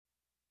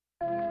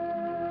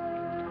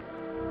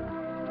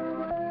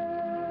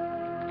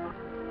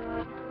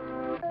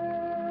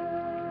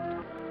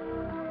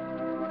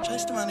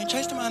Chase the money,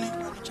 chase the money,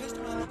 chase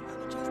the money.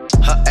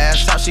 Her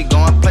ass out, she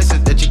going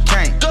places that you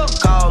can't go.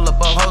 Call up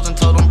her hoes and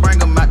told them bring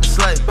them out the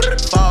slave.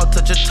 Fall,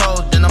 touch your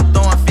toes, then I'm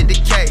throwing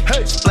 50K.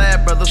 Hey.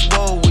 Splash Brothers,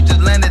 whoa, we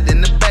just landed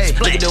in the bay.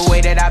 Look at the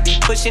way that I be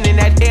pushing in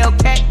that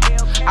Hellcat.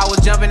 I was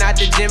jumping out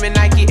the gym in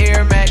Nike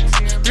Air Max.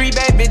 3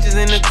 bad bitches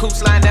in the coupe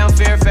sliding down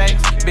Fairfax.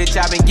 Bitch,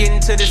 I been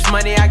getting to this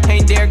money, I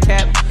can't dare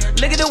cap.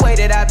 Look at the way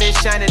that I been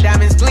shining,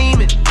 diamonds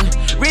gleaming.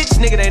 Rich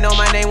nigga, they know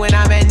my name when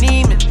I'm at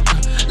Neiman.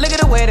 Look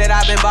at the way that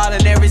I been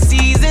ballin' every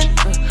season.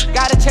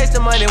 Gotta chase the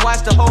money,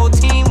 watch the whole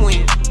team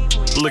win.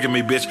 Look at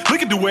me, bitch.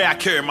 Look at the way I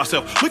carry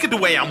myself. Look at the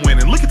way I'm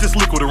winning. Look at this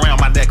liquid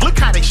around my neck. Look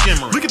how they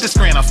shimmer. Look at this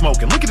strand I'm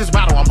smoking. Look at this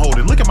bottle I'm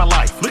holding. Look at my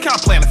life. Look how I'm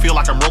playing to feel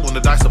like I'm rolling the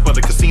dice up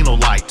under casino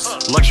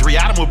lights. Luxury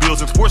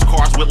automobiles and sports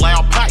cars with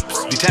loud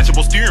pipes.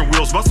 Detachable steering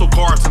wheels, muscle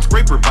cars, and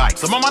scraper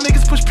bikes. Some of my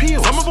niggas push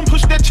pills. Some of them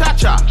push that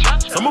cha-cha.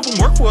 Some of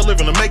them work for a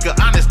living to make an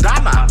honest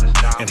dollar.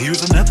 And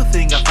here's another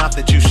thing I thought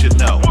that you should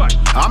know.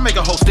 I'll make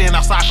a hoe stand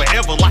outside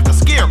forever like a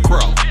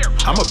scarecrow.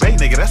 I'm a Bay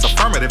nigga, that's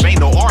affirmative, ain't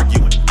no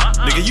arguing.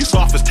 Nigga, you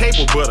soft as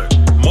table butter,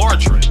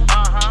 margarine.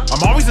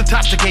 I'm always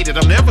intoxicated,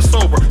 I'm never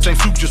sober. Same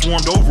soup just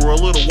warmed over, a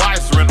little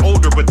wiser and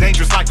older, but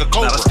dangerous like a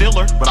cobra. Not a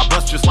stiller, but I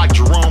bust just like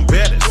Jerome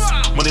Bettis.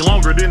 Money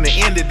longer than the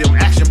end of them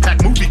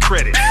action-packed movie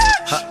credits.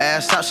 Her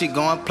ass out, she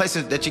going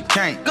places that you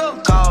can't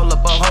go. Call up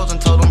her hoes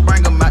and told them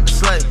bring them out the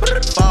slave.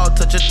 Fall,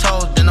 touch your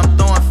toes, then I'm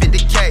throwing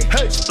 50K.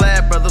 Hey.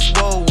 Splash Brothers,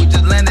 whoa, we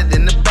just landed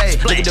in the bay.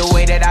 Look at the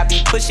way that I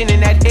be pushing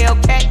in that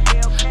Hellcat.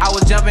 I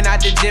was jumping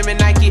out the gym in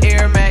Nike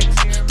Air Max.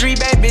 3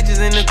 bad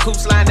bitches in the coupe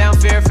sliding down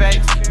Fairfax.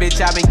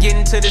 Bitch, I been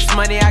getting to this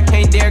money, I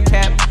can't dare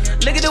cap.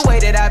 Look at the way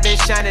that I been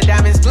shining,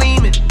 diamonds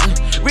gleaming.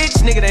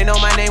 Rich nigga, they know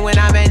my name when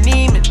I'm at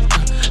Neiman.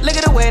 Look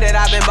at the way that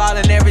I been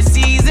ballin' every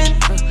season.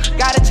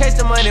 Gotta chase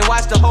the money,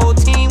 watch the whole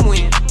team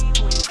win.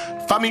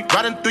 Find me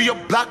riding through your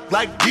block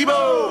like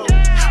Debo.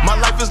 My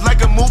life is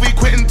like a movie,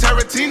 Quentin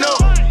Tarantino.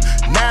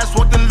 Nas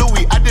walked in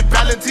Louis, I did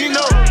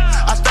Valentino.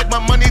 I stack my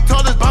money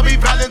tall as Bobby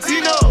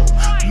Valentino.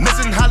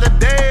 Missing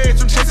holidays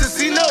from chasing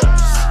C-notes.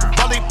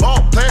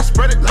 Volleyball player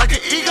spread it like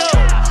an ego.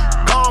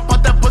 Gone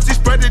pop that pussy,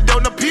 spread it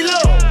on the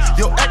pillow.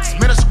 Your ex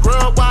man a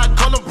scrub, why I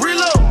call him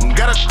Brilo.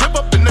 Got a grip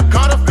up in the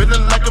Carter,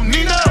 feeling like I'm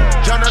Nino.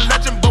 John a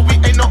legend, but we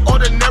ain't no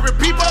ordinary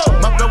people.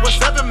 My blood was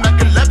 7, Mac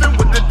 11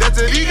 with the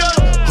Desert Eagle.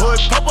 Hood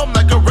pop, I'm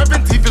like a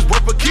Reverend, teeth is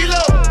worth a kilo.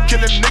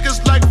 Killing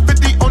niggas like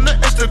 50 on the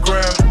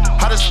Instagram.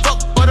 Hot as fuck,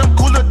 but I'm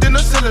cooler than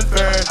a ceiling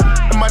fan.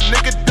 And my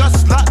nigga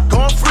Dust Lot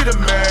going freedom,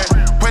 man.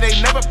 Pray they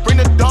never bring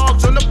the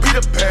dogs on the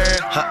Peter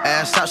Pan. Her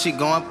ass out, she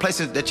going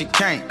places that you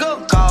can't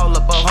go. Call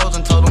up her hoes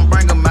and told them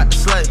bring them out the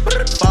slave.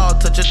 Fall,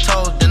 touch your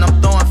toes, then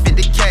I'm throwing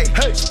 50K.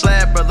 Hey.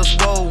 Splash Brothers,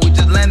 whoa, we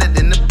just landed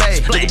in the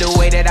bay. Look at the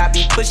way that I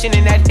be pushing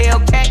in that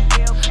Hellcat.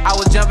 I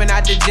was jumping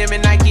out the gym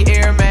in Nike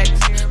Air Max.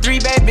 3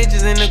 bad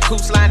bitches in the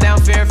coupe sliding down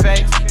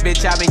Fairfax.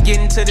 Bitch, I been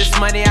getting to this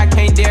money, I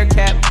can't dare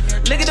cap.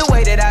 Look at the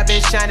way that I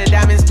been shining,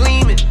 diamonds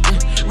gleaming.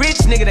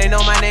 Rich nigga, they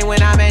know my name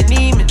when I'm at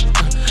Neiman.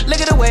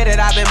 Look at the way that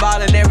I been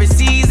ballin' every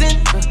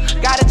season.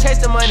 Gotta chase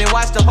the money,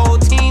 watch the whole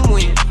team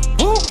win.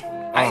 Woo!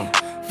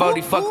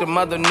 40, fuck them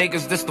other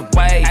niggas, this the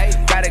way.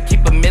 Gotta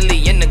keep a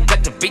milli in the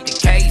gut to beat the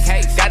case.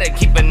 Gotta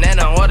keep a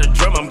nana or the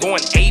drum, I'm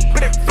going 8.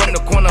 From the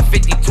corner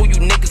 52, you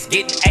niggas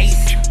getting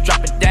ace.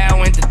 Drop it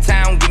down into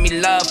town, give me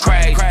love,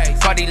 craze.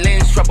 Party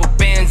lens, trouble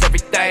bins,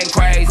 everything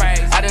crazy.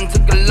 I done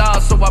took a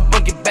loss, so I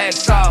bunk it back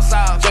soft.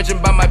 Judging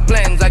by my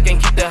plans, I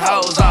can keep the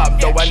hoes off.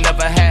 Though I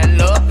never had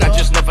luck, I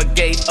just never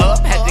gave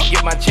up. Had to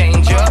get my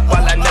change up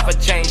while I never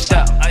changed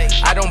up.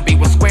 I don't be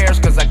with squares,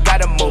 cause I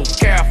gotta move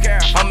careful.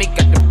 Homie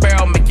got the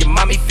barrel, make your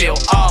mommy feel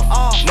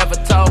off. Never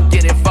told,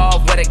 get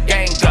involved where the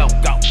gang go.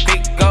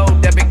 Big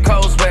gold, debit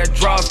codes where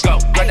draws go.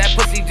 Girl, that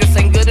pussy just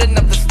ain't good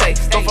enough to stay.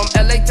 Go from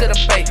LA to the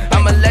Bay,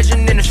 I'm a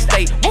legend in the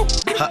state.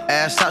 Her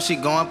ass out, she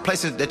going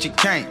places that you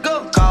can't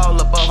go.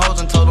 Call up her hoes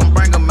and told them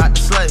bring them out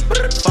the slave.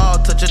 Fall,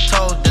 touch your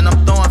toes, then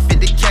I'm throwing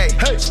 50K.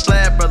 Hey.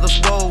 Splash Brothers,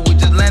 whoa, we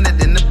just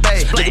landed in the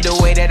bay. Look at the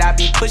way that I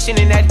be pushing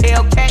in that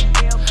Hellcat.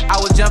 I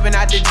was jumping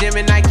out the gym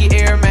in Nike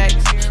Air Max.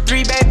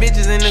 3 bad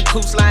bitches in the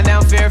coupe sliding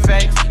down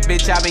Fairfax.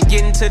 Bitch, I been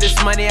getting to this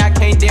money, I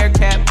can't dare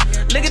cap.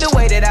 Look at the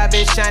way that I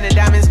been shining,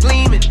 diamonds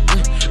gleaming.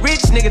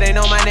 Rich nigga, they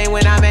know my name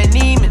when I'm at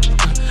Neiman.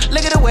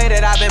 Look at the way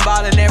that I been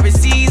ballin' every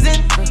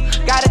season.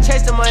 Gotta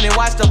chase the money,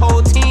 watch the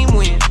whole team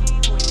win.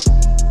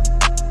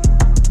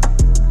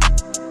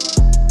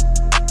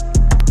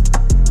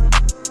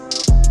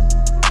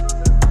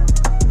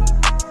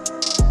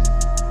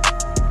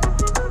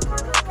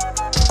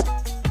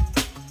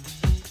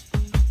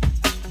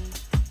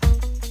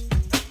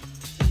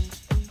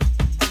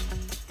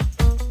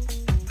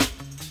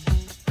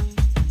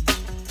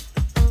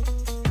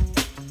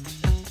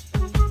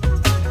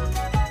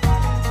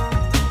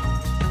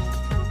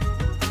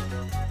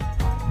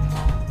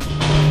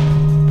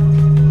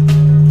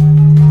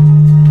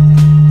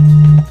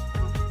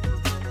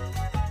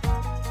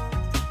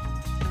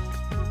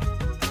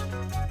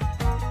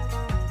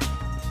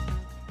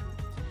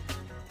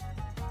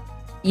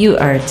 You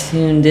are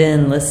tuned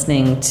in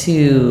listening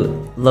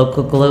to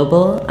Local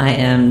Global. I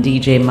am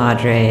DJ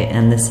Madre,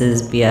 and this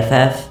is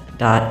BFF.FM.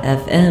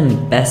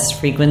 BFF.FM. Best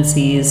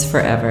frequencies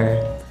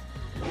forever.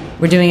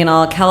 We're doing an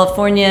all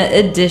California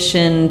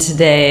edition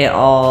today,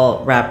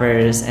 all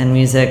rappers and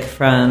music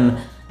from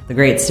the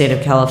great state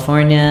of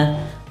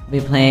California.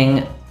 We'll be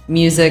playing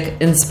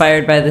music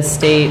inspired by the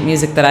state,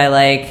 music that I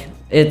like.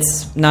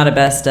 It's not a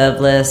best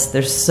of list.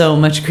 There's so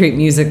much great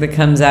music that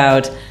comes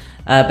out,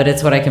 but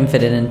it's what I can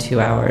fit in 2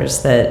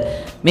 hours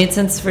that made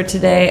sense for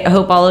today. I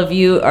hope all of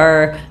you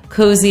are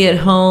cozy at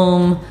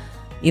home,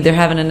 either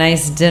having a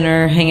nice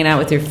dinner, hanging out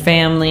with your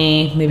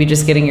family, maybe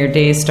just getting your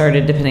day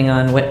started depending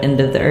on what end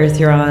of the earth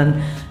you're on.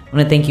 I want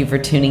to thank you for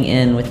tuning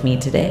in with me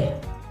today.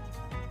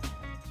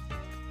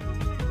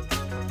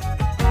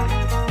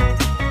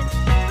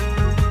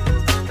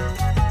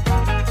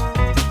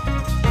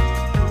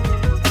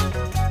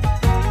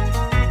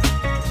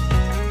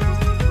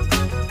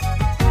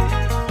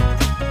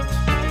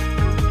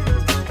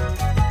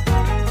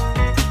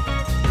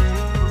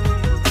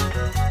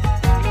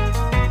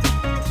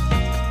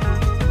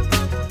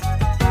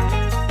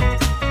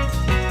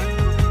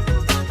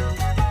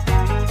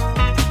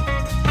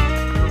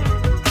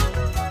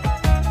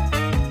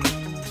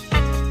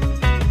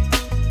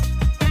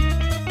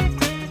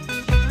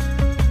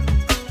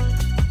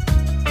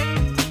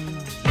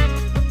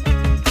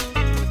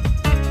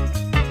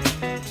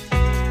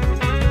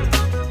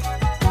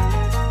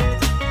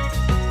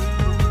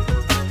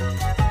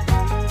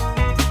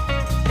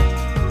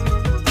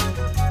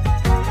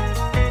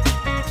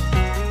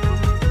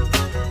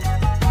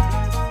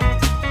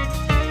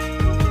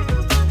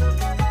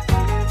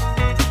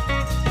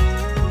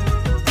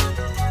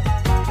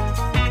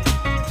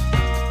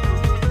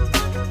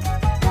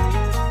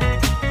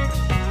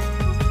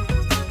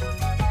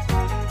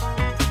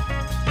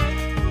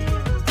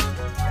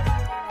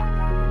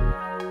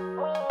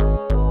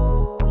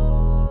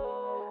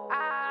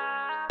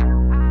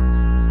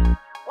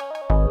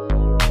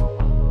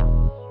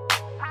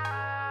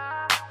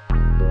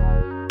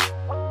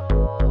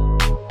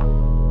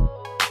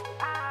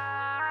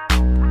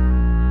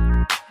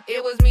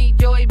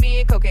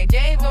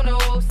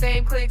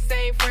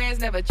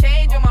 Never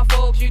change on my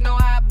folks, you know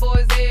how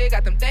boys they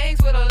got them things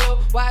for the low.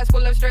 Wise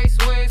full of straight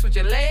swings with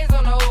your legs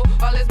on the hole.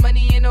 All this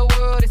money in the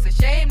world, it's a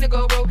shame to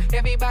go broke.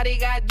 Everybody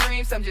got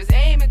dreams, some just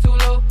aiming too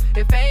low.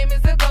 If fame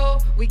is the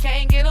goal, we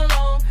can't get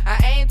along. I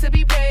aim to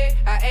be paid,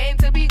 I aim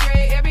to be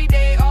great. Every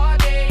day, all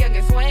day, young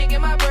and swing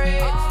in my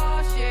braids.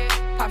 Oh shit,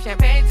 pop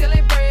champagne till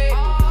it breaks.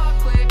 Oh,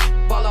 quick,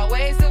 ball our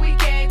ways till we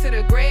came to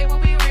the grave. We'll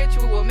be rich,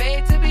 we were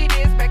made to be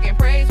this. Back in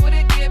praise with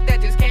a gift that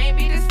just can't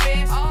be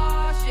dismissed.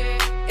 Oh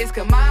shit, it's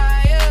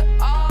Kamaya.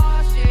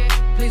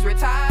 Please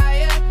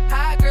retire.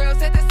 Hot girl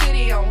set the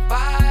city on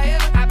fire.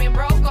 I've been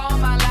broke all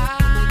my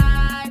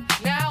life.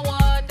 Now I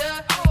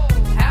wonder,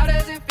 how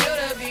does it feel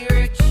to be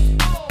rich?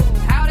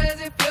 How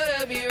does it feel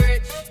to be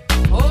rich?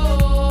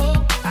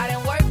 Oh, I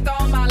done worked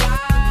all my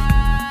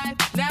life.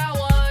 Now I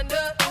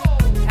wonder,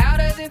 how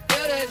does it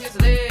feel to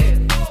just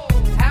live?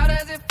 How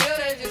does it feel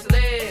to just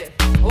live?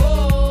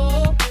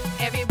 Oh,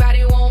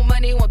 everybody want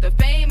money, want the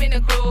fame and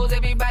the clothes.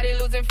 Everybody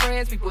losing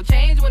friends, people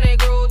change when they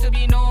grow. To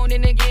be known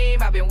in the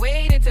game, I've been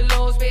waiting to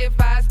low. Spit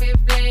fire, spit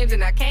flames,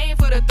 and I came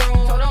for the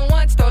throne. Told them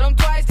once, told them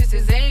twice, this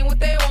is ain't what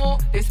they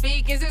want. They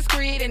speak is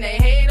discreet and they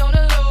hate on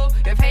the low.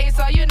 If hate's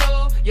all you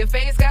know, your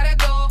face gotta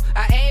go.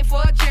 I aim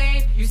for a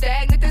change, you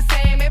stagnant the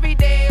same. Every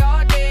day,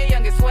 all day,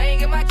 youngest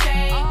swing in my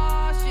chain.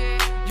 Oh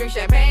shit, drink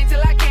champagne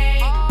till I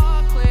can't.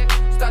 Oh, quick,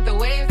 start the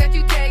waves that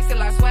you take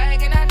till I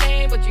swag in our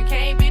name. But you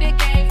can't be the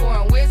game,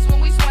 foreign whist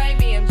when we swing.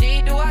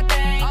 BMG do our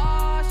thing.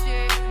 Oh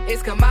shit,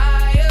 it's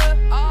Kamaya.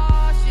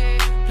 Oh shit,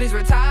 please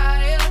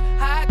retire.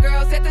 Hot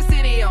girl set the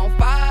city on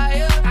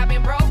fire. I've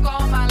been broke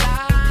all my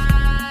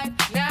life.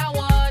 Now I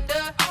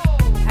wonder,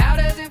 how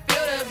does it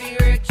feel to be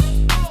rich?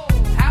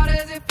 How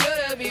does it feel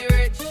to be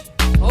rich?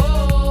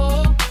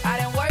 Oh, I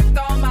done worked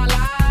all my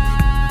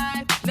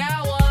life.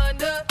 Now I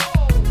wonder,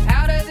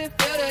 how does it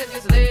feel to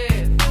just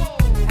live?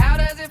 How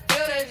does it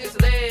feel to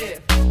just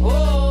live?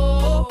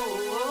 Oh,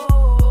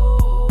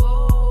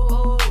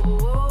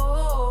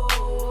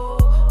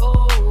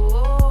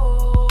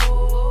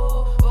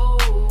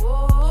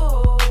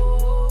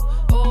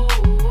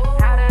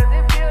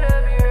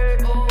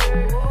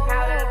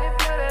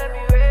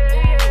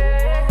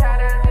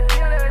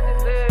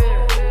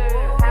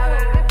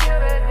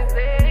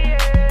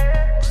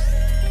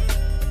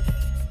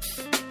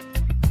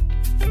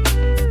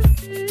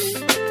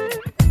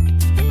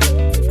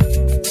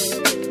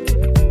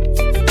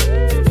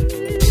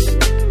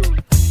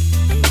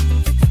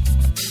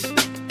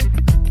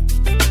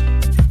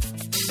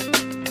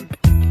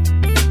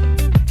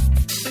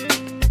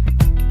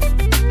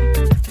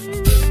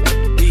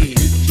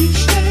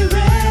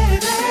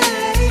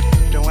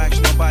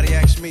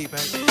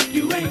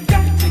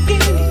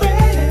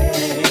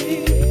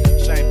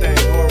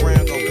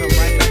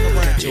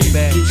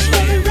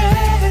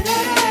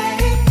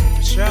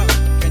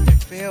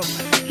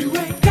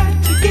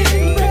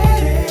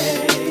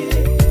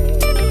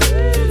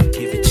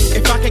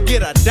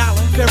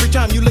 Every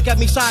time you you look at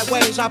me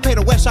sideways, I pay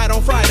the west side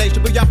on Fridays to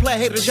be y'all play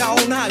haters y'all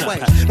on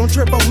highways. Don't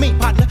trip on me,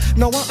 partner.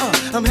 No,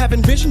 I'm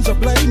having visions of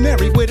Bloody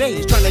Mary with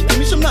A's trying to give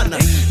me some nana.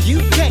 You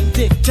can't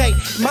dictate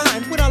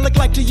mine. What I look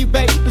like to you,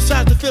 baby?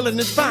 Besides the feeling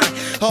is fine.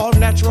 All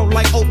natural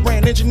like old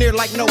brand, engineered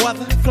like no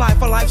other. Fly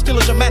for life, still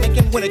as a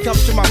mannequin when it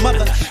comes to my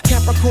mother.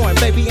 Capricorn,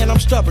 baby, and I'm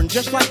stubborn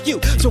just like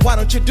you. So why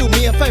don't you do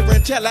me a favor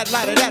and tell that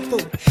lie to that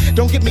fool?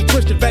 Don't get me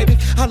twisted, baby.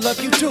 I love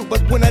you too,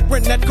 but when that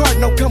rent that card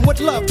no come, what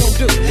love don't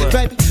do,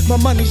 baby? My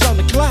money's on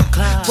the clock,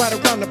 right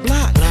around the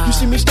block. You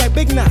see me stay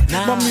big now.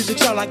 My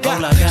music's all I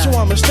got. So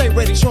I'ma stay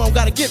ready, so I'm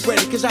gotta get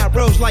ready. Cause I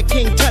rose like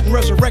King Tut and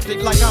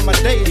resurrected like I'm a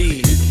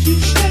deity. You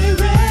stay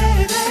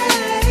ready.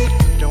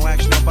 Don't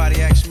ask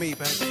nobody, ask me,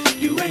 baby.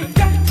 You ain't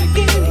got to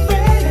get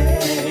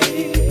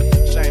ready.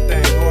 Same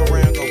thing, go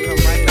around, go come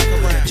right back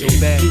around. You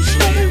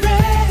stay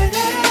ready.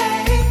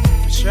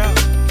 For sure,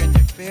 can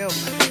you feel me?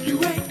 You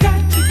ain't got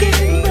to get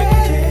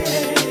ready.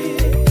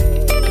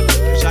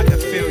 Cause I can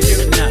feel you.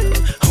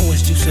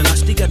 Orange juice and I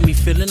still got me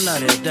feeling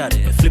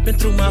la-da-da-da. Flipping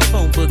through my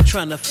phone book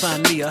trying to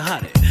find me a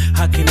hottie.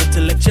 I can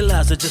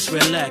intellectualize or just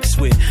relax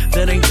with.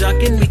 That ain't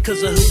jocking me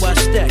cause of who I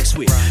stacks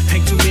with.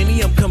 Ain't too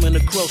many I'm coming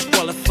across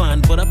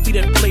qualifying, but I be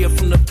that player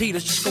from the P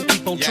that's just gon'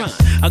 keep on trying.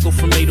 I go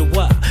from A to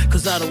Y,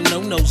 cause I don't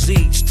know no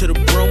Z's. To the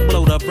broom,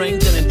 blow the brain,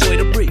 then enjoy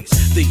the breeze.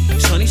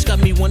 These honeys got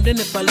me wondering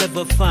if I'll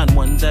ever find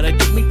one that'll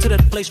get me to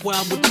that place where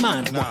I would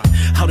mind one.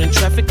 Out in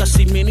traffic I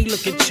see many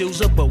look and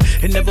choose a boat.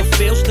 It never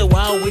fails though,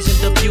 I always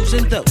end up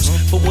using those.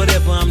 For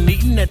whatever I'm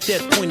needing at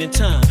that point in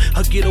time,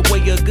 I'll get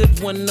away a good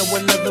one or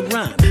another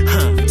rhyme.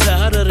 I'm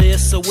tired of the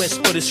SOS,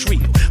 but it's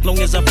real. Long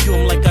as I view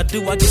them like I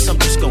do, I guess I'm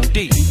just gon'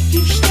 deal.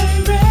 You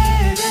stay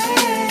ready.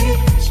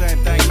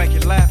 Same thing, make you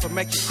laugh or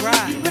make you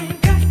cry. You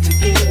ain't got to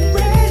get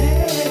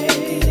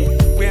ready.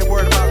 We ain't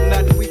worried about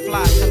nothing, we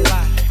fly to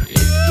life. You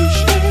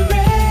stay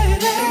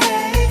ready.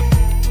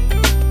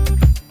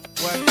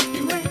 What?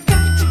 You ain't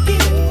got to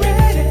get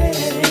ready.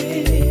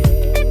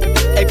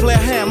 Hey, Player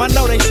Ham, I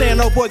know they saying,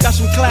 oh boy, got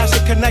some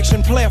classic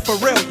connection, player for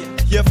real.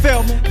 You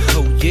feel me?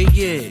 Oh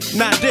yeah.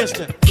 Not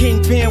distant.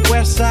 Kingpin,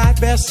 west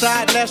side, best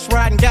side, let's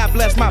ride. And God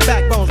bless my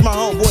backbones, my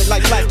homeboy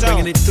like Black Jones.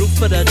 Bringing it through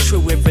for the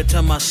true every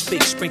time I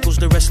speak. Sprinkles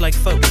the rest like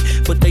folk,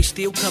 but they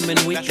still coming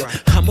weak.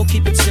 Right. I'm gonna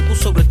keep it simple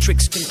so the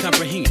tricks can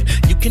comprehend.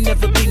 You can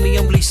never beat me,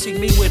 only see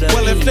me with a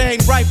Well, if they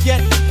ain't ripe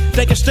yet,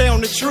 they can stay on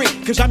the tree.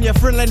 Cause I'm your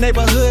friendly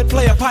neighborhood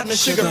player, partner,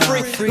 sugar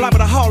free. Liable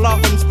to haul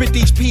off and spit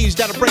these peas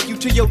that'll break you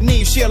to your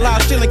knees. She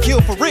alive, still and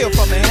kill for real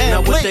from the hand.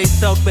 Now what they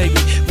thought, baby,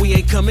 we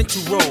ain't coming to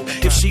roll.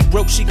 If she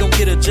broke, she gon'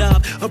 get a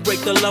job or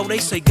break the law. They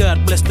say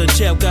God bless the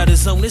child, got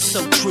his own. It's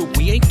so true.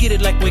 We ain't get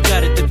it like we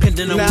got it,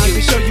 depending on now you. I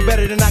can show you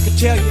better than I can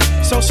tell you.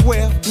 So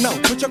swear, no,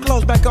 put your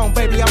clothes back on,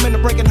 baby. I'm into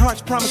breaking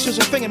hearts, promises,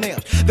 and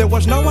fingernails. There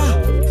was no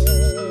hours,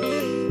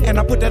 and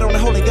I put that on the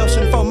Holy Ghost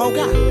and 4 more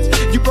guys.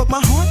 You broke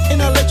my heart,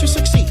 and I let you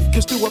succeed.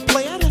 Cause through a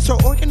player, that's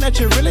an organ that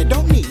you really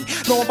don't need.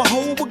 Lo and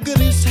behold, what good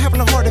is having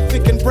a heart if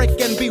it can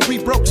break and be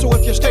re-broke? So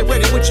if you stay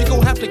ready, what you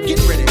gon' have to get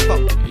ready for?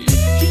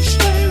 You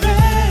stay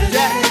ready.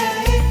 Yeah.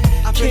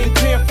 I can't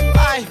pay for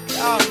life,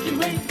 y'all.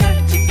 You ain't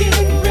got to get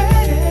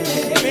ready.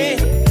 Man.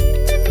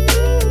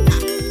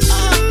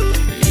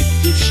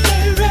 You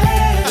stay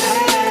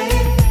ready.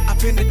 I've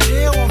been to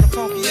jail on the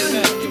funky You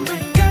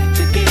ain't got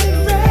to get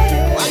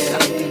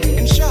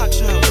ready. in shock,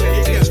 so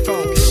it is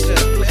funky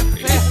stuff.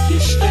 You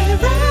stay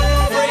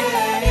ready.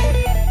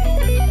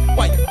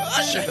 Why you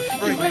usher the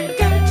free? You ain't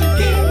got to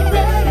get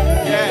ready.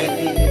 Yeah.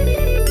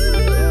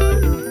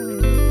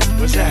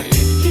 What's that?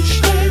 You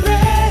stay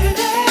ready.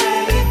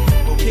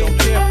 But we don't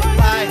care for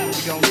life.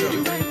 We gon' do You it.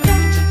 ain't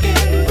got to get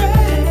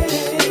ready.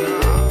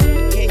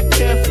 Can't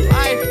care for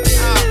life.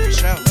 For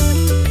sure.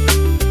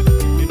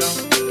 You know,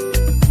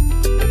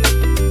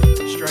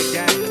 straight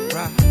gang,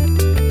 right?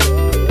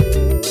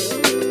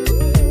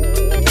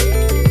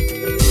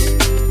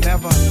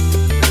 Never.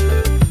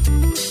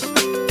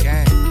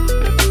 Gang.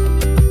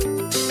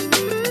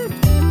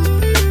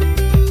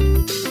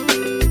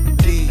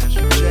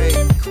 DJ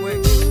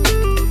Quick.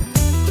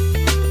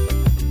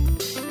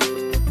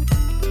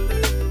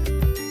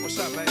 What's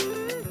up, baby?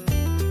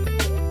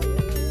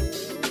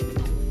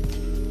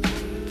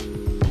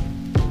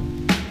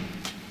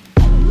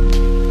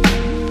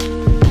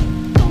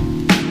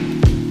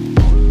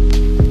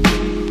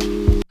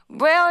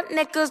 Real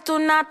niggas do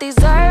not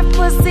deserve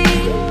pussy.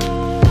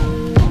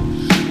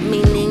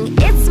 Meaning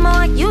it's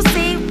more you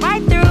see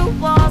right through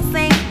walls,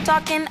 ain't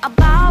talking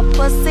about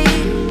pussy.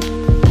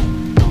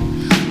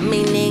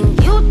 Meaning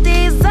you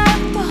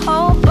deserve the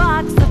whole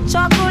box of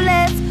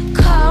chocolates.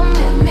 Come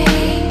with me.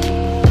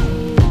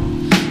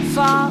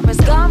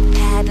 Forrest Gump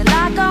had a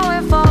lot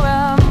going for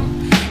him,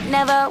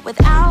 never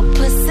without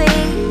pussy.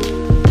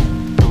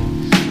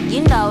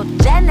 You know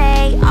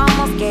Jenny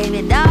almost gave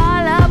it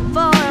all up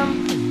for him,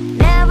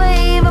 never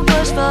even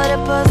pushed for the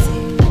pussy.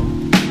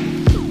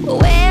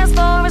 Where's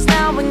Forrest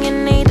now when you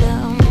need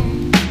him?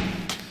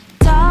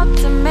 Talk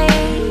to me,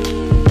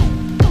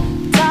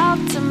 talk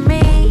to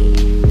me.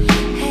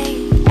 Hey,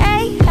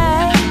 hey,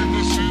 hey.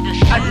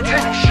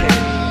 Attention,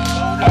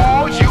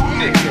 all you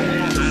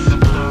niggas,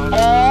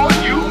 all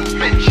you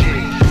bitches.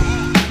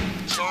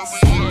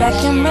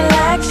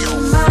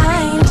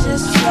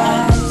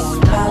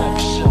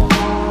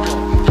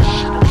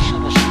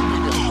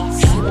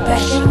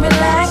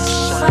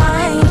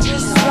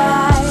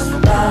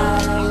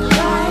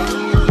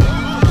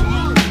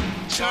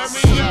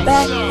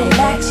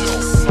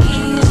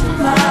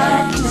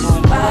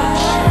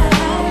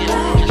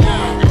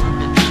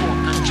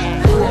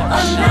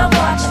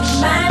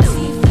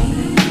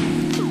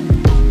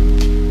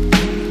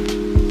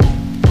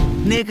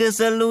 Niggas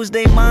will lose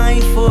their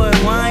mind for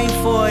it, wine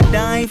for it,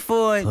 dine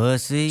for it.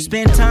 Pussy.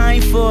 Spend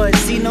time for it,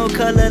 see no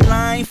color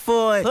line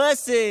for it.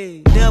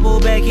 Pussy. Double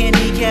back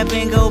handicap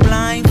and go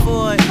blind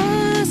for it.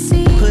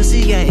 Pussy.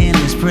 Pussy got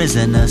endless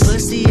prisoners.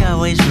 Pussy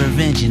always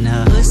revenging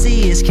her.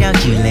 Pussy is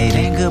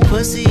calculating. Good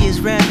pussy is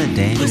rather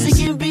dangerous.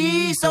 Pussy can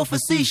be so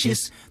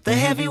facetious. The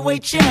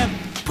heavyweight champ.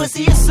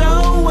 Pussy is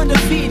so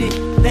undefeated.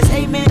 Let's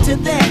amen to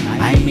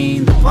that. I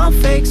mean the pump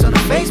fakes on the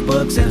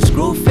Facebooks and the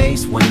screw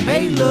face when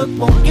they look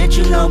won't get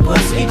you no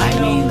pussy. I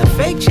mean the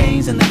fake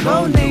chains and the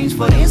code names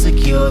for the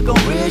insecure gon'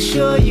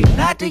 reassure you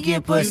not to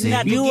get pussy.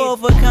 You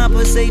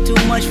overcompensate too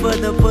much for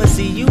the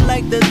pussy. You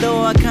like to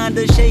throw a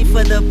kinda shade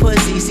for the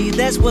pussy. See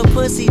that's what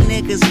pussy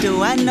niggas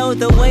do. I know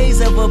the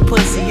ways of a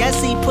pussy. I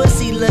see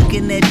pussy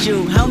looking at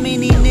you. How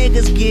many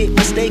niggas get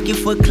mistaken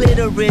for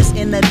clitoris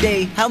in a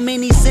day? How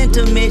many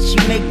sentiments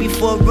you make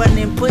before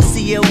running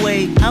pussy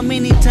away? How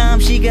many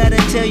times she gotta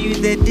tell you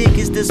that dick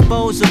is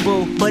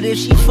disposable? But if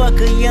she fuck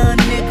a young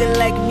nigga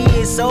like me,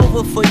 it's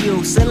over for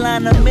you.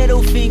 Solana,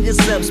 middle fingers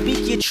up,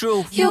 speak your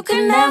truth. You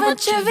can never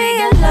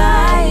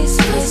trivialize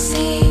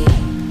pussy,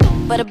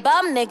 but a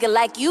bum nigga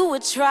like you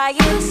would try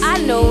it. I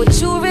know what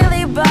you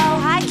really about.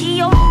 High key,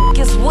 your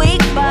is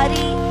weak,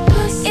 buddy.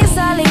 It's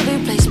only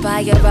replaced by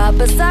a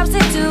rubber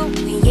substitute.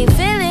 We ain't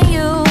feeling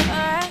you.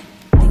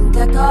 Think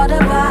I got a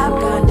vibe,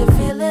 kinda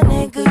feeling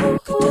nigga. You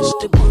can touch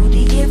the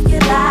booty if you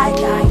like. I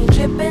ain't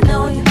tripping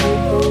on you.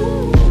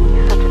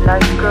 Such a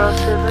nice girl,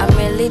 Siva. I'm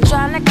really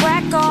trying to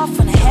crack off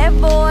on the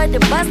headboard. The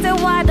bust it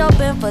wide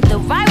open for the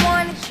right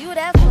one. It's you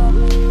that for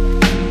me.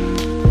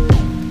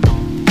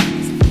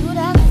 It's you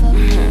that for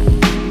me.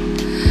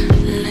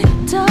 Like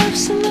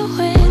doves in the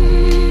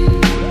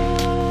wind.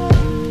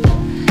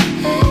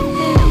 Hey,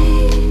 hey.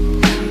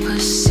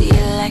 Pussy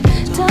like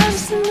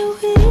doves in the wind.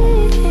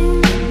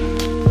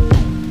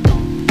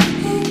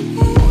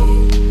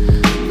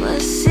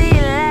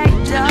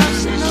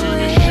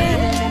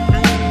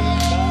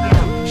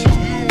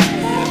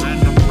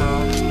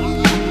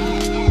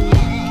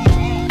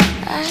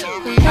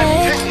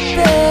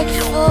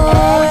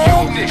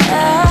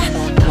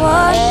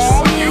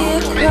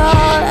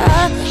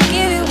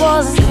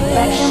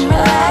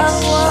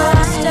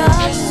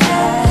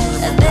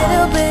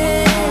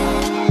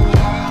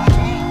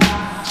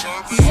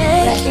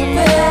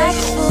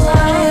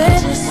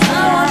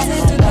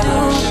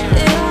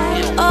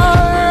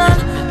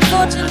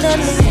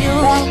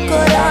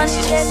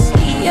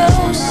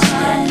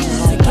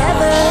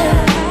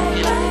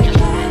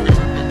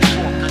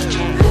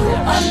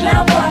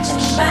 Now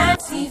watching my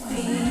TV.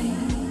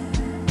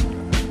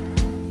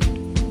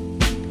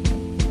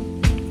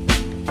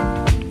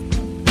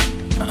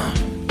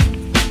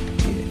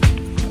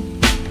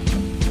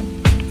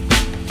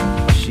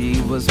 She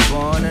was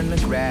born in the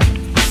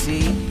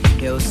grassy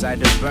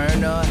hillside of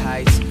Bernal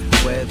Heights,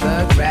 where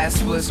the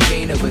grass was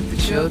greener with the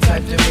chill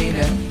type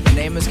demeanor. Her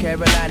name is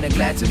Carolina,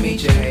 glad to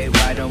meet you. Hey,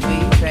 why don't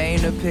we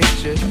paint a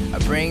picture? I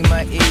bring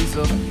my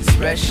easel,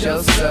 express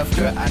your stuff,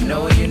 girl, I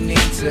know you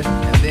need to.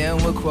 And then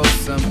we'll quote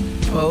some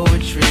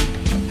poetry,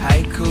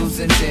 haikus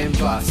and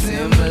 10-bar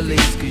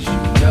similes. Cause you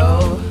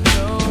know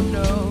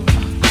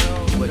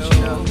what you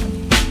know.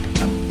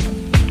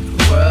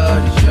 The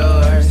world is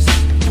yours.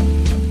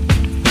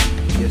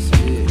 Yes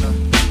it is.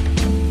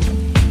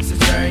 So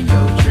turn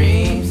your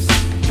dreams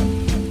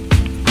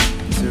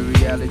into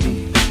reality.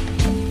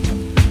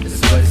 This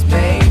is what it's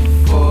made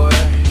for.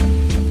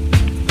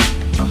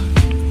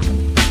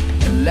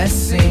 And let's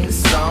sing a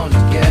song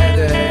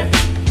together.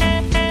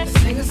 Let's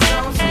sing a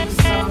song, sing a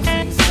song,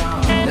 sing a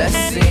song. Let's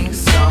sing a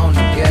song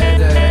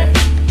together.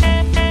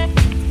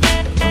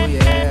 Oh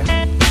yeah.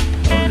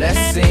 Oh, let's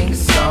sing a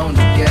song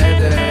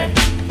together.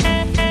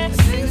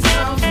 Let's sing a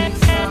song, sing a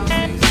song,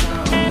 sing a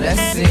song.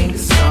 Let's sing a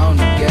song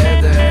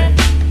together.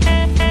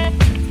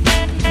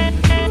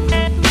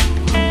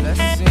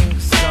 Let's sing a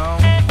song.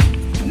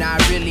 Nah,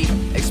 really,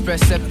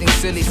 express something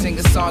silly. Sing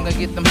a song and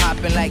get them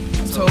hopping like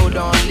Toad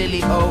on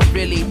Lily. Oh,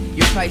 really?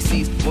 You're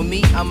Pisces. Well,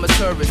 me, I'm a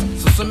Taurus.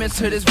 So swim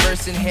into this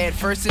verse and head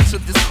first into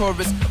this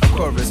chorus. A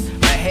chorus.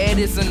 My head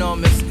is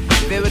enormous.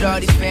 Filled with all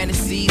these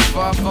fantasies.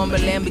 Far from a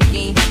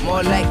Lamborghini.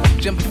 More like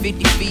jumping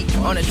 50 feet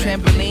on a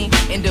trampoline.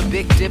 In the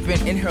big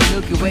dipping in her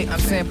Milky Way, I'm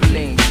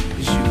sampling.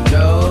 Cause you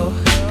know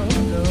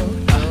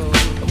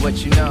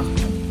what you know.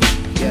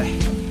 Yeah.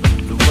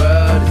 The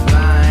world is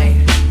mine.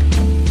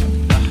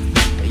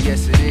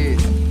 Yes, it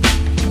is.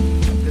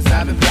 Cause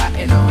I've been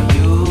plotting on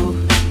you.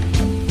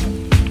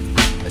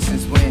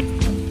 Since when?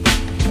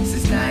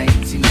 Since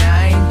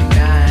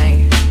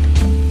 1999.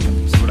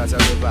 That's what I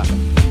tell you about.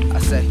 I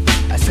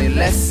say,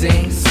 let's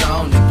sing a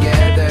song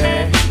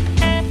together.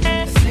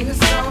 Let's sing a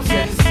song,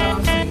 sing a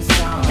song, sing a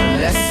song.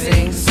 Let's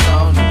sing a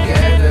song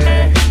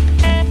together.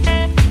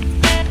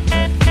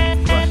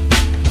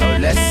 Oh,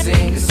 let's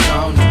sing a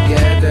song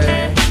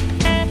together.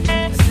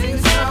 Let's sing a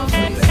song,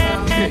 sing a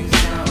song, sing a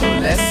song. Oh,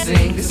 let's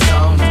sing a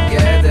song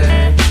together.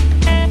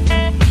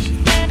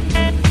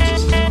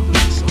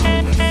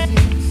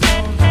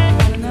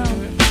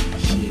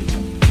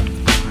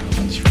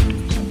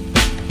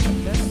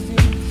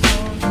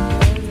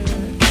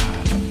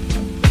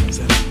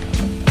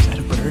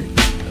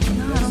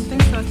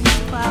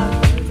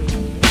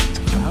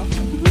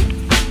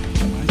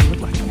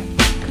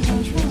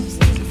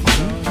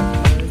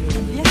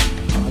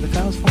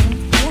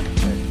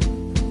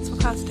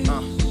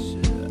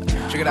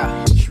 Check it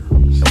out.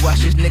 Watch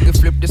this nigga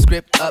flip the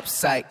script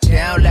upside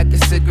down like a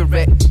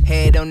cigarette.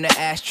 Head on the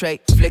ashtray,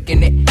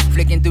 flicking it.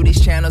 Flicking through these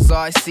channels,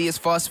 all I see is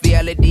false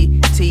reality.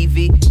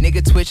 TV,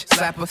 nigga twitch,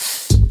 slapper.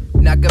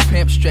 Knock a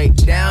pimp straight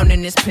down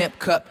in this pimp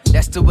cup.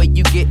 That's the way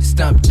you get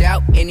stumped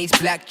out in these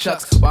black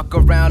chucks. Walk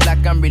around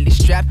like I'm really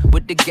strapped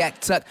with the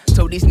gack tuck.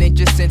 Told these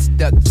ninjas since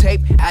duct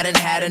tape, I done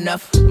had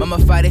enough. Mama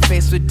fight their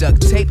face with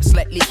duct tape,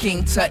 slightly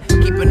king tut.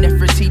 Keeping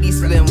Nefertiti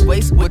slim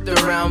waist with the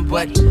round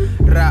butt.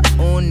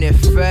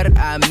 Ra'unifer,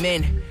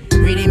 amen.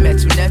 Reading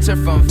Metunetter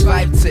from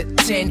 5 to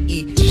 10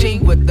 E.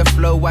 Sheen with the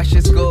flow, watch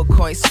this gold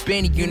coin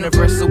spin.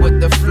 Universal with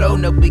the flow,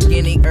 no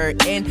beginning or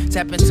end.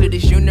 Tap into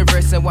this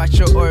universe and watch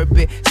your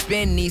orbit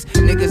spin. These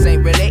niggas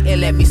ain't relating,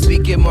 let me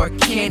speak it more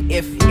kin.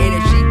 If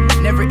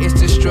energy never is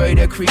destroyed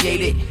or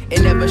created,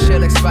 it never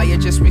shall expire,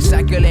 just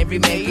recycle and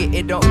remake it.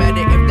 It don't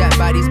matter if that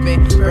body's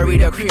been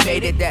buried or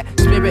cremated. That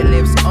spirit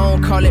lives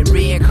on, call it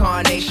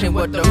reincarnation.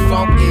 What the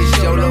funk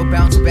is, YOLO,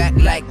 bounce back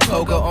like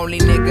pogo. Only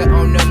nigga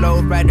on the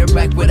low rider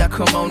back with a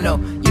kimono.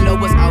 You know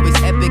what's always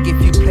epic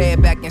if you play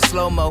it back in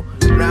slow-mo.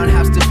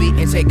 Roundhouse to beat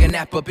and take a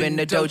nap up in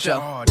the dojo.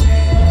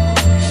 Yeah,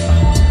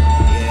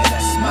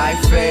 that's my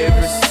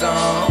favorite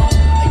song.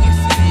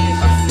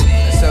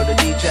 So the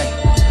DJ,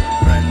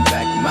 run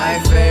back my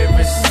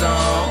favorite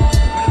song.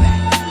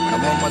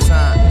 Come one more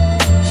time.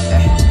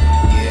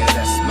 Yeah,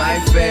 that's my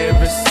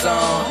favorite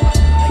song.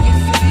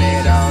 Lay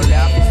it all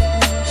out.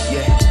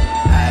 Yeah,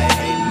 I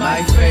hate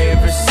my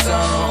favorite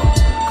song.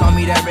 Call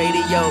me that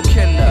radio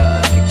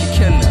killer,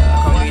 killer.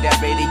 Call me that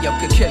radio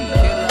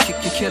killer,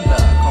 killer.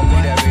 Call me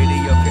that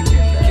radio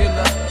killer,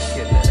 killer.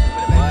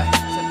 What?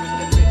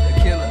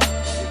 Killer.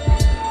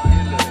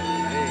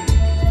 Hey,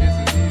 this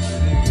is easy,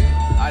 nigga.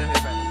 I don't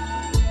hear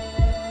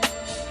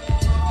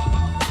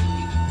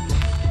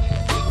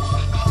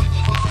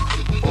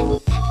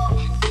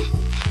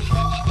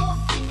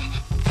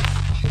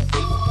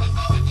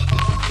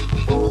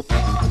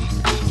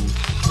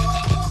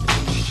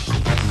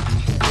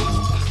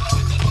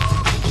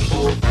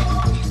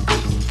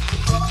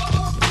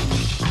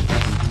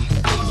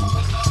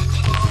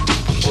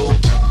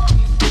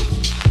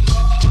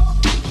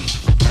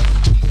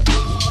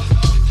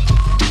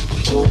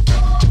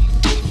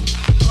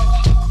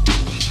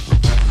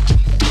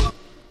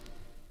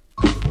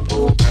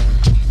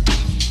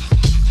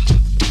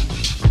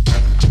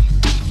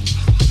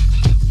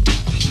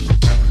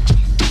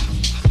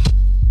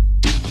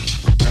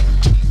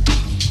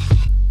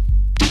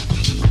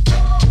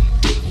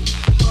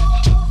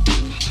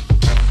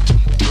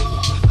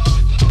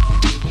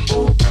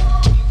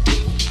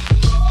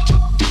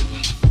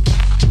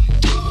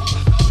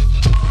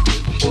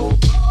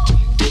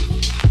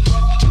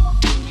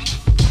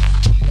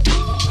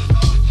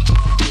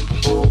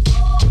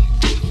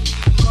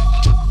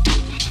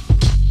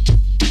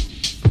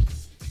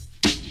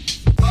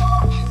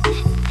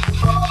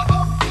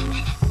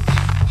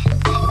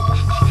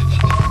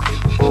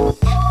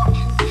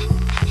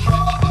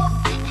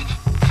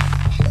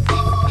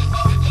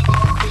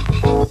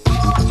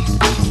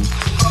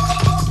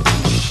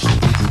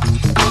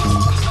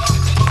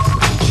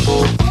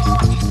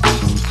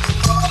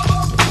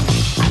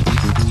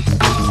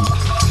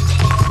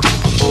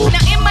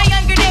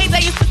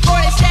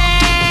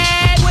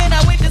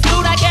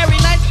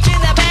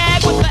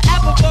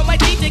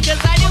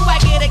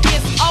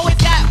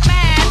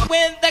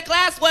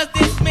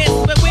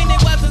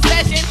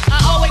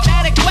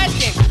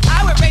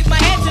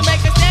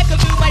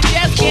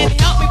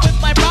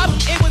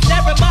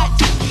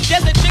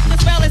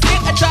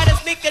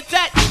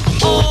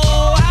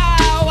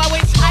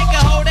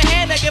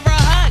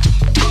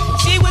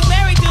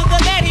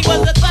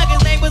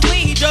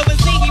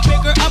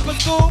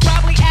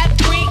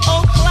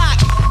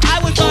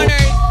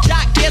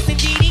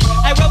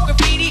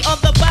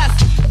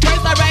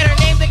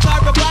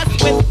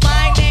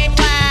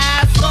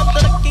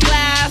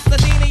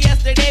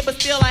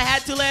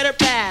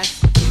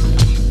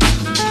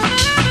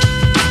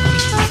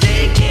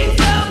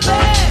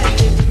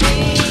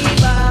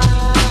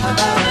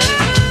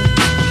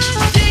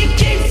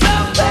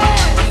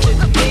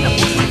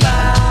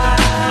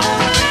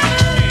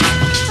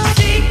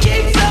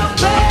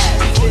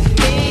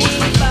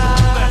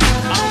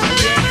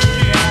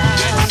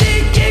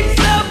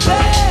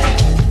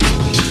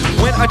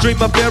dream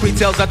of fairy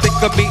tales, I think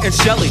of me and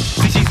Shelly.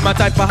 See, she's my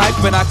type of hype,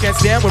 and I can't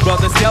stand when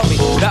brothers tell me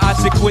that I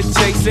should quit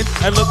chasing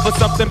and look for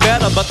something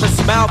better. But the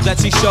smile that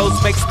she shows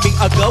makes me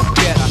a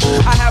go-getter.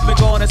 I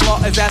haven't gone as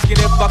far as asking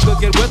if I could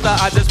get with her.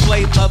 I just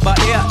play love by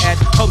ear and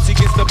hope she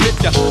gets the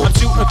picture. I'm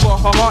shooting for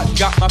her heart,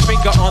 got my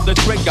finger on the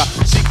trigger.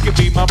 She can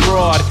be my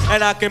broad, and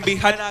I can be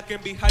her.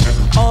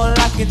 All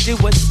I can do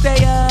is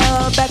stay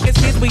up. Back as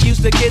kids, we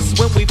used to kiss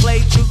when we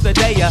played Truth or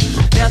Dare.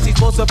 Now she's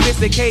more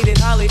sophisticated,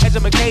 highly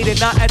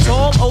educated, not at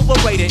all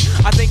overrated.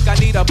 I think I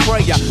need a prayer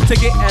to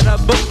get in a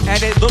book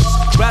and it looks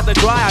rather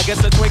dry. I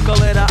guess a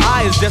twinkle in her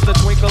eye is just a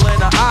twinkle in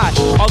her eye.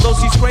 Although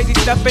she's crazy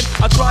stepping,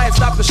 I'll try and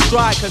stop the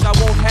stride, cause I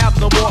won't have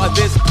no more of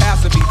this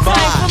passing me by.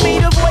 Time for me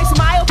to voice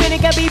my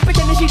opinion, can be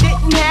pretending she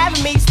didn't have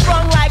me.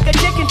 Sprung like a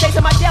chicken,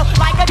 chasing my tail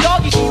like a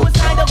doggy. She was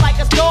kind of like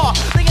a star,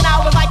 thinking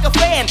I was like a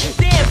fan.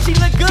 Damn, she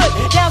looked good.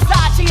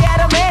 Downside, she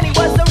had a man, he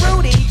was a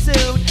Rudy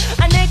dude,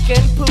 a nick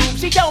and poop.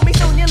 She told me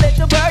soon your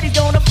little birdie's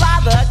gonna fly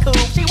the coop.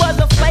 She was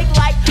a flake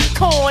like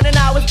corn, and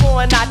I was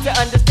born not to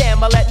understand.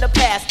 By letting her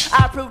pass,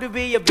 I proved to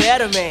be a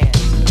better man.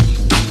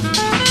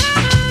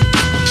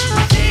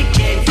 She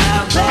kicks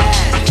out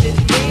bad to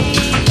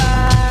me.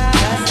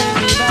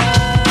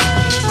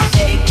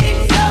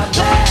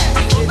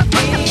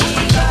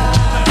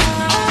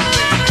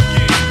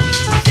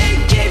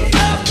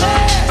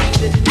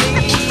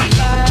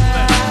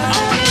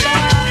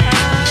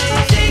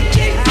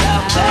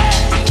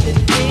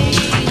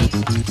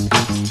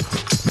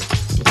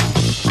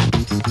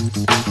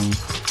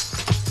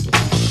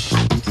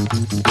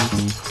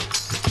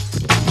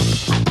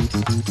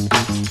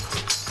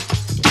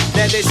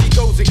 Now there she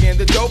goes again,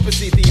 the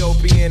dopest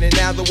Ethiopian. And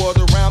now the world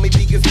around me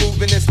begins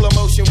moving in slow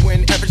motion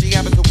whenever she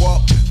happens to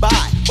walk by.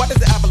 Why does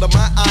the apple of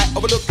my eye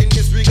overlook and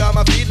disregard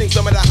my feelings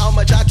no matter how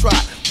much I try?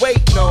 Wait,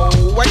 no,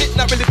 I did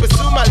not really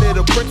pursue my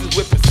little princess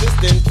with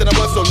persistence. And I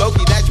was so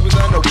low-key that she was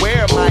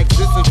unaware of my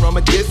existence. From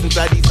a distance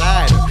I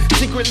desired her,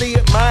 secretly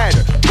admired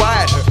her,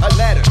 wired her a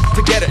letter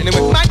to get her. And it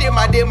went, my dear,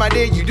 my dear, my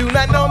dear, you do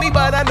not know me,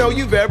 but I know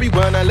you very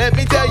well. Now let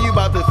me tell you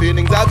about the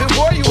feelings I've been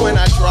for you when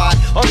I try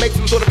or make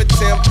some sort of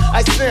attempt.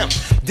 I simp.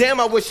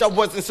 Damn, I wish I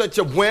wasn't such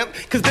a wimp,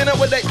 cause then I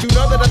would let you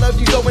know that I love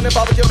you so. And if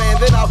I was your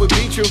man, then I would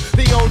beat you.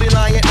 The only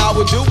lying I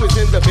would do is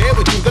in the bed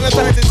with you. Then I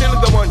signed to send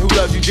the one who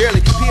loves you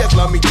dearly. P.S.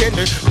 love me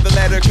tender. But the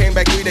letter came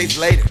back 3 days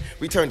later,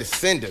 returned to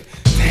sender.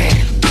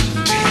 Damn.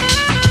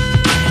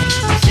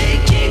 She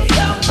keeps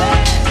so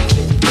bad.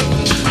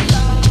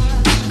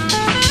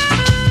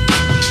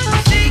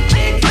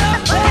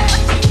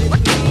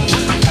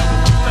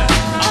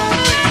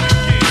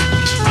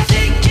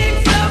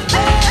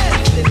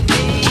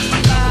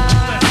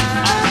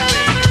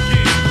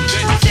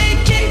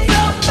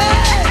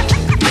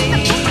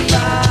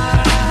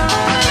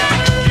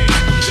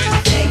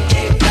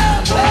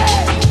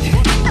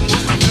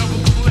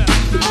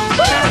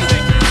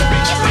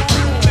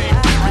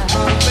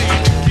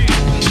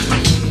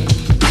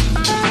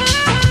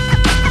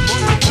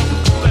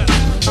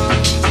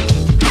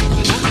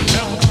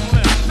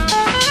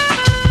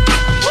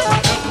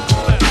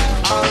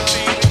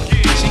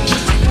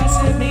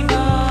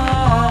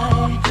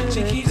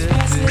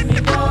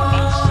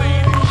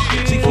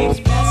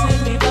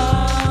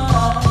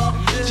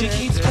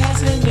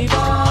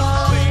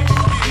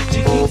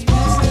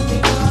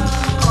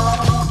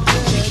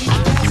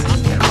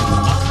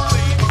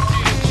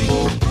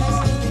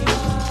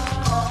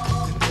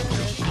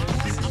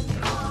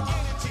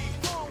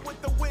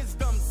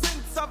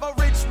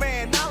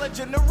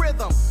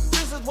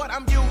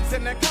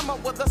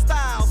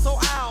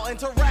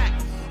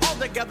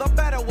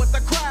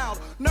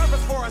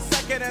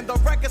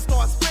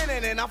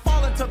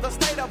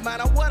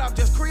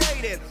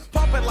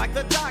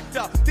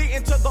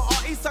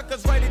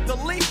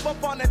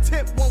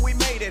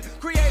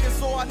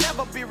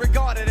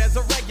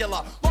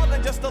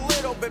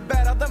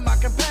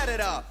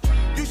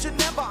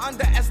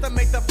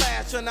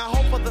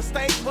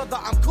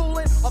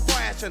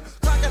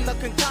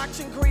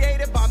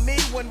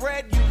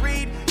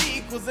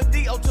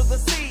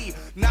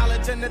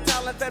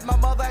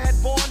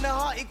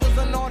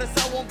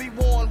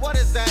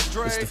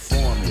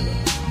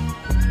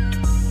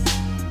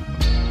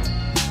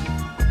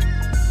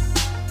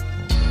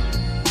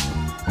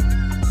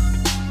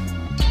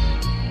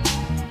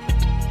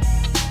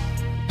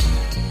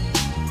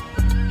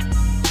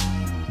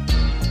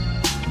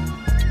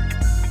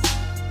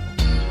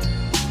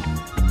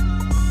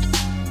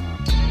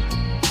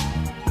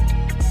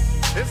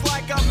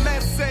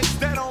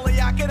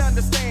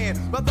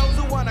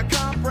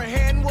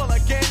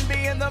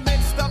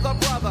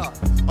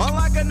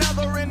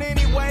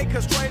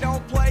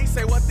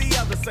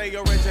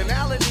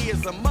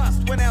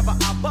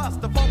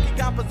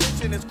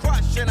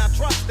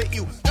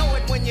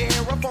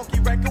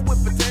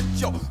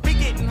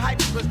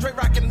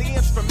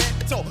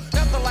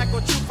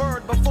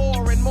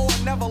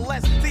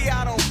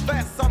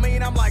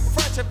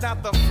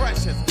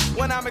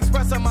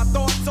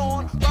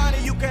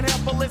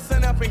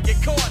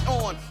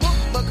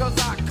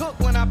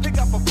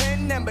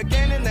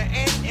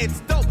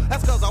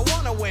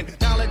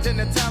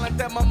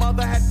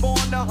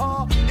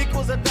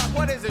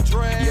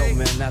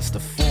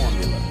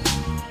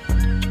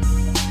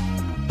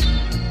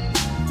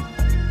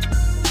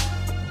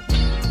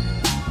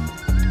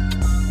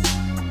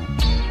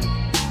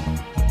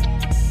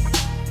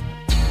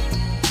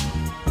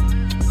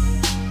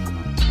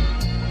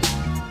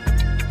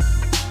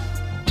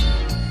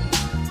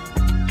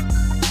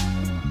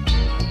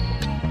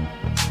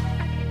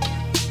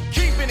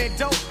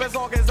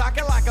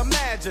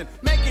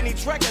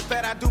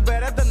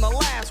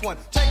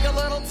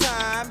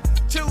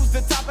 Choose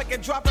the topic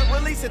and drop it,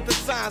 release it. The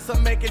science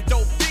of making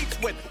dope beats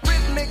with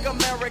rhythmic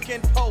American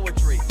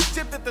poetry.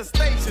 Shifted the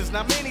stations,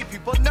 now many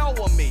people know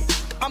of me.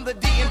 I'm the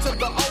D into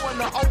the O and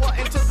the O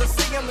into the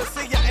C and the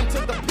C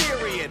into the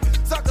period.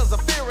 Suckers are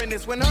fearing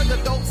this when heard the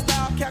dope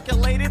style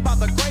calculated by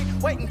the great.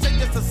 Wait and take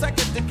just a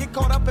second to get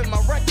caught up in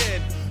my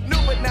record. New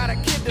but not a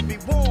kid to be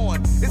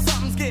born. If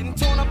something's getting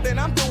torn up, then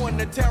I'm doing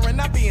the tearing,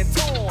 not being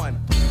torn.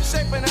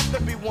 Shaping up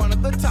to be one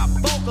of the top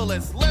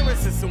vocalists,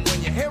 lyricists, and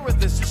when you hear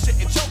this, you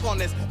shouldn't choke on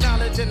this.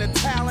 Knowledge and the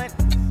talent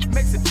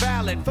makes it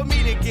valid for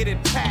me to get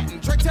it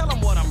patent. Drake, tell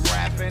them what I'm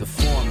rapping. The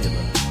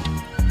formula.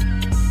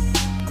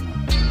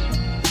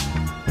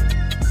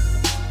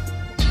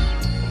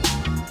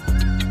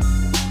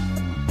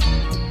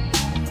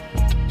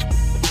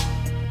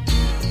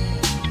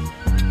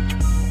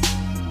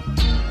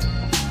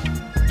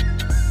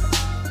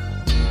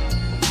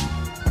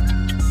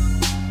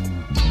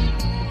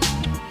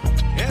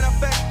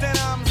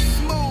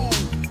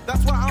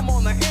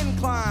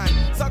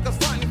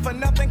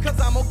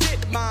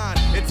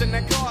 In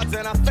the cards,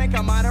 and I think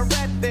I might have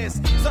read this.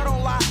 So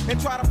don't lie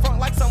and try to front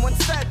like someone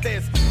said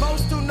this.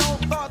 Most do no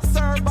thoughts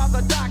served by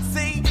the doc.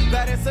 See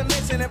that it's a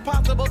mission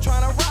impossible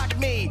trying to rock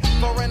me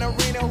for an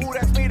arena who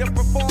that's me to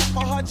perform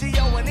for her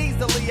Geo, and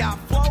easily I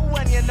flow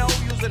when you know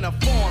using a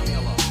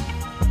formula.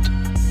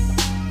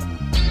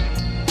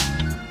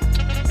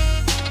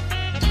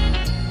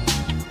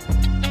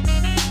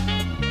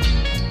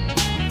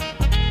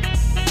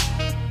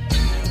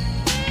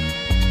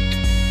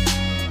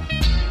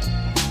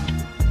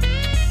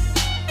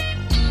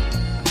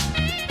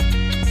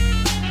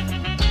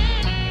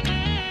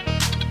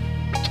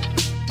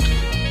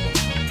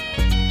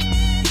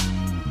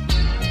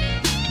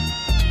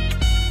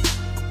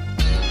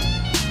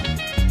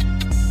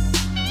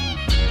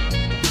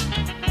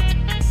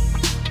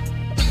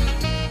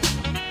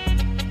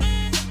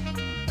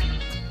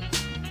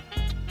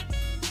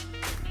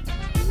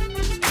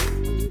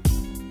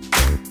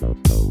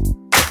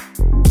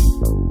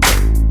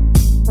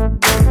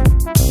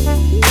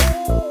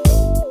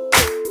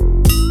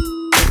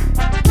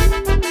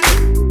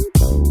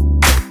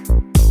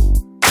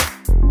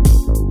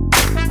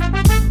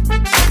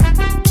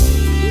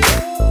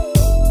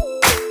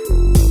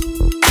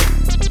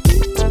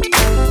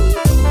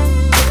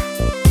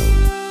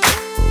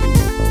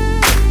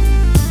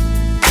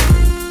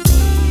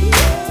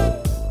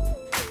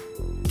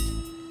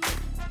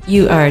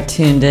 You are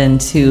tuned in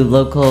to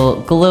Local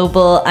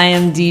Global. I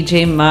am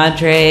DJ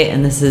Madre,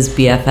 and this is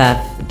BFF.FM.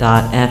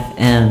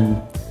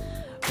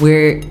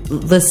 We're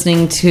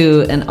listening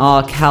to an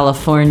all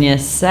California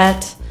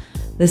set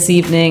this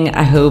evening.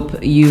 I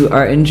hope you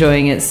are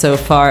enjoying it so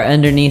far.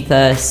 Underneath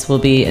us will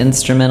be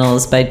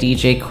instrumentals by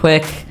DJ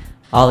Quick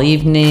all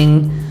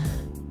evening.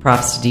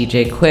 Props to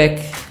DJ Quick.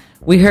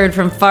 We heard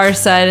from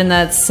Farside in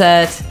that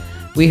set.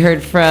 We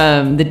heard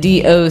from the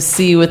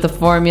DOC with the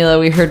formula.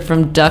 We heard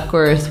from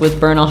Duckworth with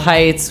Bernal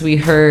Heights. We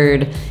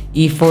heard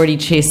E40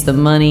 Chase the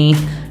Money.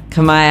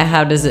 Kamaya,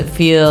 How Does It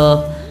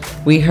Feel?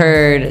 We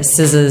heard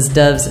SZA's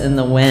Doves in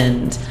the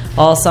Wind.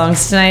 All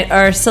songs tonight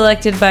are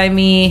selected by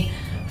me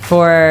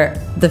for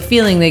the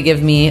feeling they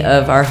give me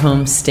of our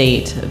home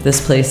state, of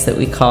this place that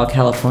we call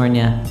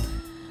California.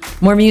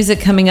 More music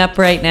coming up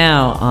right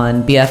now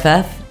on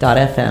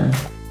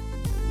BFF.FM.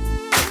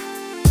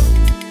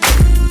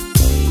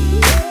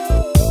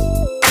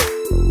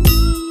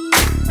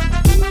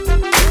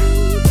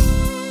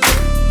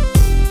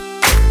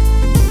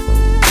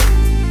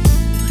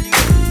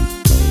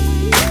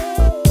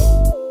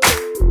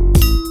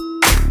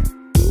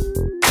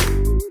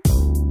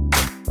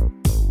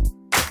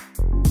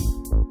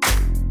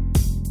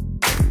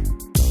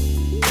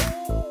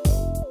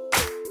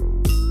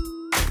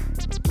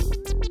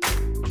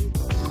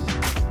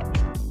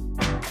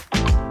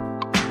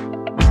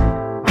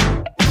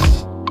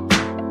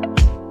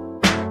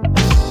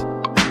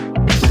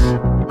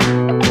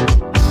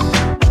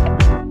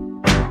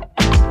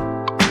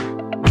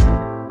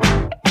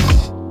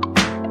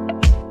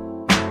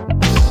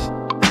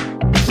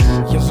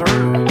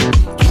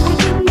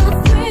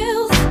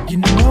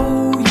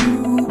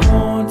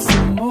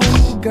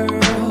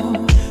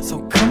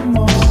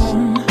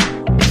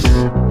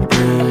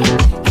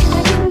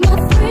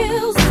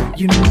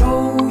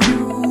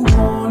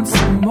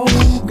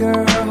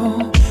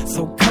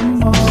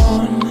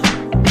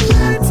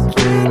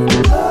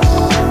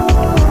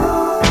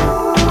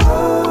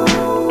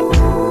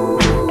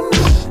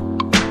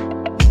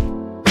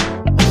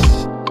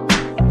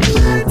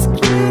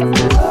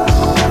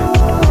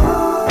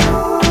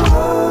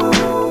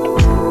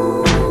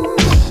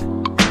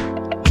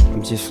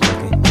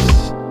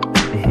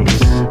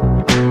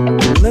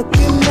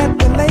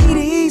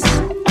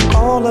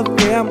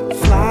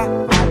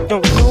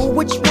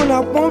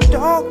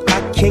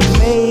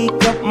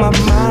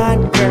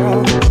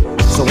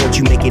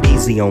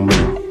 On me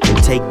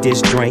and take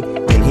this drink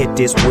and and hit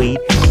this weed.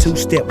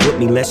 Two-step with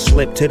me, let's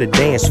slip to the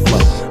dance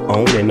floor.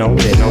 On and on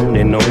and on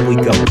and on we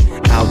go.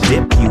 I'll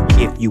dip you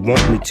if you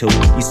want me to.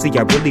 You see,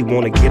 I really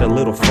wanna get a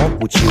little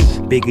funk with you.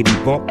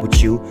 Biggity bump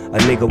with you. A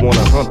nigga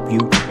wanna hump you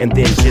and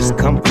then just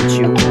comfort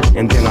you.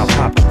 And then I'll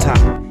pop the top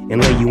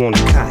and lay you on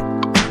the cot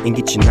and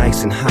get you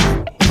nice and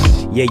hot.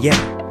 Yeah, yeah,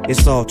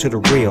 it's all to the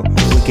real.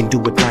 We can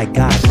do it like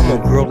God. Come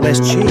on, girl, let's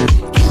chill.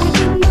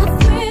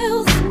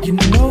 You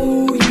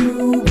know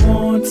you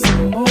want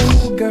some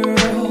more,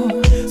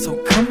 girl, so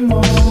come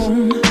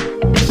on.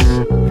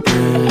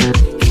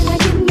 Can I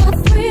get my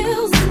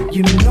thrills?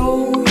 You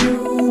know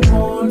you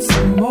want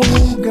some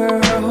more,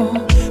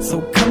 girl,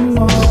 so come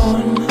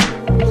on.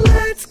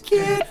 Let's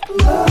get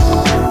low.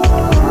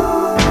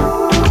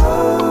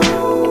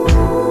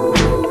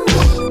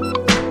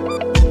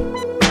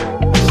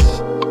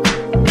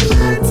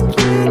 Let's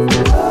get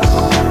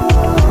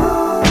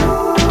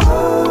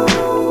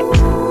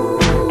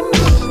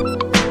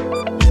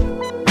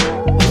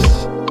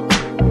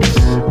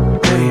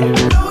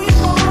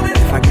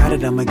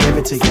I'ma give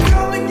it to you.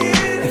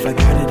 If I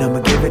got it, I'ma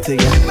give it to you.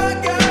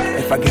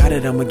 If I got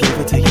it, I'ma give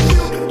it to you.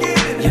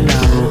 You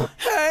know.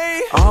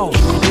 Hey. Oh.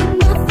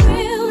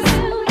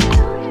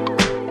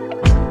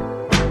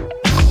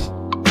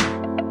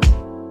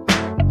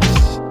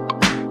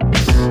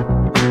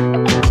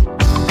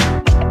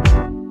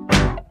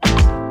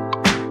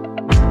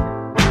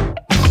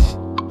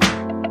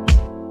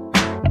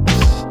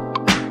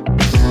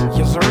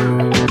 Yes, sir.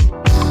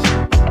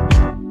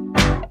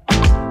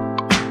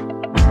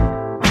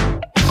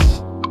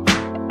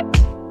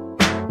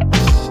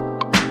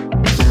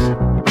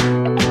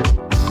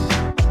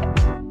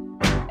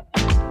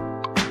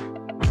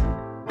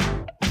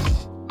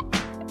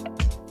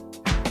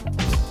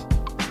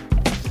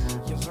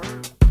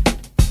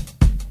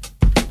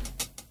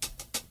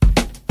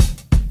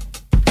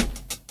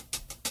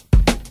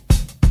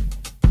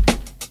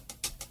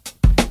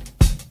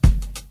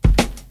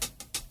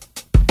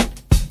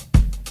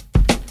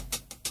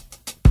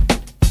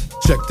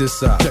 Check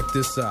this out, check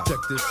this out, check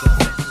this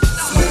out.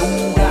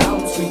 Swing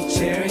down, sweet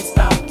cherry,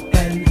 stop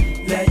and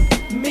let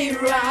me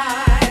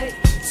ride.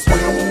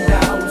 Swing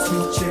down,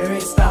 sweet cherry,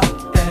 stop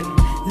and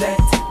let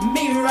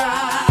me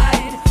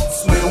ride.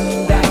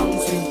 Swing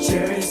down, sweet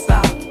cherry,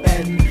 stop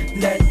and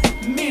let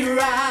me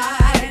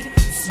ride.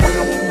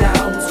 Swing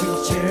down,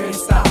 sweet cherry,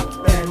 stop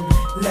and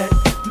let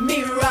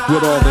me ride.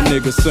 What all the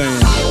niggas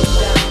saying?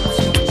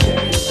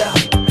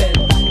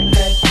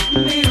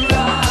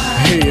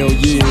 Hell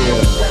yeah.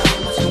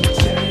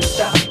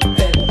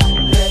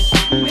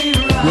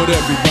 What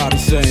everybody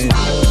saying?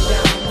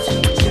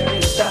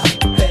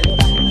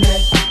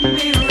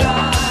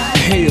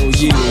 Hell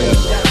yeah.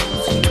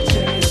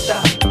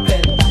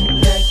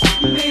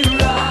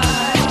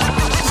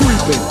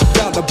 Creeping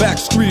down the back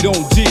street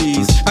on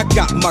D's. I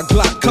got my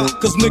Glock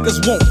cocked cause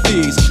niggas want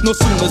these. No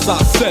soon as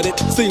I said it,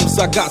 seems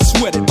I got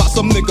sweated by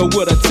some nigga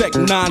with a Tech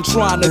 9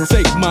 trying to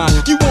take mine.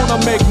 You wanna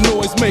make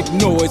noise, make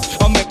noise.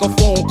 I'll make a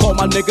phone call,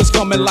 my niggas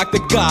coming like the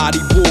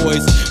Gotti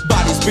boys.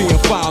 Bodies being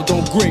found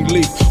on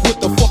Greenleaf with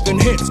the fucking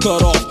heads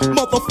cut off.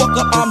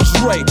 Motherfucker, I'm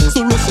Dre.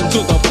 So listen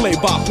to the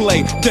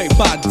play-by-play, day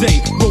by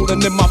day.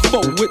 Rolling in my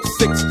 4 with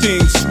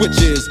 16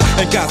 switches.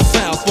 And got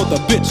sounds for the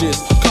bitches,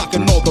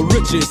 clocking all the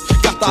riches.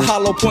 Got the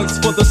hollow points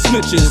for the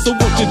snitches. So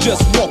won't you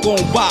just walk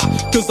on by,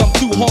 cause I'm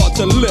too hard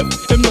to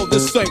lift. And no,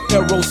 this ain't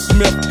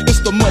Aerosmith, it's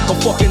the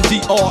motherfucking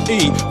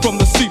DRE from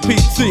the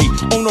CPT.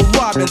 On a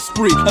riding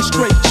spree, a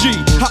straight G.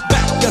 Hop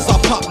back as I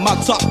pop my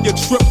top, you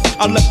trip.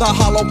 I let the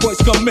hollow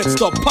points commence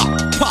to pop,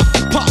 pop,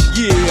 pop,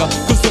 yeah.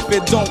 Cause if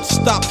it don't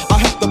stop, I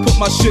have to put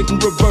my shit in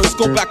reverse.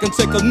 Go back and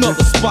take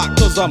another spot,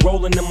 cause I'm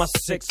rolling in my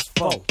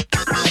 6-4.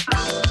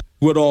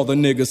 What all the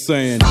niggas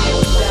saying?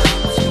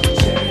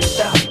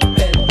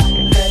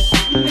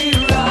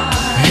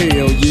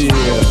 Hell yeah.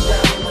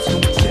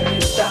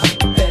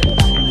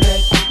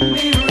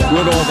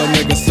 What all the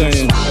niggas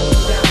saying?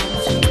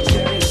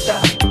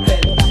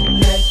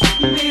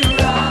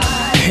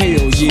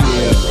 Hell yeah.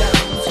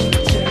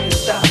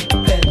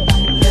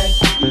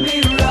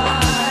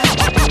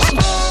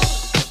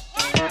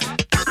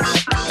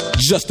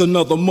 Just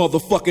another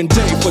motherfucking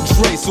day for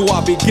Dre, so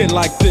I begin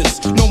like this.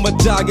 No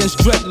medallions,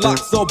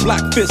 dreadlocks, or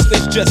black fists.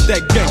 It's just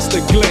that gangster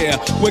glare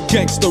with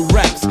gangster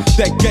raps.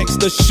 That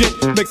gangster shit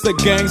makes the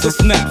gangs of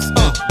snaps.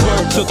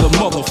 Word to the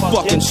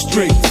motherfucking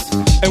streets.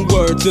 And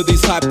word to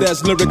these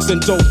hype-ass lyrics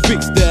and dope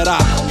beats that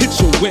I hit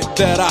you with,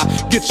 that I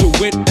get you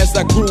with as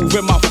I groove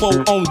in my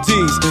 4 on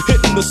D's.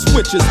 Hitting the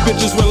switches,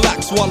 bitches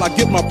relax while I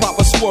get my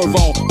proper swerve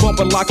on.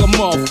 Bumping like a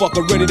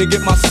motherfucker, ready to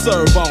get my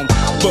serve on.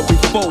 But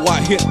before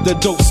I hit the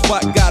dope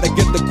spot, gotta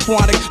get the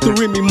chronic, the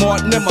Remy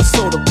Martin and my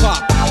soda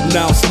pop.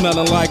 Now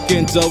smelling like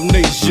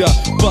Indonesia.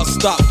 Bus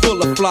stop full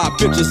of fly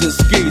bitches and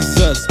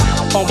skeezers.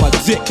 On my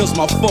dick cause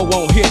my 4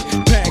 on hit.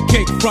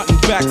 Pancake front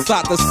and back,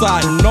 side to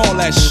side and all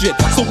that shit.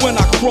 So when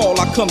I crawl,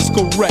 I comes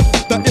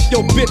correct. Now if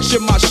your bitch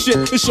in my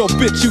shit, it's your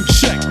bitch you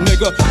check,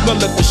 nigga. Now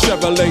let the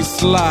Chevrolet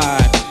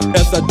slide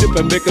as I dip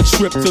and make a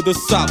trip to the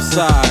south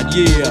side,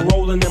 yeah.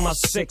 Rolling in my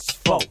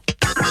 6-4.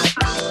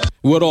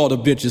 What all the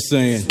bitches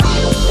saying?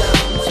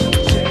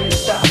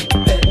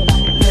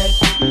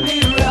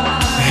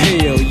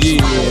 Hell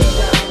yeah.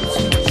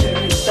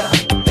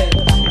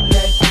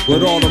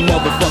 What all the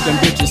motherfucking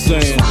bitches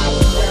saying?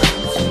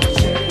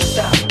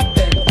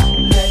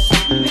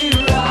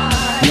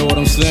 Know what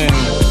I'm saying?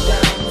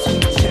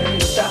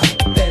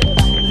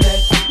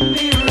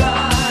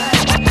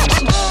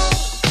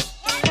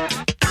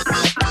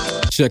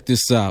 Check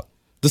this out.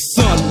 The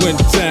sun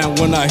went down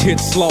when I hit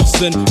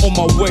Slauson. On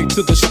my way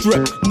to the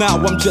strip, now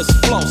I'm just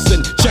flossing.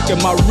 Checking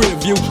my rear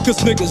view,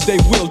 cause niggas they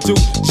will do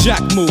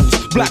jack moves.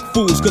 Black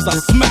fools, cause I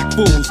smack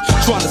fools.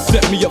 Trying to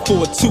set me up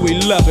for a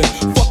 211.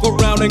 Fuck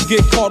around and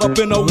get caught up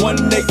in a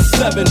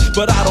 187.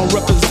 But I don't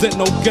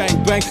represent no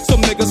gangbang.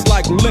 Some niggas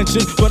like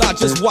lynching, but I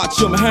just watch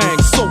them hang.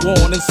 So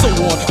on and so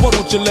on, why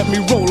don't you let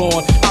me roll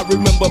on? I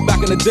remember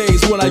back in the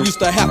days when I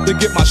used to have to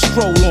get my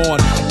stroll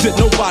on. Did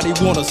nobody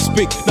wanna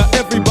speak? Now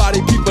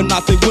everybody peeping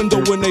out the window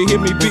when they hear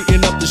me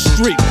beating up the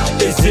street.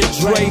 Is it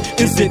Dre?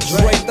 Is it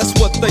Dre? That's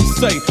what they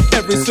say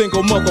every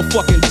single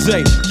motherfucking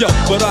day. Yo,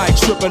 but I ain't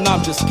tripping,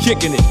 I'm just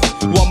kicking it.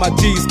 While my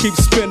D's keep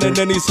spinning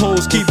and these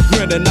hoes keep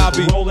grinning, I'll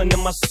be rolling in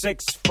my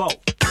 6-4.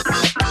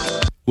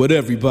 What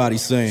everybody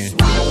saying?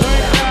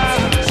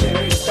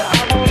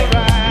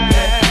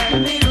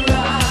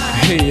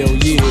 Hell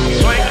yeah.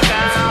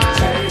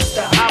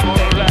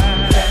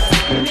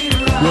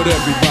 What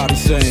everybody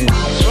saying?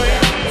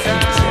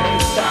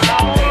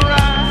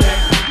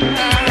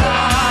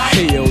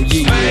 Hell yeah.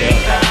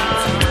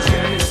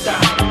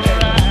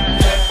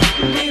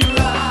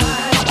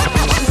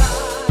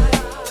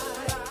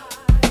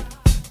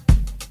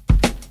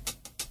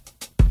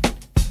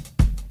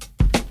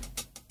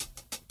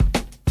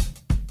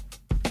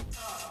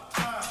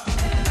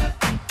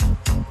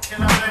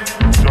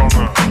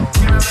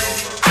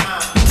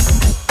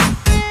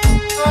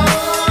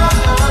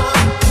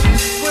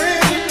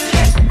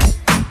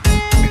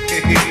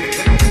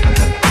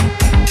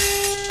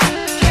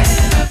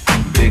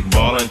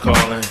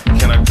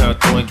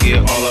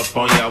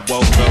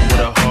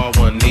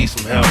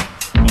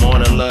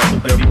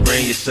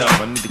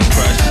 I need to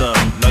crush some.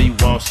 Know you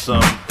want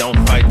some. Don't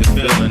fight the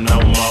feeling no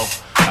more.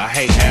 I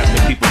hate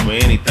asking people for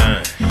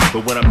anything,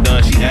 but when I'm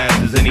done, she asks,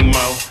 is any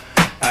more?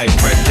 I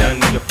fresh young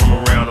nigga from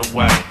around the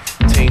way.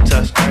 Team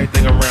touch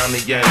everything around the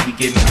yay. We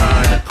getting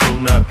high and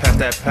coolin' up past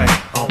that pay.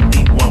 On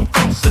E1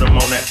 phone, sit 'em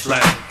on that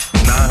flat.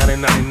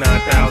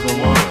 999,000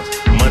 ones.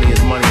 Money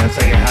is money, I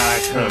take it how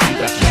it come. You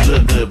got to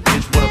look good,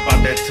 bitch. What about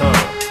that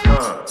tongue?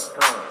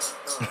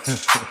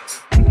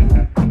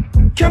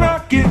 Can I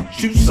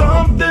get you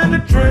something to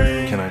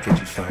drink? Can I get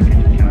you something?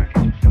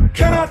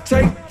 Can I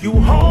take you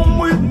home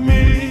with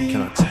me?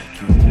 Can I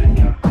take you?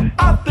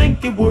 I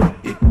think it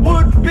would be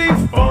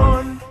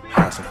fun.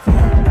 Have some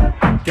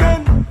fun.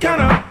 Can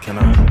I?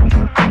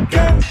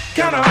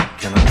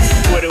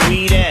 Where the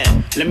weed at?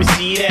 Let me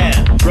see that.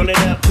 Roll it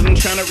up, cause I'm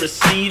tryna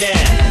receive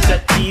that.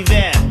 Set T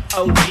that,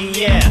 OG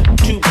yeah.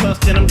 2+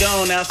 then I'm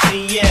gone, I'll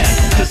see yeah.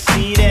 To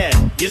see that,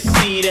 you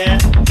see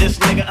that. This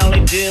nigga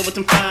only deal with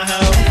them fine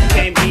hoes.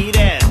 Can't be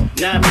that,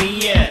 not me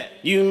yet.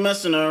 You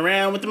messin'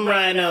 around with them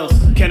rhinos.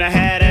 Can I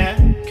have that?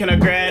 Can I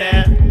grab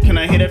that? Can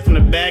I hit it from the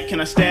back?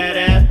 Can I stab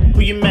that?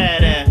 Who you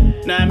mad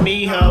at? Not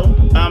me ho.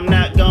 I'm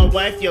not gon'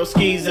 wife your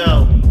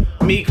schizo.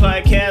 Me,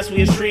 Clyde Cass,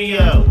 we a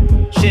trio.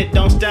 Shit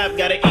don't stop,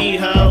 gotta eat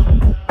ho.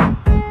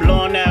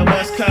 Blowing that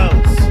West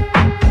Coast.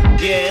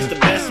 Yeah, it's the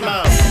best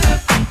smoke.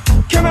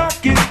 Can I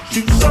get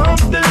you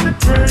something to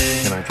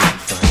drink? Can I get you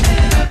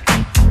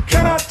something?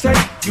 Can I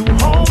take you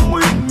home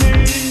with me?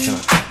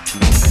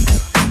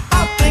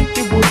 I think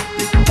it would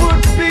be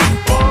fun.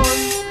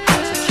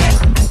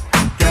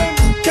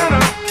 Can I?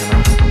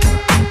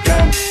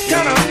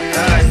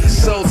 Alright,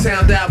 Soul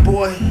Town out,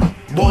 boy.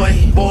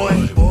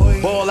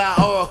 Ball out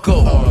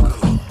Oracle.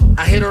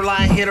 I hit her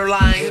line.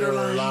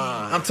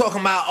 I'm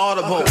talking about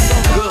audible.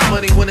 Good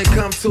money when it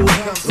comes to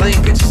it.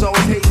 Lame bitches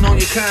always hating on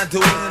your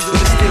conduit. But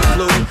it's still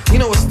fluid. You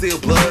know it's still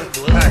blood.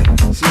 Hey,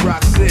 she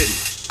rock city.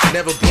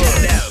 Never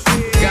blood.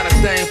 Got a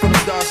thing for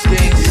the dark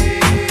skins.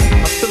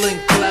 I'm feeling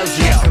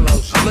cloudy. I'm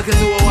looking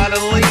through a lot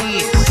of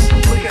lens.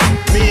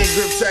 Me and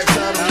Grip text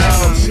all the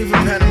time. She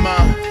from Panama.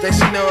 Think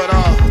she know it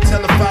all.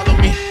 Tell her follow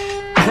me.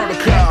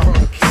 Protocol.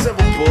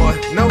 Civil boy.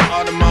 No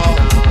Audemars.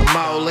 I'm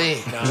all in.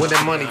 When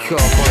that money call,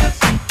 boy.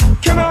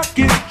 Can I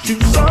get you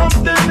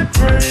something to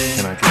drink?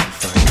 Can I get you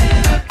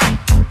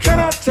something? Can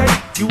I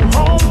take you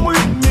home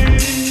with me?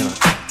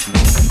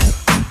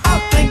 I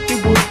think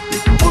it would be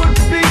fun.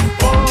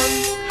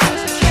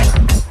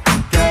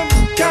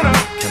 Can I?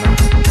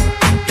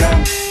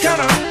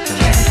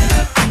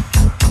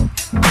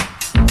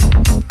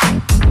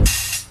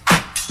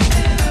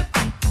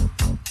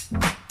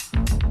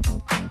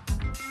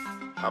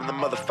 I'm the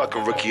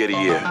motherfucking rookie of the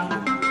year.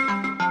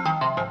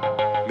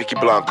 Mickey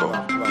Blanco,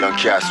 Young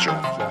Castro.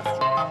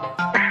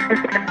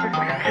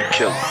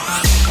 Kill.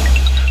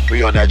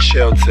 We on that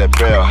chill tip,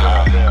 real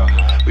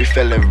high. We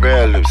feeling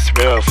real loose,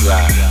 real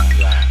fly.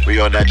 We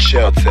on that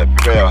chill tip,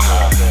 real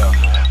high.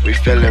 We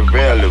feeling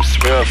real loose,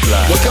 real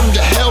fly. Welcome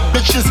to hell,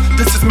 bitches.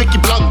 This is Mickey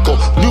Blanco.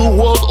 New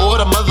world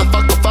order,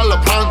 motherfucker, follow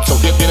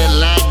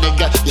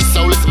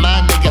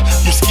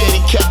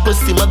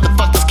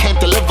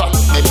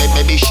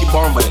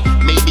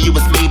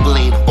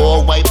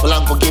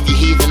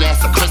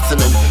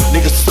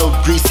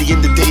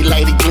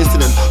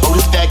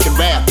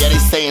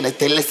saying it,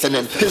 they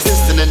listening.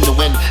 Persistent in the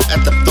wind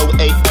at the 4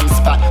 a.m.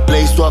 spot.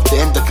 Blazed off the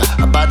indica,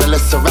 a bottle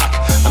of Ciroc.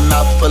 A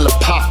mouth full of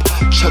pop,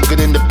 chugging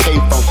in the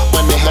payphone.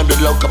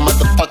 1-800 local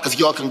motherfuckers,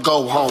 y'all can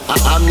go home.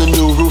 I'm the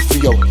new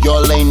Rufio,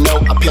 y'all ain't know.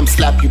 I pimp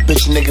slap you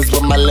bitch niggas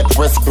with my lip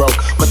wrist, bro.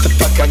 What the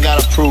fuck I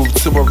gotta prove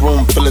to a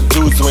room full of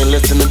dudes who ain't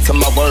listening to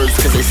my words,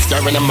 cause they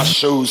staring at my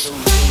shoes.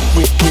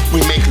 We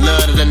make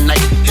love to the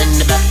night in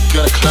the back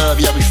of the club,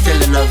 yeah, we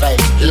feeling alright.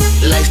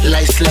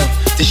 Lights slow,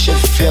 this shit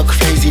feel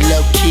crazy,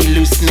 low key,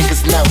 loose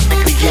niggas know.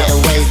 We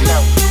getting wavy,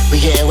 we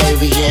getting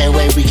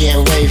wavy, we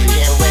getting wavy,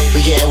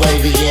 we getting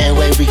wavy, we getting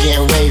wavy, we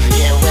getting wavy,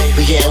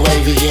 we getting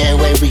wavy,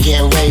 we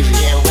getting wavy,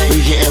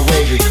 we getting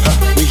wavy,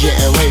 we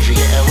getting wavy, we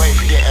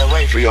getting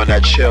wavy. We on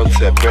that chill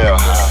tip, real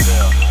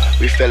high.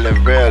 We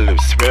feeling real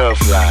loose, real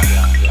fly.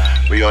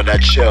 We on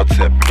that chill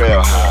tip,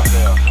 real high.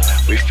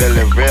 We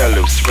feeling real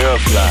loose, real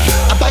fly.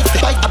 I bite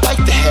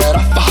the head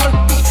off a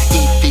heartbeat.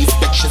 Eat these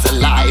bitches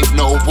alive,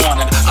 no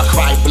warning. I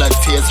cry blood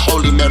tears,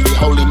 Holy Mary,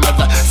 Holy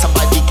Mother.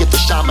 Somebody get the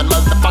shaman,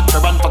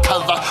 motherfucker, run for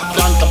cover.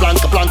 Blanca,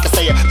 Blanca, Blanca,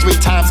 say it 3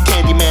 times,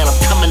 Candyman. I'm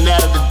coming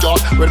out of the dark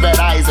with red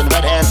eyes and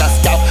red hands. I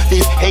scalp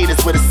these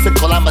haters with a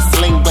sickle. I'm a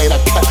sling blade. I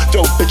cut,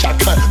 dope bitch, I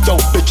cut,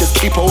 dope bitches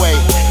keep away.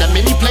 Now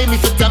many play me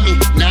for dummy,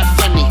 not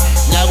funny.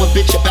 Now a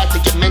bitch about to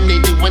get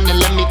many. They wanna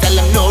let me tell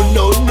them no.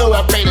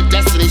 I pray to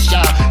Destiny's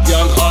Child.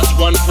 Young hearts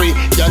run free,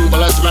 young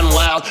bullets run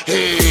wild.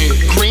 Hey,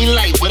 green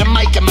light with a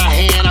mic in my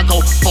hand. I go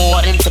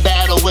forward into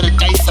battle with a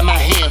dice in my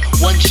hand.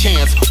 One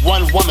chance,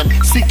 one woman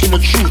seeking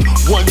the truth.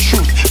 One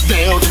truth,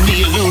 veiled in the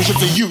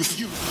illusions of youth.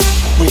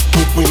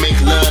 We make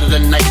love to the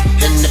night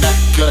in the back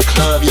of the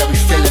club, yeah, we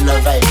feeling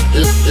alright.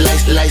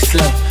 Lights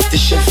slow, this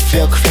shit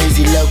feel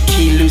crazy, low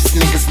key, loose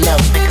niggas know.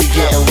 We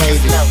getting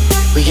wavy,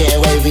 we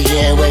getting wavy, we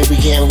getting wavy, we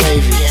getting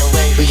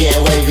wavy, we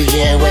getting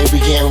wavy, we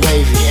getting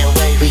wavy,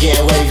 we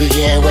getting wavy, we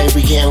getting wavy,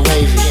 we getting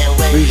wavy,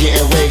 we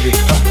getting wavy,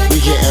 we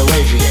getting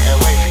wavy, we getting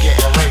wavy.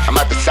 I'm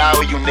at the side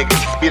with you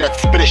niggas. Spit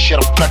that shit,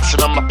 I'm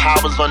flexing on my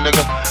powers on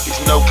nigga. These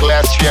no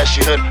class,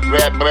 trashy hood,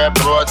 red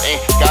broads ain't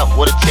got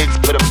what it takes,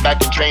 put them back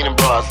in training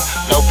bras.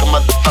 Local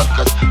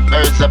motherfuckers,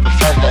 birds of a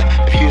feather.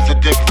 If you's a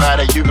dick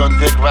rider, you gon'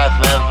 dick ride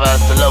forever.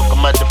 It's the local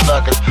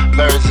motherfuckers,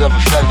 birds of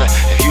a feather.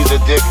 If you's a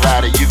dick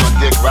rider, you gon'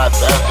 dick ride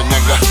forever,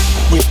 nigga.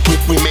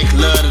 We make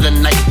love to the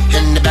night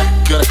in the back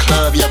of the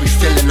club, yeah, we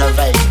feeling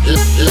alright.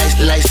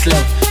 Lights slow,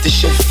 this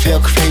shit feel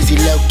crazy,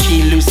 low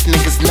key, loose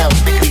niggas know.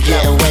 We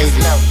getting wavy,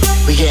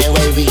 we getting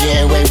wavy,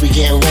 we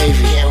getting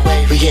wavy,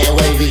 we getting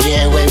wavy, we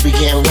getting wavy, we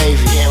getting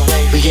wavy,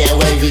 we getting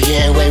wavy, we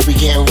getting wavy, we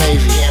getting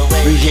wavy,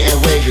 we getting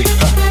wavy,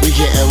 we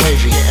getting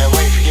wavy, we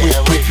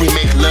getting wavy. We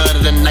make love to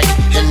the night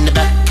in the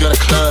back of the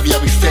club, yeah,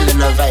 we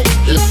feeling alright.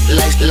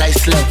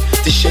 Lights slow,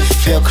 this shit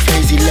feel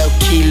crazy, low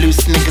key,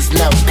 loose niggas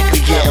know. We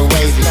getting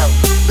wavy,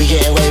 we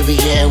getting wavy, we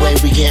getting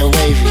wavy, we getting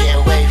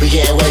wavy, we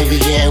getting wavy, we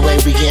getting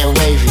wavy, we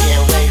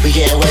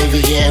getting wavy,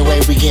 we getting wavy,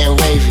 we getting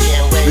wavy,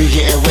 we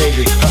getting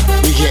wavy,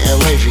 we getting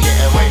wavy, we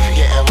getting wavy,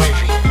 getting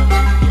wavy.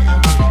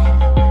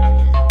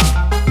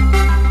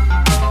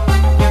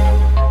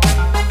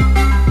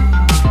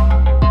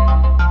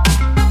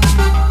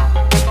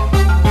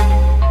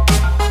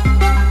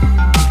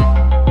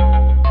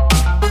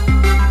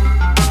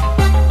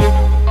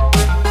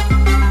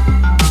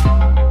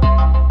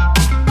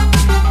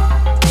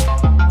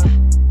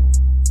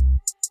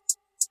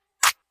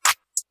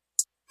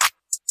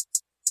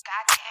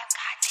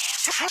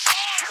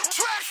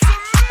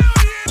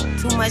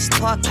 Too much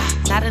talking,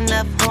 not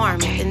enough harm.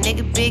 The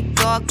nigga big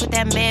dog put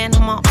that man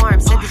on my arm.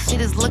 Said the shit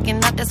is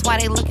looking up, that's why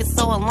they looking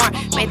so alarmed.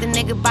 Made the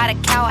nigga buy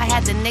the cow, I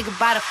had the nigga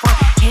buy the farm.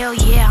 Hell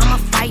yeah, I'ma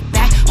fight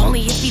back,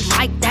 only if he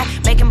like that.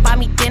 Make him buy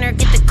me dinner,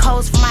 get the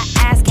codes for my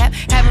ass cap.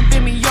 Have him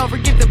bend me over,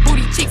 give the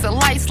booty cheeks a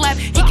light slap.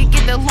 He can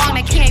get the long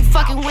that he ain't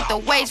fucking with the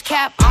wage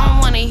cap. I don't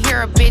wanna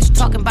hear a bitch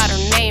talking about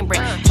her name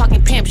brand,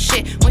 talking pimp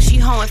shit when she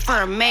hoeing for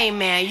a main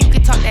man. You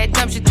can talk that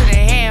dumb shit to the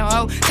hand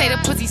ho. Say the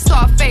pussy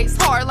soft face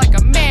hard like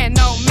a man,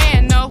 no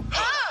man, no.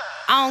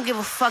 I don't give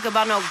a fuck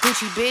about no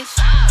Gucci, bitch.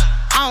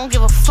 I don't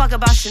give a fuck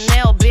about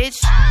Chanel, bitch.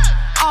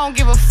 I don't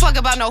give a fuck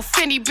about no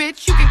Fendi,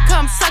 bitch. You can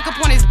come suck up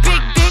on his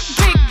big dick,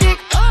 big dick.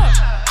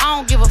 I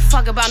don't give a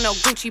fuck about no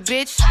Gucci,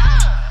 bitch.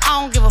 I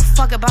don't give a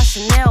fuck about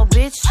Chanel,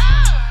 bitch.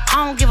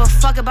 I don't give a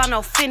fuck about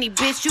no Fendi,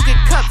 bitch. You can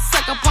come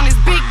suck up on his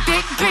big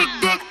dick, big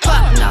dick.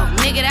 Fuck no,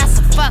 nigga, that's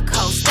a fuck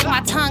hoe. Stick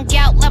my tongue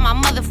out, let my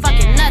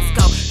motherfucking nuts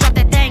go. Drop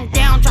that thing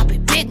down, drop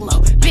it big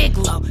low, big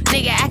low.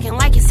 Nigga acting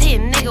like it's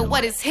hidden, nigga,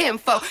 what is him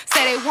for?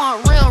 Say they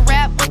want real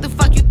rap, what the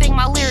fuck you think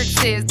my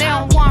lyrics is? They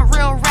don't want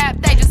real rap,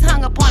 they just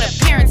hung up on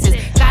appearances.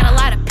 Got a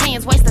lot of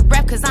opinions, waste of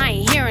breath cause I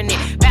ain't hearing it.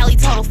 Valley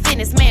Total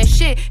Fitness, man,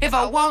 shit, if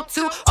I want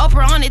to.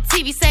 Oprah on the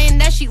TV saying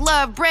that she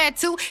love bread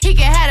too. He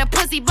can have a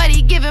pussy, but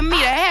he giving me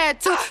the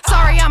head too.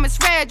 Sorry I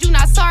misread you,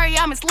 not sorry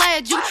I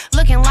misled you.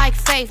 Looking like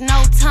Faith,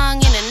 no tongue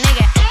in a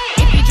nigga.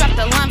 If you drop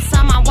the lump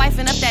sum, I'm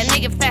wifing up that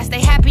nigga fast. They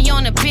happy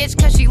on the bitch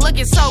cause she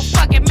looking so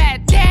fucking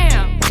mad.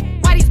 Damn,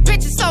 why these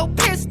bitches so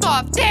pissed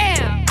off?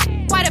 Damn,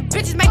 why the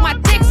bitches make my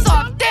dick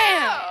soft?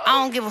 Damn,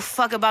 I don't don't give a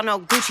fuck about no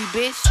Gucci,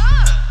 bitch.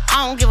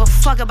 I don't give a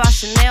fuck about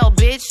Chanel,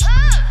 bitch.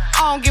 I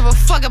don't give a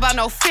fuck about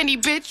no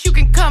Fendi, bitch. You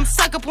can come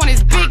suck up on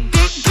his big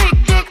dick,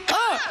 big dick.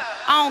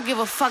 I don't give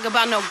a fuck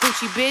about no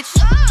Gucci, bitch.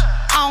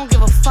 I don't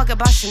give a fuck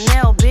about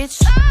Chanel,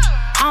 bitch.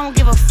 I don't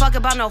give a fuck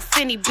about no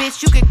Fendi,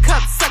 bitch. You can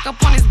come suck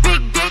up on his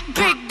big dick,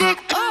 big dick.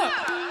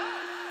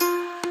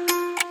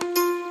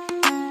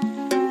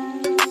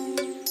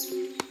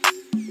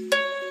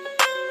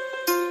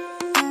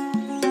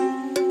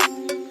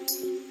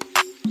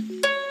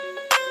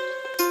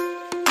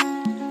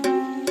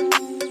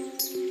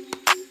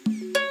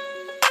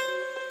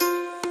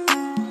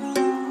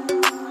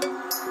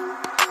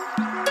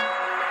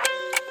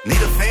 Need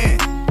a fan.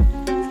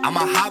 I'm a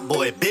hot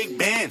boy, big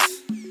bands.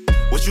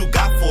 What you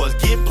got for us?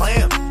 Get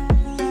blam.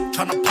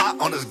 Tryna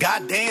pop on us,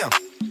 goddamn.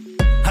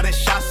 100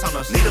 shots on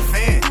us. Need a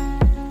fan.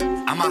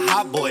 I'm a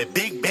hot boy,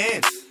 big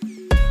bands.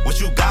 What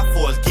you got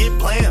for us? Get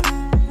blam.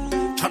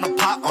 Tryna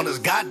pop on us,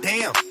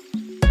 goddamn.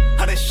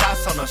 100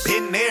 shots on us.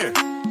 Been there,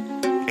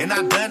 and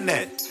I done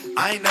that.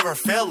 I ain't never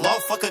fell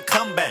off, fuck a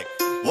comeback.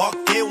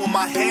 Walked in with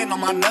my hand on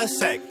my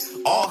nutsack.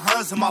 All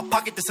hunts in my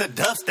pocket, this a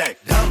dub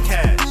stack. Dumb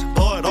cash,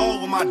 blow it all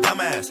with my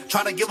dumb ass.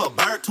 Tryna give a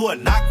bird to a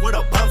knock where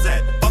the bums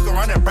at. Fuck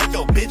around and break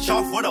your bitch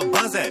off where the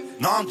buzz at.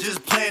 No, I'm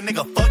just playing,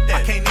 nigga, fuck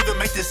that. I can't even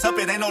make this up,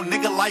 it ain't no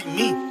nigga like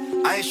me.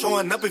 I ain't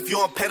showing up if you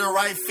don't pay the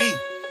right fee.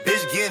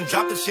 Bitch getting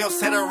dropped if she don't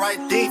say the right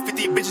thing.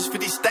 50 bitches,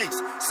 50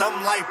 steaks,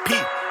 something like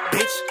Pete.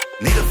 Bitch,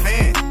 need a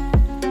fan.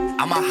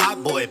 I'm a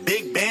hot boy,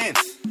 big bands.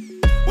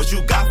 What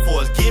you got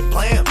for us? Get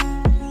blam.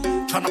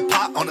 Tryna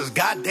pop on us,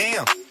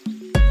 goddamn.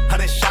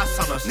 100 shots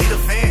on us, need a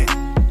fan.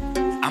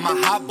 I'm a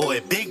hot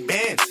boy, big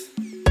bands.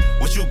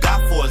 What you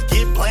got for us?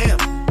 Get blam.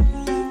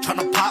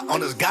 Tryna pop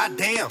on us,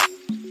 goddamn.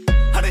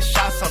 100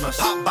 shots on us,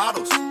 pop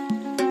bottles.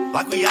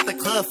 Like we at the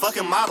club,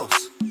 fucking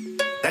models.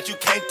 That you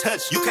can't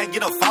touch, you can't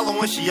get a follow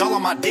when she all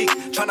on my dick.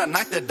 Tryna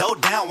knock the dough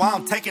down while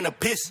I'm taking a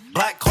piss.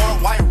 Black car,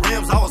 white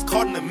rims, I was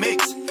caught in the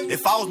mix.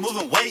 If I was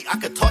moving weight, I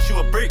could toss you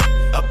a brick.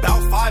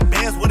 About 5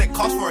 bands, what it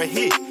cost for a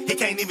hit. He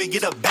can't even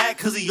get a bag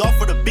cause he off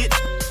for the bitch.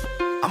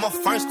 I'm a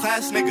first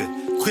class nigga,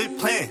 quit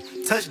playing.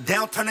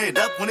 Touchdown, turn it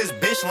up when this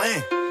bitch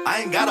land.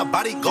 I ain't got a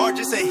bodyguard,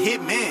 just a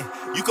hitman.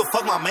 You can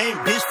fuck my main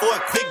bitch for a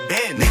quick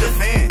band. Need a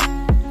fan.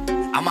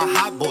 I'm a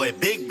hot boy,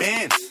 big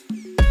bands.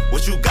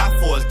 What you got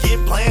for us? Get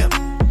blam.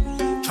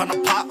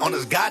 Tryna pop on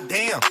us,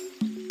 goddamn.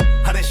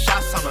 100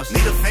 shots on us,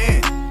 need a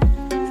fan.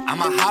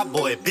 I'm a hot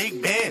boy,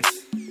 big bands.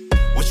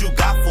 What you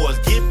got for us?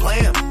 Get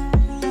blam.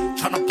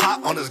 Tryna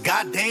pop on us,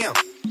 goddamn.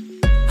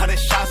 100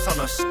 shots on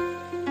us.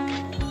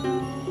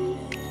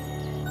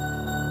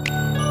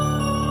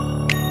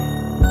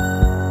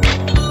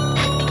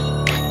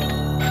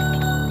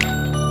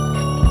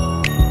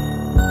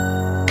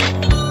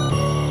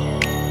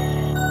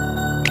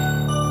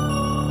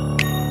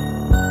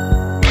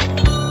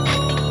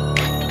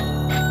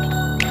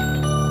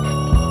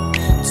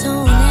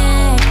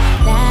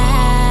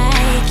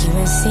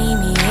 See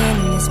me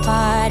in this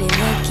party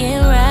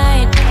looking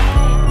right,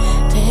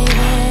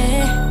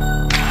 baby.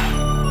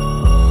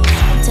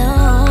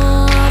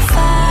 Don't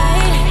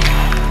fight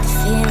the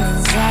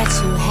feelings that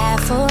you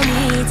have for me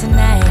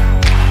tonight.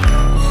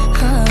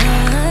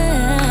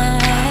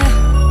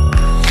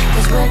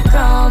 Cause we're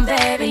grown,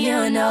 baby,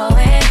 you know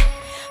it.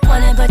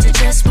 Want it, but you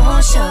just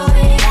won't show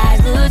it.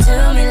 Eyes glued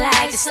to me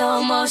like the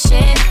slow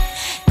motion.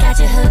 Got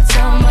you hooked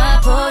on my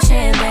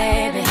potion,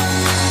 baby.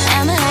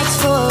 I'ma ask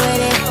for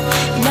it.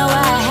 You know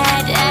I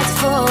had to ask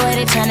for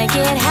it. Tryna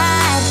get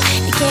high,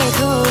 you get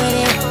cool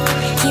with it.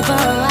 Keep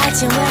on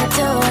watching what I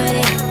do with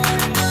it.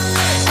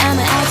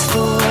 I'ma ask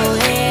for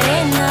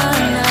it. No,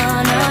 no,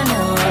 no,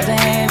 no,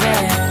 baby.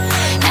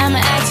 I'ma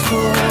ask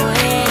for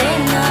it.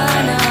 No,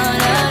 no,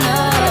 no, no.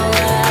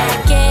 I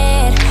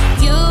get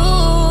you.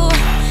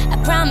 I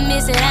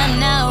promise that I'm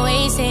not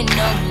wasting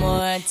no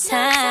more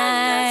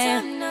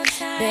time,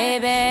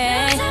 baby.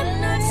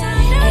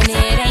 And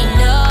it ain't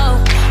no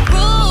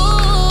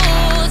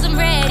rules. I'm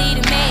ready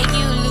to make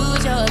you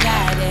lose your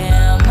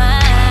goddamn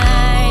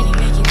mind.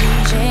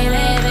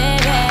 Baby.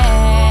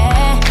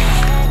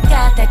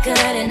 Got that good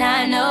and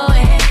I know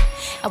it.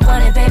 I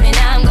want it, baby,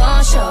 now I'm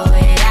gon' show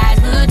it. Eyes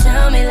glued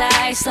to me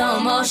like slow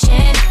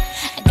motion.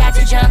 I got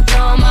to jump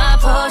on my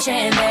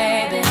potion,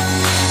 baby.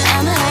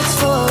 I'ma ask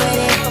for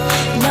it.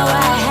 You know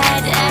I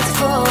had to ask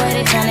for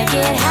it. Tryna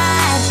get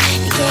high,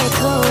 you get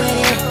cool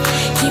with it.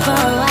 Keep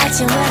on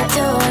watching what I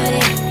do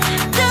with it.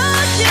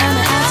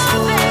 I'ma ask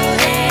for it.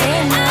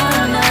 No,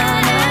 no,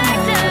 no,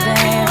 no,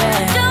 baby.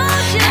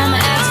 I'ma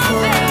ask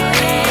for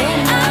it.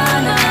 No,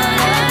 no,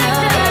 no,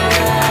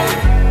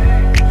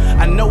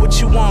 no. I know what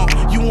you want.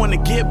 You wanna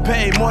get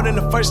paid more than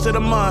the first of the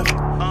month.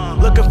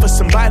 Looking for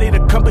somebody to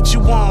come but you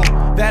won't.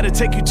 That'll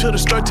take you to the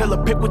store, tell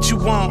her pick what you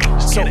want.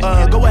 So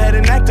go ahead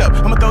and act up,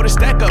 I'ma throw the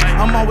stack up.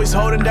 I'm always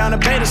holding down the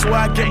bait, that's where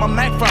I get my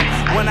Mac from.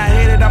 When I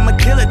hit it, I'ma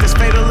kill it, this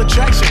fatal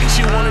attraction.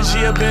 She wanna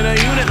G up in a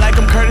unit like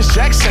I'm Curtis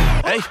Jackson.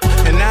 Hey,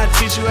 and I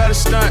teach you how to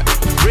stunt.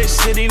 Rich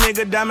city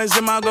nigga, diamonds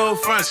in my gold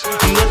fronts.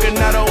 I'm looking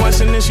at her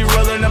once and then she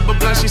rolling up a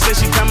blunt. She said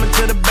she coming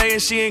to the Bay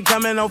and she ain't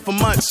coming home for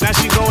months. Now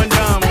she going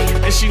dumb,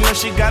 and she know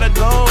she gotta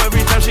go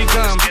every time she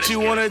come. She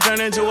wanna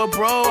turn into a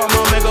pro,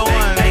 I'ma make her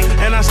one.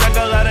 And I stack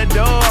a lot of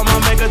dough, I'ma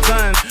make a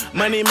ton.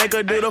 Money make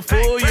her do the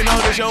fool, you know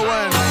this your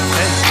one.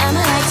 Hey. I'ma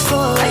ask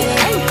for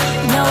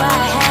it. Know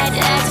I had to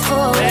ask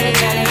for it.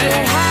 Gotta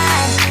get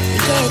high, to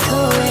get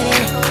cool with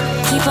it.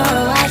 Keep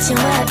on watching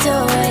what I do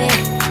with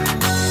it.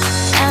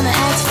 I'ma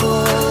ask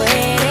for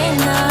it.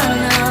 No,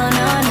 no,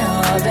 no, no,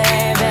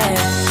 baby.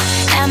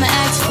 I'ma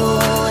ask for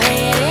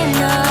it.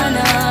 No,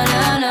 no,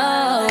 no, no.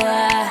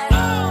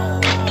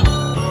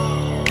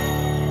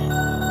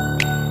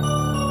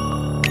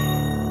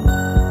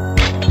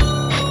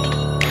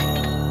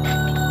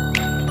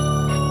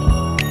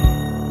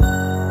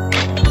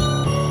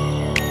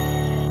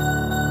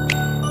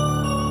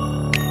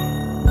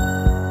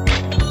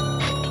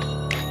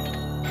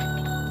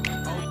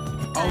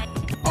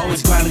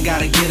 Always grinding,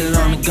 gotta get it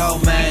on the go,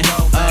 man.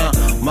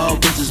 More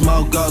bitches,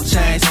 more gold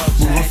chains.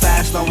 Moving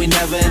fast, no, we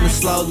never in the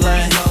slow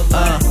lane.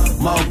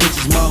 More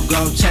bitches, more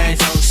gold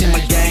chains. See my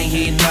gang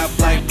heating up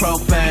like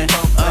propane.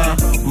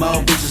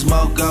 More bitches,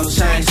 more gold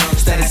chains.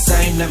 Stay the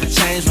same, never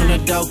change when the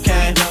dope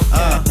came.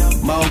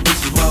 More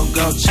bitches, more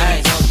gold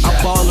chains.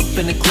 I ball up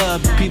in the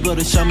club, people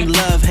that show me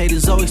love.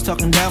 Haters always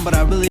talking down, but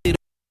I really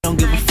don't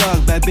give a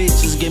fuck. Bad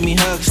bitches give me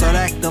hugs, start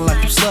acting like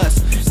I'm sluts.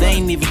 They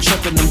ain't even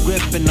tripping, I'm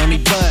gripping on their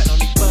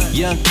butt.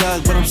 Young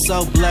thug, but I'm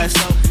so blessed.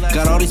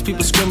 Got all these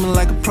people screaming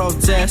like a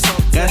protest.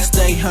 Gotta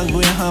stay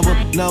hungry and humble,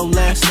 no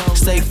less.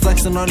 Stay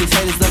flexing on these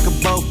haters like a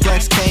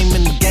Bowflex. Came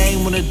in the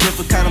game with a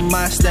different kind of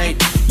mind state.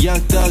 Young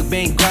thug,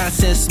 been grinding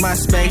since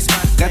MySpace.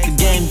 Got the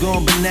game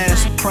going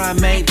bananas,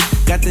 primate.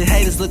 Got the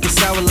haters looking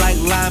sour like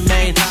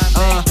limeade.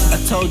 I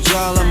told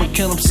y'all I'ma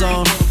kill them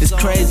soon. It's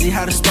crazy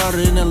how it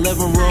started in the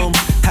living room.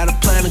 Had a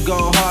plan to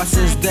go hard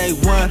since day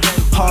one.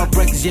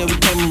 Heartbreakers, yeah, we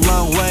came a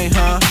long way,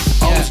 huh?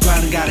 Always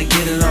grinding, gotta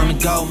get it on the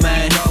go,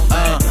 man.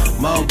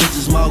 More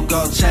bitches, more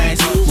gold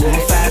chains.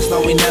 Moving fast,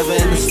 no, we never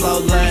in the slow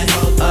lane.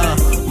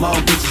 More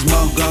bitches,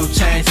 more gold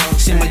chains.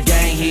 See my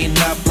gang heating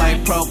up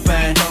like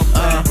propane.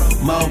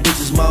 More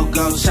bitches, more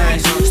gold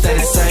chains. Stay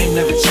the same,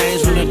 never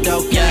change when the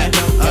dope came.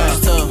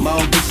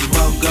 More bitches,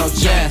 more gold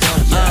chains.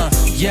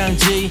 Young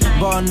G,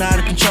 ballin' out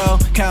of control.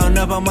 Counting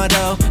up on my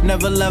dough,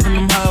 never loving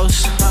them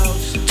hoes.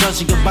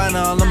 Dolce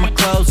Gabbana all on my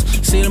clothes.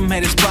 See them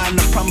haters plotting,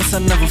 I promise I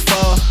never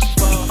fall.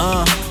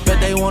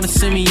 Bet they wanna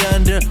see me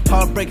under.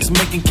 Heartbreakers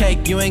making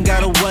cake, you ain't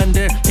gotta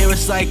wonder. Here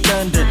it's like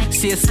thunder,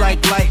 see it's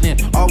like lightning.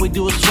 All we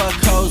do is fuck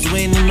hoes,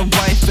 we ain't in the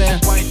wife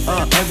and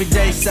every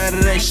day,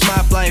 Saturday,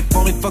 schmop life.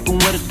 Only fucking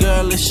with a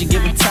girl if she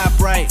giving top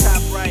right.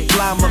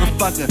 Fly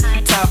motherfucker,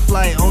 top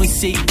flight. Only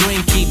see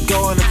green, keep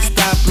going at the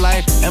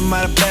stoplight. Am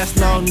I the best?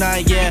 No,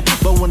 not yet.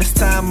 But when it's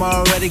time, I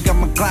already got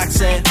my Glock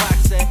set.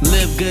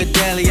 Live good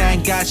daily, I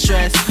ain't got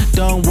stress.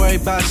 Don't worry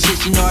about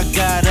shit, you know I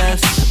got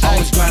us.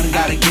 Always grinding,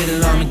 gotta get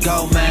it on the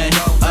go, man.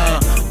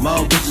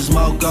 More bitches,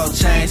 more gold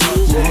chains.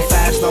 Moving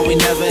fast, no, we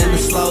never in the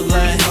slow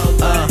lane.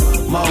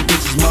 More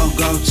bitches, more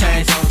gold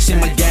chains. See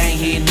my gang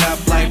heating up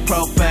like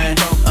propane.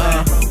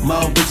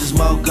 More bitches,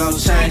 more gold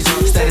chains.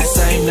 Stay the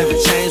same, never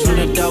change when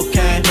the dope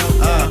came.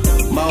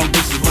 More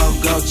bitches, more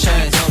gold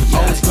chains.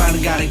 Always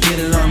grinding, gotta get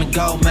it on the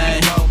go,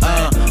 man.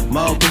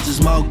 More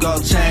bitches, more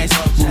gold chains.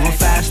 Moving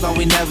fast, no,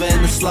 we never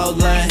in the slow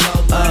lane.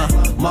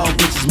 More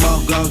bitches,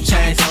 more gold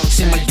chains.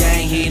 See my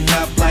gang heating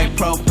up like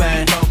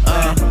propane.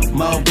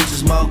 More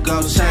bitches, more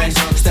gold chains.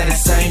 Stay the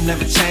same,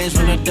 never change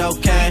when the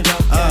dope came.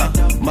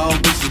 More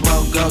bitches,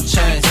 more gold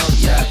chains.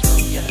 Yeah.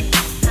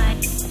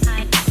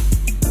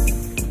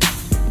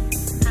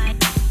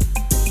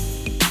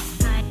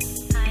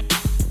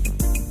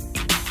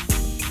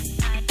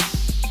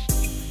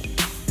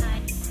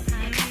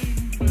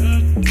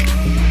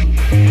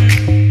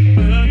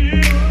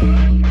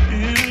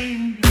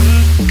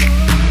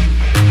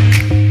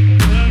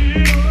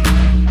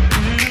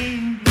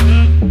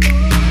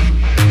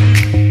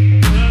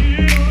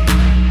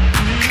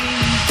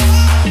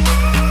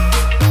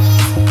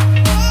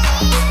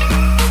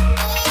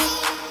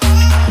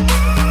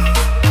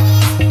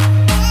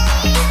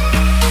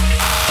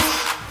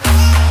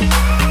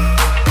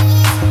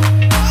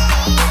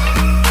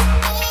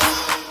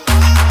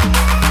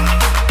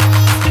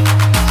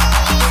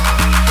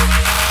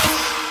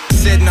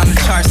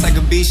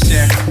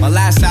 My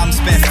last album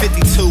spent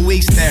 52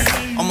 weeks there.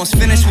 Almost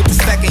finished with the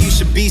second, you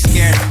should be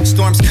scared.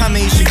 Storm's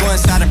coming, you should go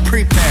inside and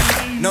prepare.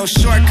 No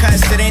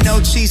shortcuts, it ain't no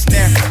cheats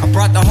there. I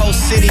brought the whole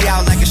city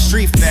out like a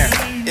street fair.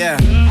 Yeah,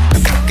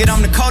 get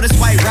I'm the coldest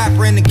white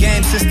rapper in the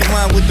game since the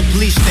one with the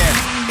bleach there.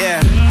 Yeah,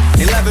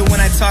 they love it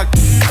when I talk.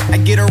 I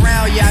get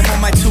around, yeah, I'm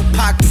on my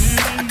Tupac.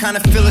 I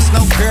kinda feel it's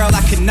no girl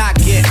I could not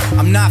get.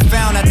 I'm not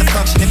found at the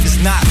function if it's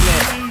not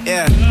lit.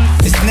 Yeah,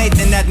 it's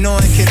Nathan that no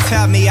one can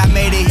tell me. I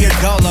made it here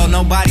dolo,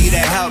 nobody to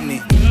help me.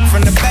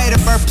 From the Bay,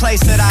 the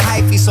birthplace of the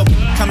hyphy, so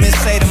come and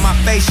say to my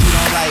face you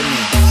don't like me.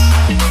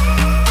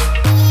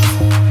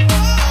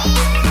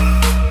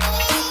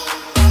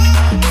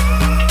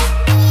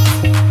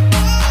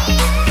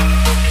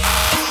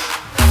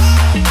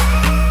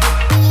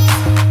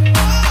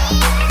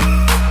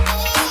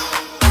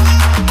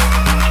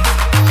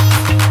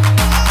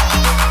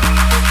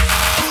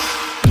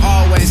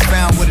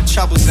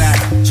 Troubles at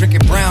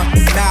drinking brown,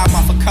 now I'm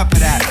off a cup of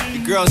that.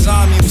 Your girl's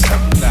on me, what's up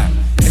with that?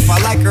 If I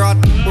like her, all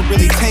we'll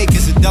really take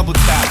is a double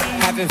tap.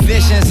 Having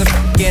visions of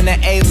being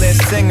an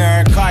A-list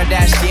singer, a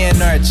Kardashian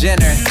or a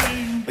Jenner.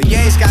 But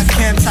Ye's got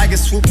Kim, Tiger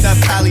swooped up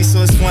Kylie,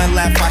 so it's one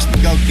left, watch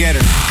me go get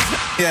her.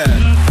 Yeah,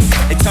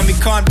 they tell me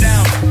calm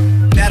down,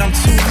 that I'm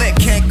too lit,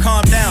 can't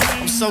calm down.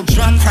 I'm so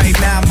drunk right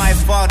now, I might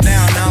fall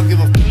down. I don't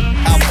give a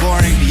how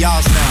boring do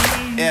y'all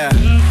sound. Yeah,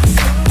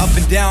 up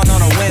and down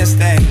on a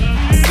Wednesday.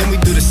 Then we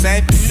do the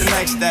same the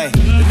next day.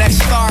 The next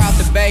star out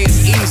the Bay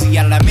is easy.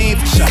 Yeah, that I mean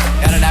for sure.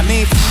 Yeah, that I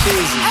mean for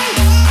cheesy.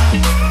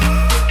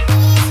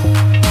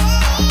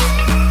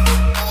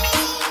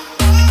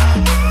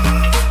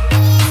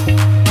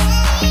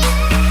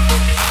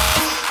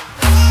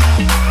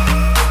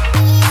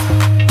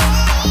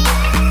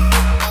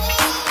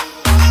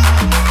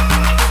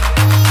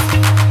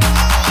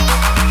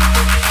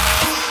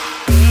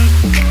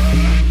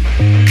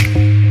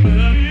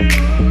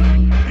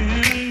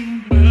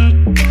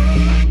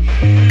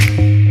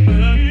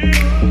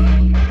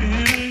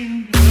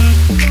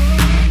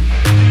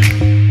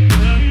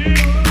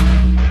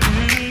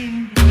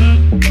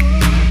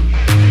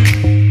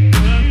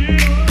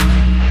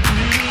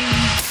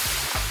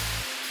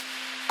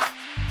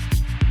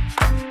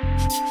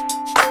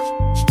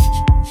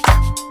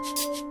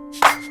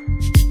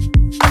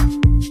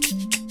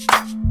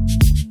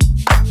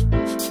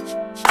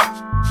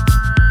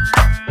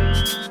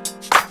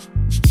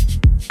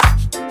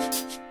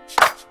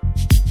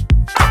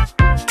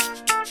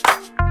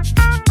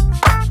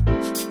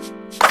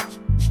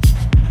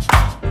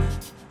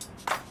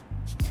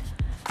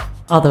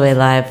 All the way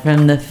live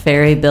from the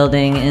Ferry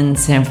Building in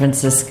San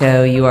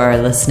Francisco, you are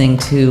listening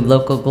to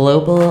Local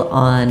Global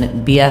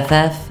on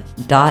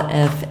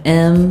BFF.FM.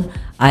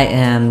 I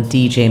am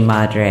DJ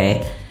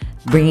Madre,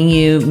 bringing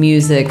you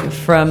music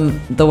from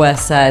the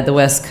West Side, the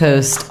West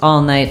Coast,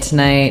 all night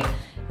tonight.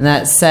 In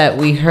that set,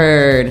 we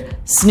heard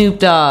Snoop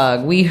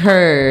Dogg, we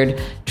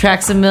heard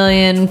Tracks A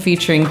Million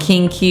featuring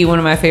King Key, one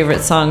of my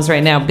favorite songs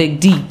right now, Big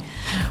D.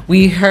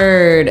 We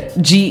heard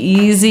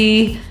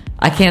G-Eazy.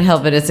 I can't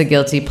help it. It's a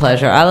guilty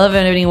pleasure. I love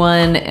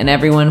anyone and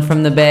everyone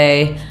from the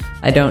Bay.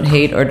 I don't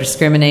hate or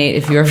discriminate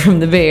if you're from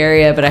the Bay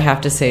Area, but I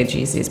have to say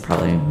Jeezy is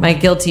probably my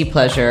guilty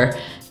pleasure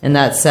in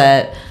that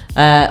set.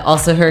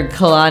 Also heard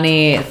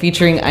Kalani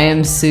featuring I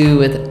Am Sue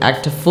with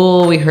Act a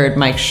Fool. We heard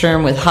Mike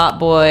Sherm with Hot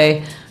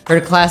Boy.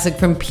 Heard a classic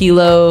from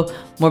Pilo,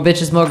 More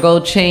Bitches, More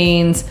Gold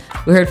Chains.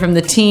 We heard from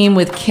The Team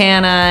with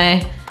Can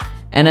I?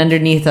 And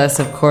underneath us,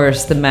 of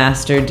course, the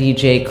master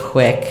DJ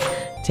Quick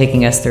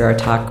taking us through our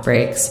talk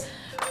breaks.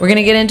 We're going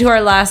to get into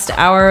our last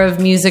hour of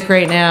music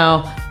right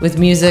now with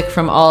music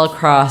from all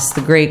across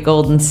the great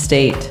Golden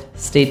State.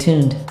 Stay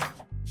tuned.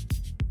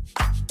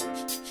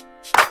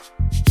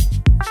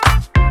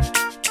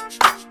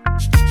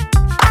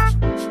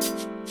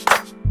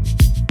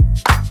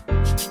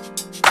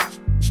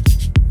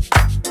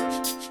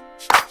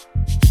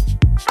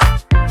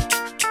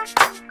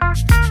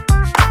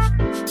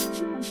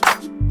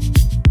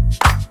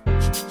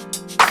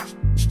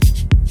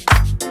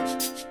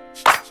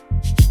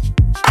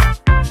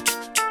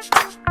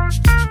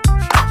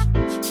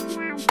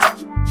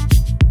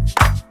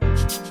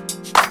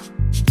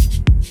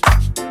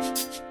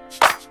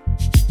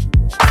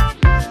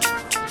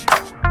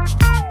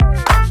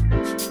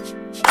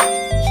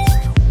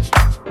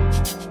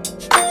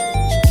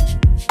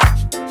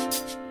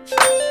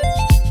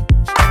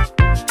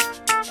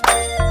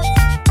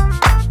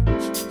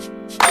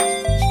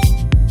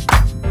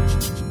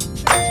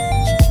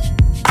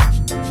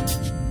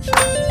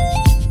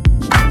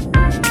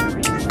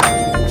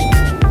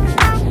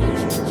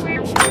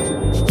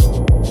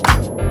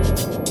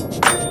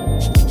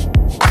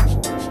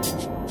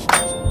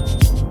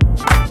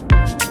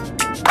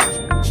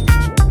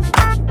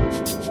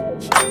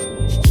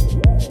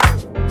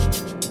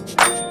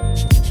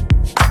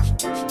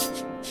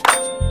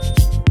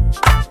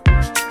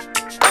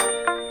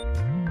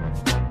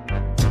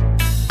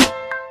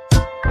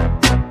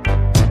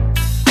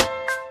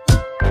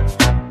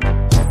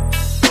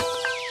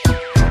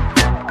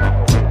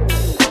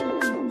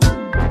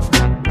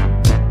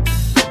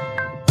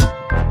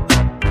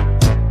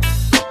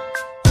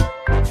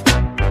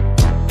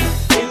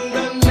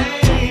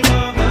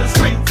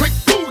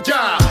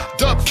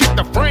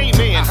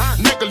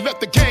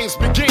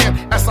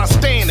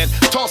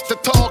 Toss the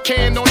tall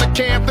can on the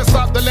campus,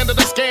 off the land of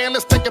the scan.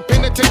 Let's take a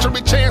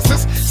penitentiary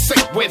chances.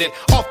 Sick with it,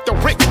 off the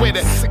rick with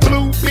it.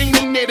 Blue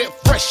beanie knitted.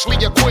 freshly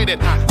acquitted.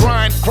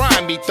 Grind,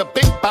 grimy, the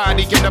big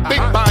body in a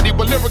big body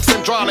with lyrics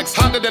hydraulics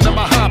hotter than a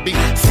Mojave.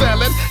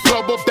 Selling,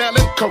 global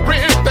belling,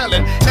 career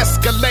felon.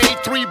 Escalade,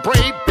 3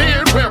 braid,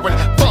 beard wearing.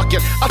 Fuck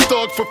it, I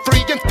thug for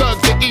free and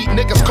thugs to eat.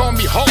 Niggas call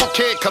me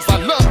hardhead cause I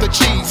love the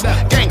cheese.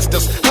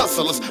 Gangsters,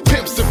 hustlers,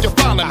 pimps if you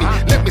follow me.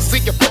 Let me see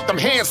you put them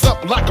hands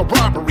up like a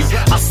robbery.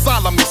 I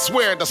solemnly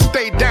swear to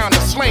stay down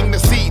and slang the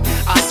seed.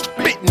 I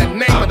spit in the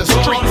name of the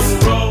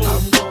streets.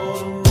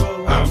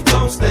 I'm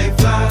gonna stay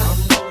fly.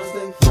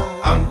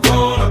 I'm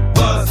gonna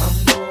bust.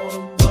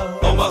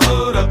 On my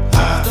hood up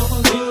high.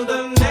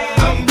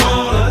 I'm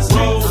gonna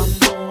roll.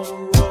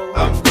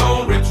 I'm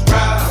gonna rich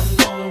ride.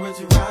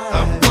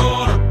 I'm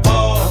gonna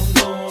ball.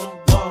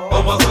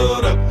 On my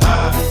hood up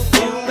high.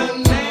 In the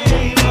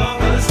name of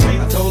the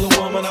street. I told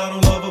a woman I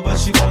don't love her, but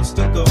she wants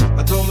to go.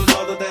 I told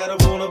another that I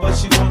want her, but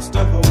she wants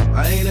to hold.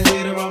 I ain't a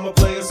hater, I'm a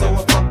player, so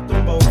I fuck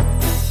them both.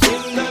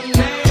 In the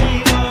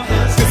name of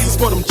the street. This is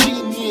for them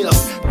genius,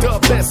 the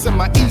best in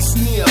my east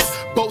nears.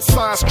 Both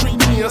sides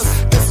streamiers.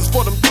 This is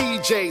for them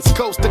DJs,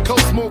 coast to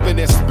coast moving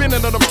and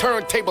spinning on them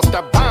turntables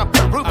that bomb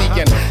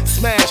Peruvian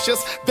smashers,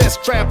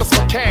 best trappers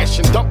for cash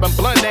and dumping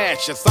blunt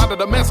ashes out of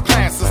the mess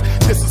classes.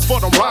 This is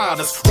for them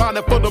riders,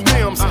 riding for them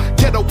limbs.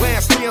 Ghetto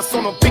ass dance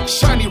on them big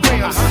shiny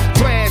rims.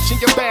 Flash in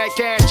your bag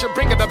at you,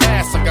 bringing the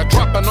massacre.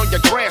 Dropping on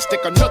your grass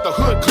stick, another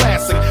hood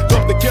classic.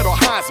 Love the ghetto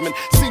Heisman,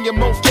 senior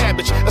Mo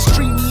Cabbage. A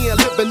stream year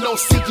living on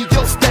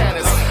CEO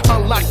status.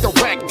 Unlike the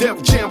rack,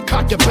 Def Jam,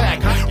 cock your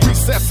back.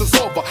 Recess is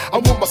over, I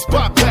want my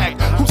spot back.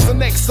 Who's the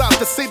next out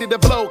the city to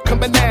blow?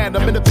 Coming at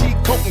him in the peak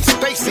coat and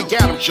Stacy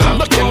Adams. You're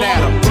looking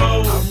at him.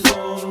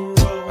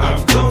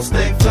 I'm gonna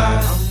stay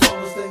fly.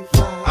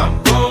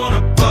 I'm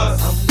gonna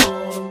bust.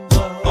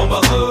 On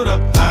my hood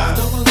up high.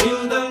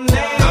 In the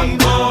name I'm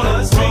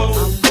gonna roll.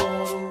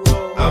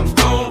 I'm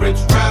gonna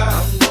rich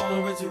ride.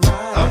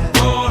 I'm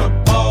gonna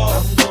ball.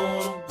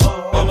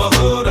 On my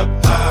hood up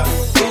high.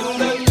 In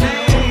the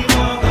name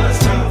of the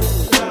street.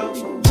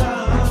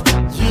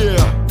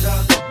 Yeah.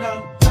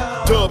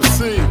 Dub C.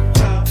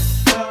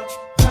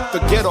 The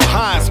ghetto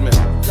Heisman.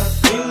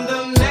 In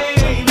the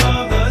name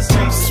of the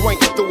street.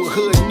 Swinging through a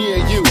hood near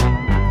you.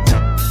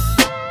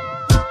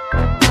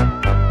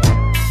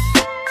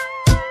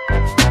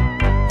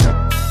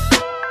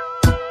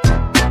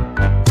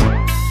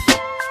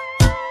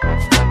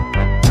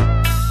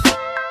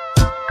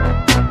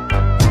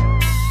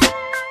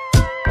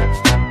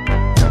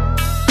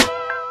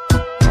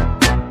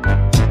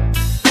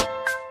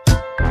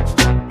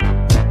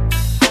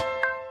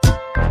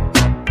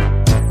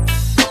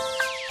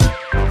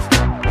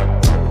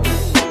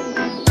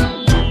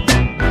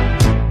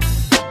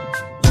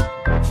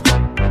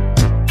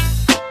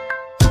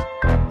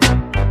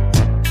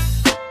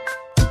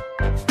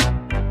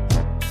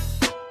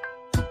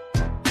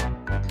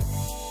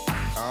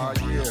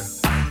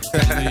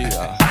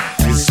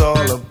 It's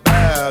all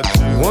about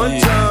you. One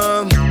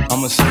time,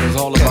 I'ma say it's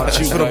all about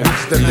you. For the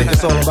bitches that think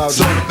it's all about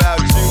you. It's all about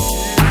you.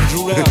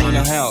 Drew down in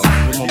the house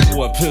with my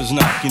boy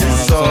Piznock, you know what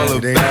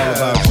I'm saying?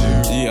 It's all about you.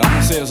 Yeah,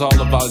 I'ma say it's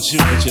all about you,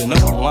 but you're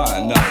not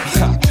lying now.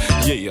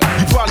 Yeah. You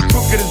probably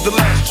crooked as the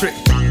last trick.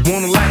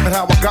 Wanna laugh at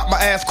how I got my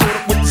ass caught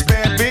up with this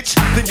bad bitch?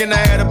 Thinking I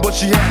had her, but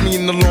she had me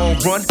in the long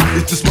run.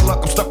 It's just my luck,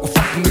 I'm stuck with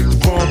fucking with the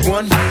wrong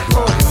one.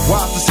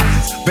 Wise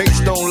decisions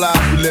based on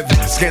lives we live in.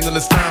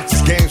 Scandalous times,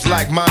 this game's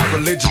like my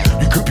religion.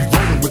 You could be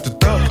rolling with the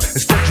thug.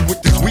 Instead you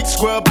with this weak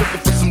scrub looking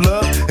for some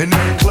love in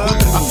every club.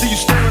 I see you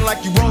staring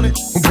like you want it.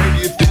 Well,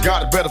 baby, if you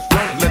got it, better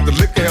float it. Let the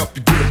liquor help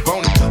you get a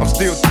bonus. I'm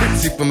still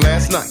tipsy from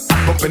last night.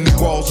 Bumping the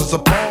walls as a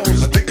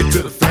pose. Addicted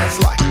to the fast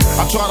life.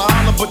 I try to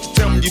holler, but you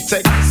tell me you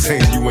take it.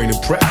 Saying you ain't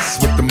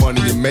impressed with the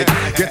money you make.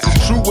 Guess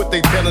it's true what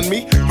they telling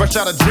me. Fresh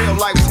out of jail,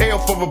 life's hell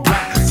for a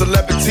black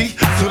celebrity.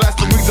 So that's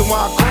the reason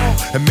why I call.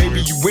 And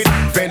maybe you with it.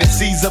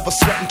 Fantasies of a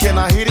sweating, can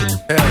I hit it?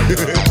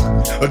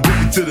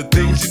 Addicted to the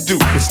things you do.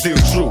 It's still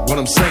true. What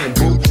I'm saying,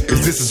 boo,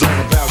 is this is all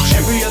about you.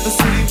 Every other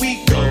city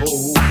we go,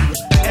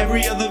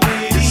 every other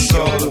video, it's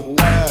all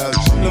about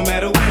you. No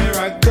matter where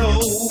I go,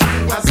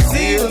 I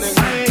see the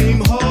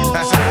same hole.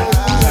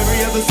 Every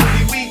other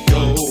city we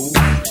go,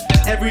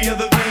 every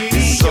other video,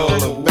 it's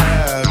all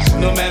about you.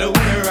 No matter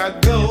where I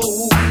go,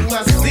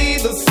 I see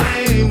the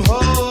same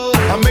hole.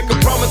 I make a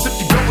promise if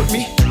you go with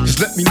me, just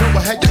let me know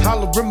I had you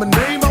hollering my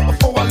name out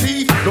before I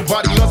leave.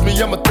 Nobody loves me,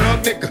 I'm a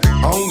thug nigga.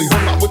 I only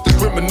hung out with the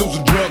criminals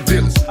and drug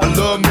dealers. I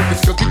love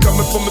niggas cause we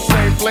coming from the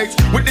same place.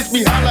 Witness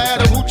me holler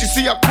at a hoochie,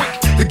 see how quick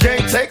the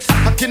game takes.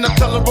 How can I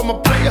tell her I'm a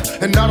player?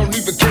 And I don't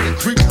even care to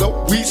creep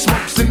though. Weed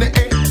smokes in the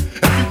air.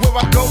 Everywhere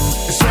I go,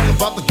 it's all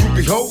about the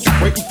groupie hoes.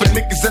 Waiting for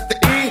niggas at the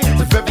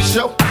end of every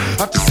show.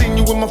 I just seen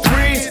you with my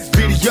friends,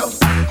 video.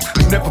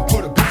 I never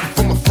put a picture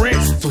for my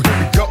friends, so here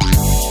we go.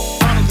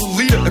 Follow the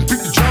leader and beat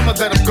the drama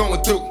that I'm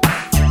going through.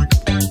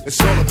 It's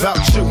all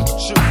about you.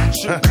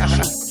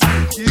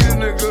 Yeah,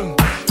 nigga.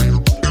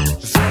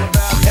 It's all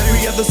about you.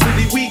 Every other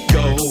city we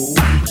go,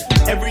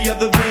 every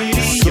other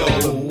video.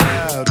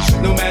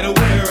 No matter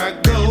where I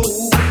go,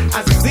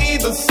 I see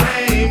the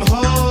same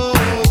hole.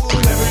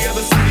 Every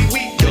other city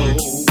we go,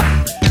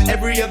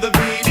 every other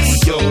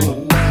video.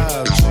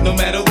 No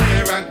matter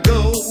where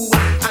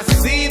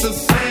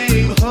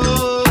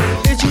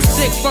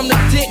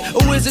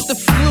is it the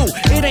flu?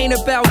 It ain't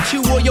about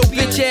you or your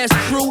bitch ass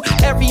crew.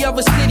 Every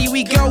other city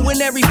we go,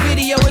 in every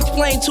video,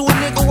 explain to a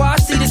nigga why I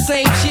see the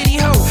same shitty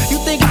hoe. You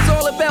think it's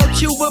all about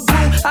you, but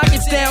boo, I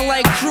get down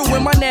like Drew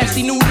and my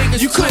nasty new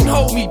niggas. You couldn't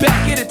hold me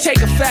back, it'd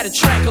take a fatter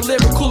track, a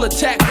lyrical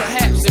attack,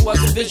 perhaps it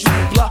was a visual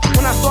block.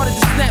 When I started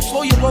to snap,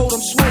 slow your road,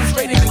 I'm swim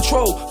straight in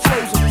control.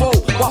 Flows and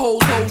fold, my whole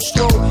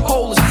stroll,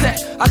 hole is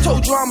set. I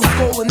told you I'm a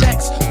scholar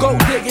next. Go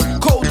digging,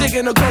 cold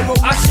digging, or go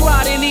roll. I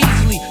slide in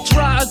easily,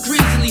 dry or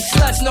greasily.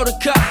 Sluts know the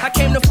cut, I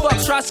came to fuck,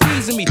 try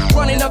squeezing me.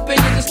 Running up in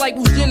you just like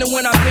Bruce Jenner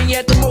when I've been here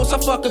at the most. I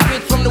fuck a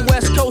bitch from the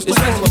West Coast to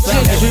West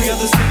Virginia. Every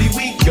other city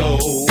we go,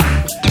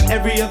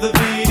 every other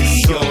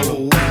video,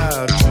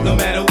 no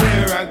matter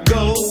where I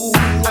go,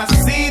 I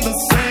see the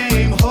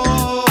same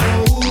hoe.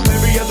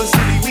 Every other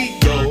city we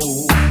go,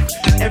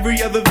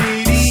 every other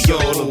video,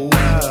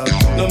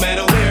 no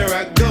matter where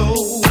I go,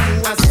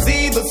 I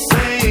see the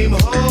same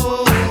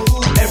hoe.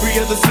 Every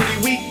other city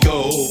we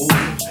go,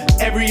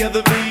 every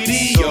other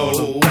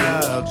video,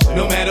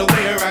 no matter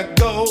where I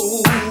go,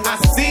 I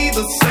see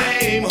the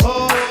same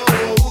hoe.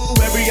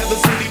 Every other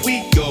city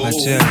we go,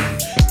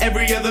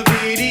 every other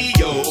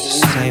video,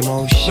 same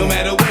old shit. No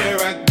matter where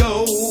I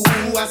go,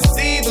 I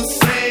see the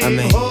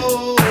same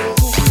hoe.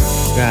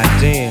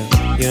 Goddamn,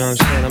 you know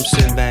what I'm saying? I'm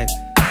sitting back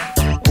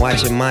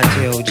watching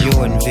Montel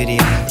Jordan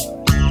video.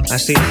 I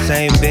see the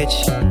same bitch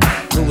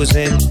who was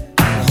in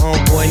the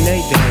Homeboy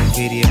Nathan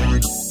video.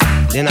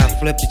 Then I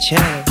flip the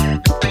channel,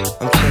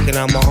 I'm checking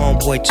out my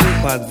Homeboy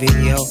Tupac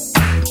video.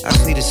 I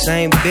see the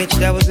same bitch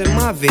that was in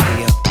my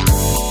video.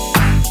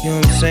 You know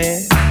what I'm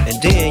saying?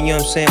 And then, you know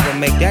what I'm saying, what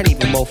make that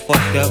even more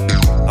fucked up,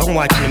 I'm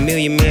watching the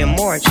Million Man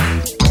March,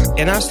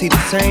 and I see the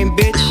same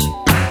bitch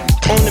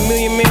on the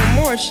Million Man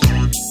March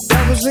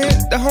that was in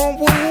the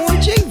Homeboy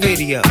Warren G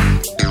video.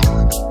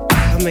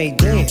 I mean,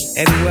 damn,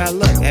 everywhere I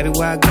look,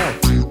 everywhere I go,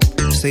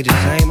 I see the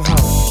same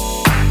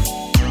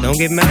hoe. Don't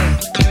get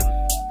mad,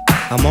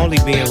 I'm only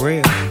being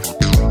real.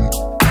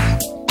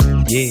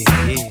 Yeah,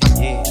 yeah,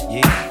 yeah,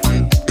 yeah.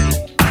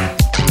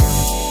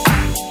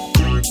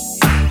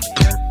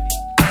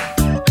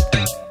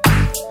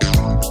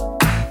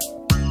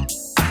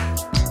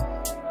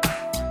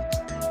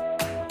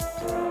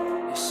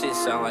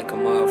 Sound like a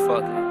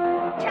motherfucking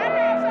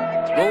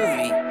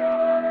movie.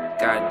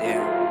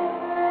 Goddamn.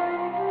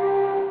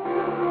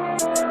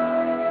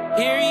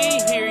 Hear ye.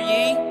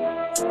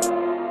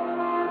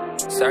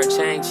 Sir,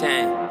 chain.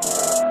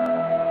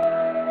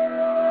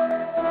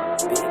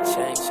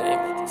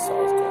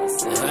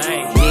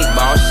 Big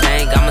boss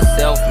chain, got my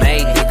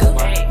self-made nigga.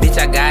 Bitch,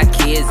 I got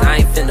kids, I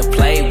ain't finna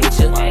play with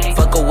ya.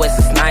 Fuck a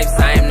Wesley Snipes,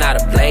 I am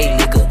not a blade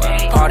nigga.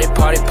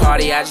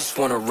 Party, I just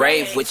wanna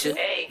rave with ya.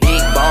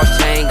 Big boss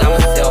chain, got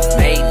my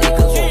self-made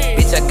nigga.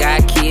 Bitch, I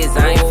got kids,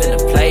 I ain't finna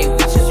play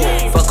with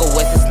ya. Fuck a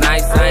Wesley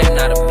Snipes, I am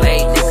not a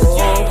blade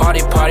nigga.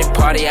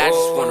 Party, I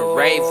just wanna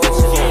rave with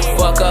ya.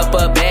 Fuck up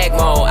a bag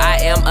mode, I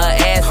am a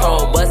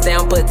asshole. Bust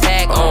down, put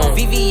tag on.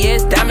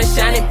 VVS, diamond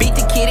shining, beat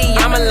the kitty,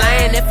 I'm a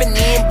lion.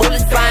 F&N,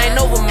 bullets flying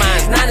over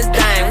mine. Not as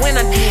dying, when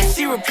I did,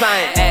 she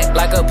replying. Act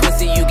like a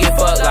pussy, you get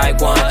fucked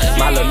like one.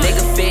 My little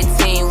nigga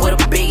 15 with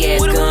a big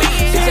ass gun.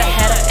 Bitch, I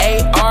had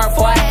an AR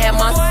before I had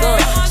my son.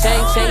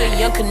 Chain and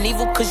Young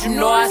Knievel, cause you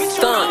know I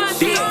stun.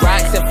 Big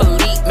rocks and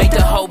Philippe make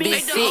the whole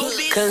bitch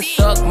sick. Couldn't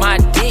suck my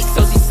dick,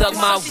 so she suck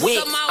my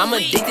wick. I'm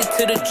addicted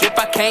to the drip,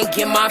 I can't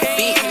get my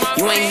fix.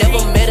 You ain't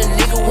never met a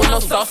nigga with no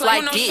sauce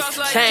like this.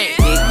 Chain,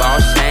 big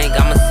boss chain,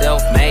 got my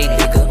self-made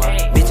nigga.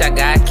 Bitch, I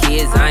got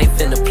kids, I ain't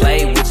finna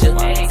play with ya.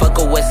 Fuck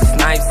a Wesley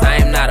Snipes, I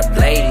am not a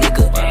blade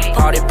nigga.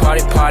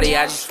 Party,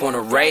 I just wanna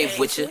rave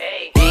with ya.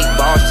 Big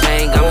boss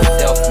chain, got my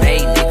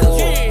self-made nigga.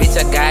 Bitch,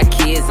 I got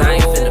kids, I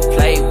ain't finna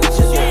play with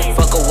ya.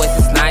 Fuck a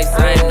Wesley Snipes,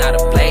 I am not a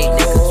blade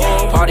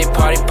nigga.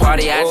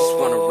 Party, I just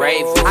wanna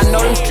rave with ya. I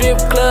know them strip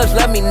clubs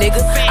love me,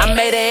 nigga. I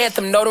made an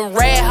anthem, know them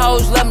rad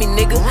hoes love me,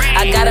 nigga.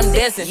 I got them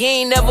dancing.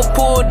 He ain't never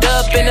pulled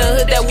up in a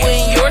hood that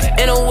wasn't yours.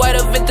 In a white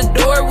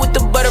Aventador with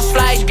the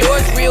butterfly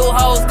doors. Real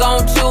hoes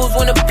gon' choose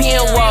when the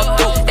pen walk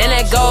through. And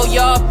that gold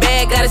yard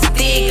bag got a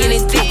stick in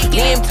it too.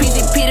 Me and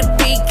PCP to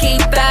P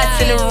keep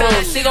thoughts in the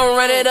room. She gon'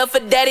 run it up for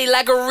daddy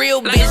like a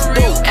real bitch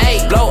do.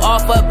 Ayy, blow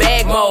off a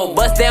bag mode,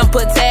 bust down,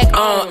 put tag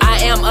on. I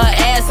am a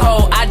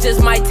asshole, I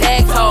just might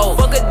tag hoe.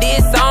 Fuck a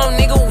diss song,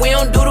 nigga, we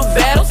don't do the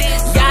battles.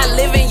 Y'all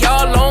living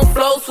y'all long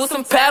flows with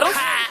some paddles.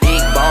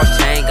 Big boss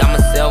chain, got my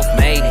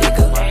self-made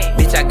nigga.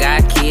 Bitch, I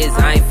got kids,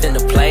 I ain't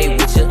finna play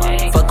with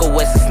ya. Fuck a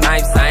Wesley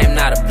Snipes, I am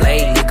not a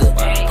blade nigga.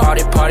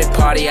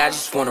 Party, I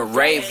just wanna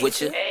rave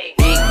with ya.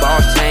 Big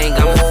boss chain,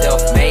 got my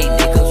self-made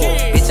nigga.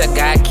 Bitch, I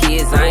got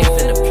kids, I ain't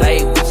finna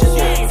play with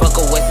ya. Fuck a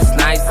Wesley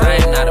Snipes, I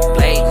am not a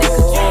blade nigga.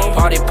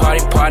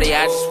 Party,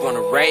 I just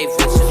wanna rave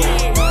with ya.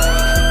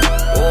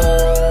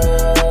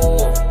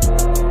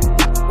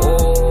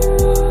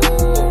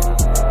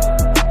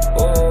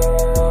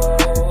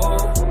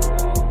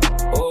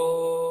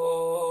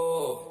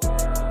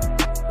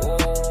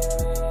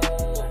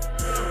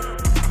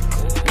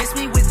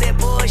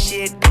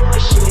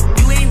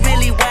 You ain't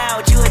really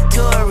wild, you a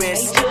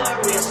tourist.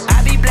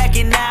 I be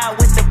blacking out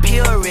with the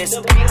purist.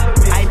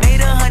 I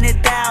made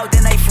 100,000,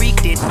 then I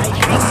freaked it.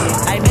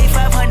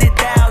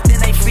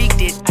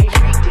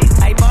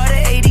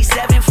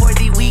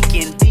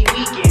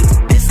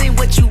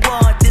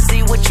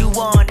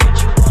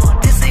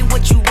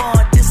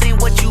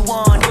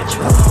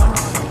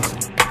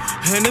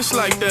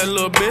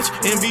 bitch.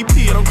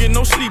 MVP, I don't get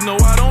no sleep, no,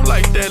 I don't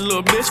like that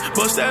little bitch.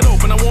 Bust that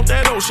open, I want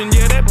that ocean,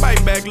 yeah, that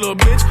bite back, little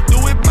bitch. Do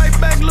it, bite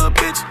back, little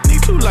bitch.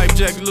 Need 2 life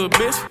jackets, little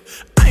bitch.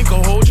 I ain't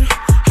gon' hold you,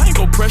 I ain't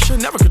gon' pressure,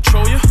 never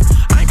control you.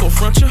 I ain't gon'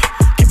 front you,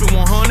 keep it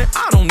 100,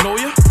 I don't know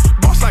you.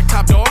 Boss like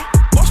Top Dog,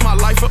 boss my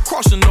life up,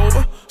 crossing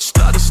over.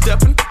 Stutter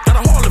stepping, got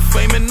a Hall of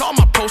Fame and all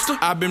my poster.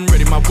 I been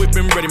ready, my whip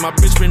been ready, my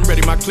bitch been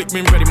ready, my click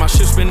been ready, my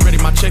shit's been ready,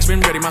 my checks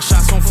been ready, my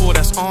shots on full,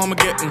 that's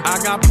Armageddon. I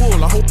got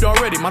pull, I hope y'all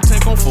ready, my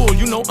tank on full,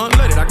 you know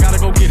unleaded. I gotta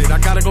go get it, I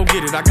gotta go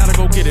get it, I gotta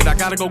go get it, I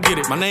gotta go get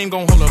it. My name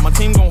gon' hold up, my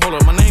team gon' hold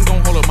up, my name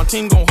gon' hold up, my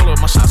team gon' hold up,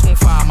 my shots gon'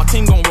 fire, my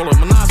team gon' roll up,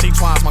 my Nazi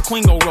twice, my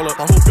queen gon' roll up.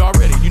 I hope y'all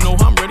ready, you know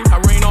I'm ready, I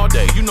rain all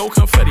day, you know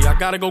confetti. I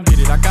gotta go get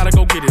it, I gotta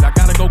go get it, I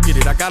gotta go get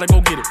it, I gotta go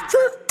get it.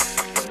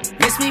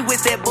 Miss me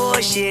with that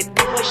bullshit.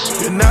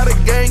 You're not a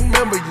gang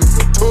member, you's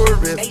a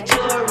tourist.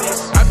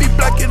 I be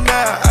blacking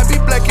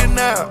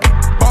out.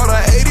 Bought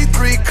a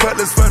 83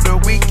 Cutlass for the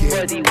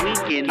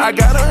weekend. I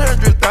got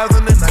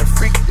 100,000 and I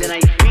freaked it.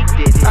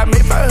 I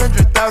made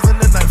 500,000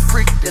 and I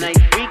freaked it.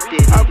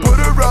 I put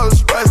a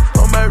Rolls Royce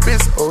on my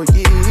wrist, oh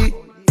yeah.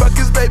 Fuck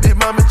his baby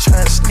mama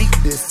tryna sneak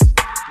this.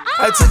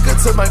 I took her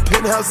to my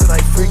penthouse and I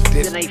freaked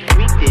it.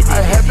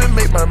 I haven't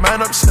made my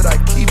mind up, should I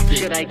keep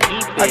it?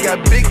 I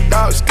got big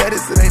dog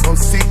status, it ain't no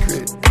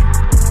secret.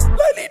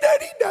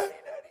 La-di-da-di-da,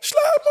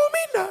 slime on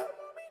me now.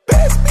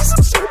 Pass me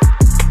some syrup,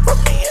 put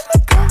me in the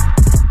car.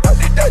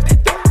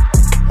 La-di-da-di-da,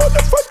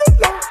 motherfucker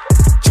law.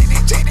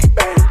 GD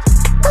bang,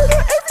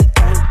 murder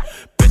everything.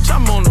 Bitch,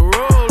 I'm on the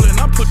roll and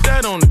I put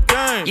that on the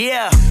game.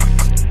 Yeah,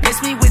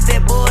 miss me with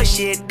that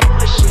bullshit.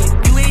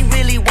 You ain't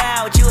really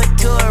wild, you a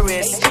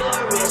tourist.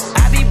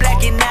 I be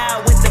blacking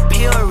out with the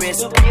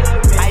purist.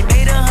 I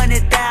made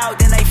 100,000,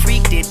 then I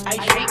freaked it.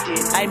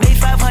 I made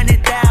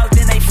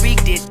 500,000, I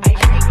freaked it.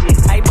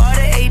 I bought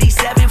an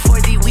 87 for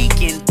the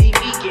weekend.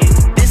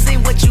 This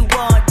ain't what you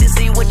want, this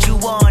ain't what you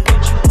want.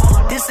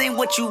 This ain't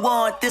what you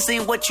want, this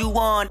ain't what you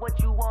want.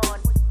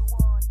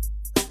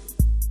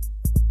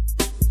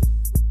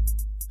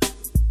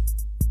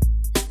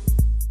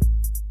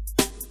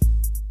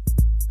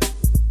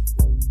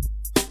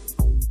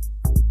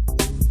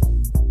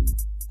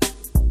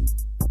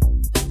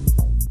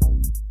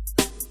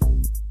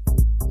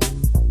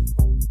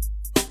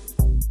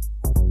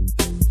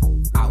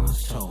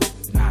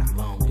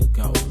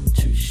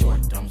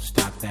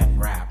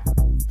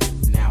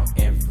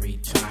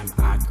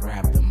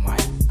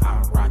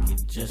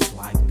 Just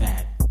like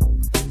that.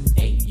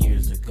 8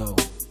 years ago,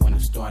 when I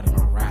started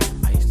my rap,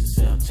 I used to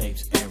sell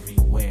tapes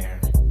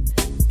everywhere.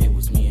 It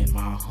was me and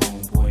my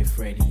homeboy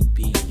Freddie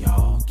B,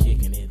 y'all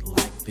kicking it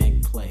like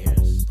big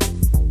players.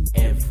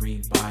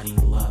 Everybody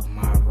loved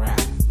my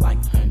rap like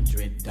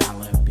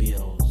 $100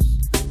 bills.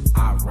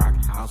 I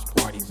rock house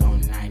parties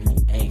on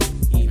 98,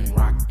 even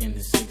rock in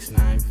the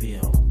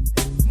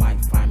 6-9ville. Might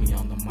find me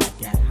on the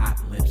mic at Hot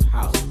Lips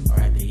House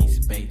or at the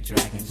East Bay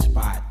Dragon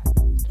Spot.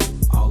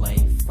 All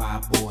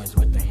 5 boys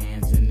with their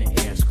hands in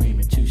the air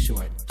screaming too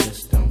short,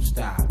 just don't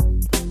stop.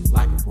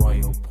 Like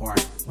Royal Park,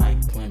 like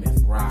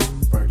Plymouth Rock,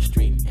 Birch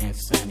Street and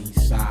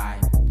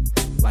Sunnyside.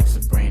 Like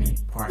Sobrani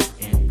Park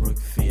and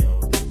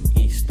Brookfield,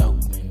 East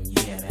Oakland,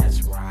 yeah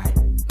that's right.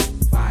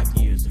 5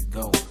 years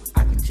ago,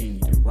 I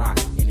continued to rock,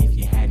 and if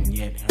you hadn't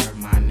yet heard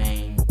my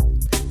name,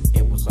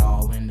 it was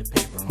all in the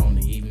paper on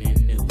the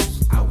evening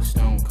news. I was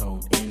stone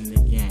cold in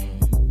the game.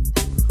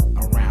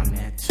 Around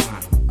that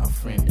time, a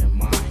friend of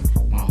mine,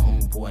 my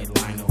homeboy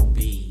Lionel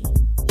B,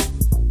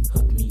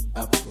 hooked me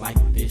up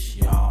like this,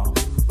 y'all.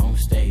 On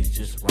stage,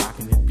 just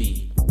rocking the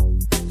beat.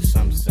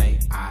 Some say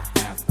I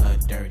have a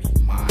dirty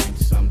mind.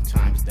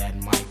 Sometimes that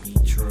might be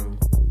true,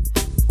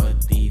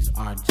 but these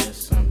are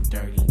just some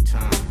dirty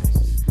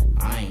times.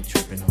 I ain't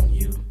tripping on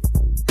you.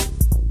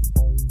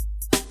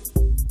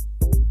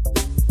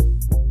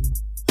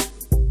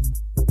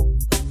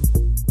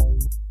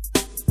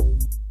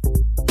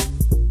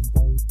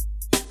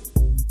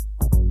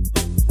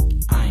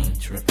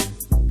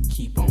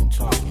 Keep on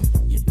talking,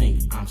 you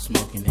think I'm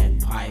smoking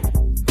that pipe.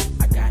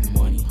 I got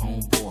money,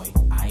 homeboy,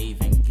 I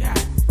even got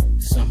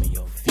some of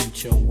your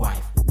future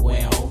wife.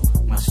 Well,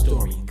 my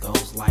story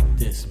goes like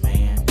this,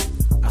 man.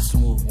 I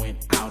smooth went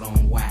out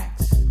on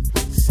wax,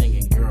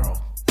 singing girl,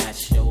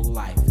 that's your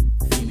life.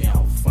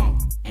 Female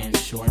funk and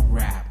short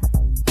rap.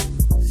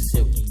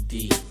 Silky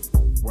D,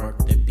 work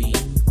the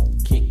beat,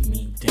 kick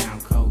me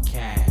down cold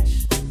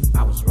cash.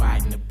 I was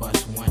riding the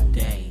bus one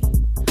day,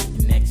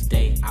 the next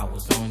day I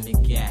was on the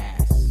gas.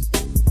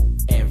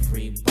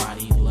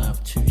 Everybody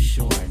loved Too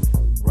Short,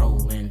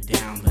 rolling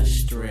down the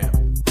strip.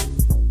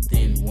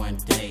 Then one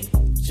day,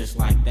 just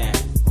like that,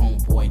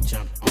 homeboy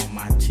jumped on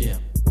my tip.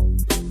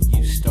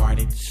 You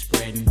started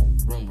spreading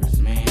rumors,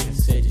 man.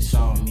 Said you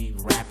saw me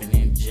rapping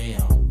in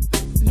jail.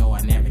 No,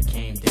 I never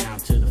came down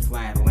to the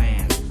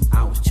flatlands.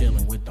 I was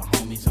chilling with the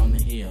homies on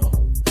the hill.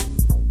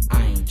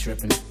 I ain't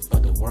tripping,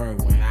 but the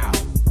word went out.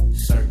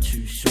 Sir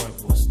Too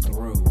Short was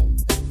through.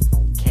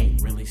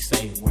 Can't really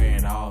say where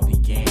it all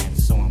began,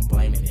 so I'm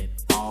blaming it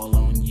all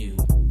on you.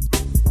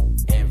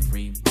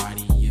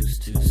 Everybody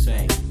used to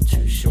say,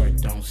 Too Short,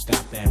 don't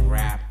stop that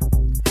rap.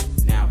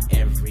 Now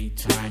every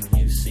time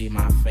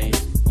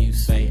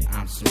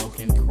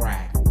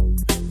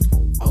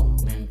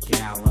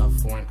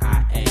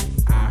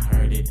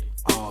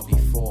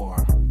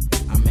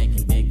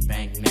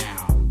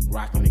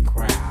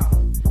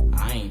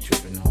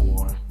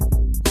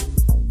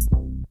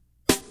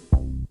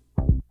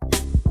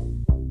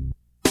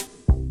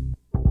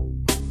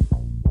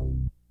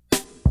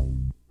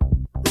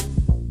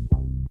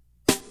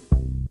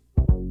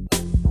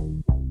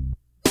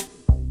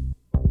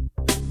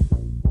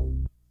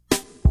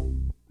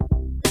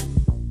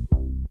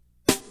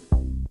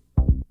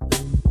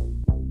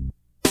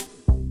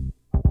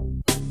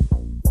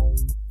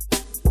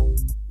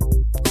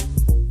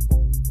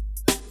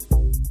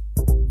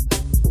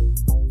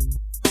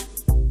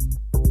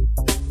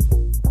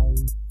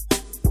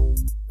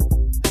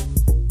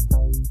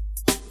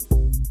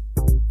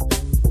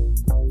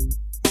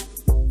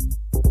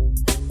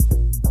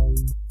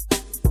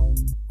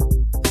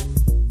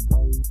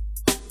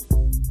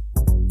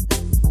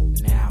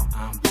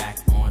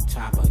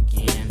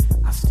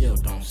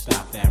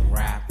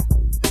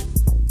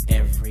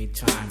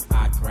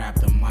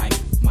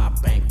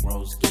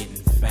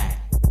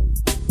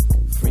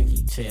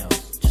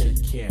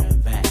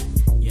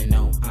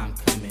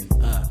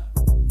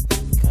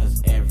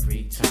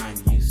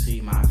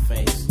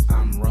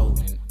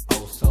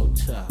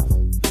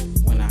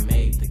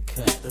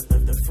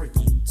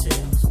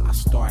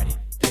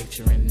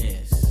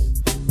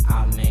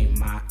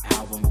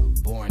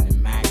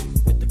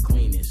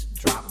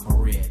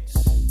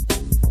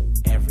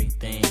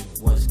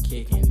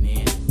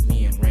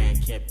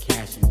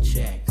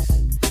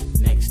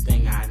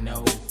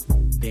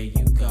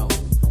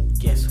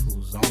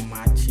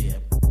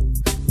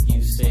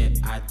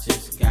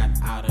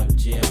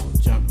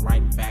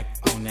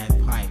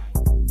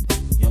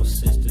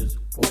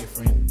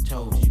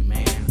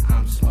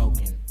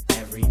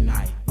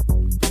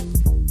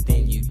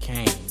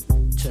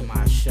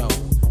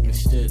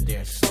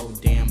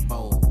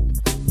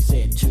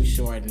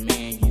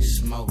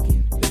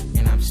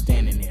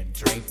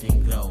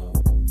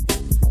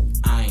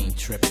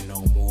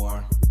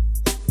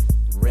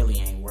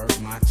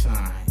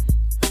time.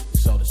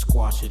 So to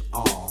squash it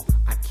all,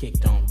 I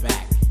kicked on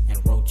back and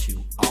wrote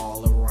you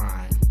all a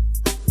rhyme.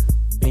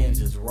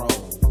 Benzes roll,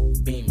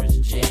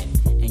 Beamers jet,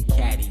 and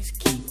caddies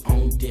keep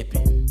on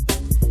dipping.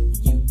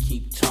 You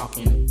keep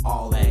talking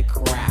all that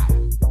crap,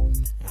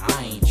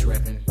 I ain't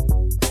tripping.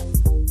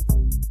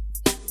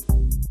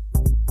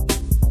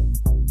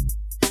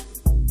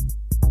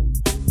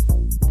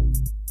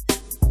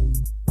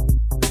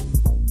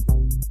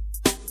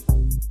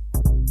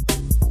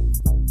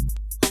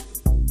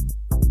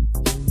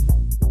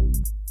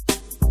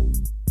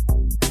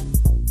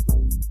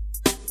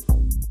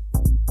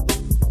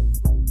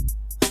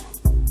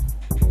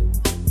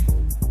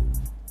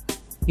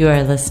 You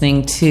are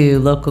listening to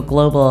Local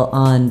Global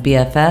on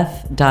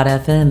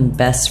BFF.FM,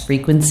 best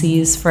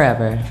frequencies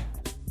forever.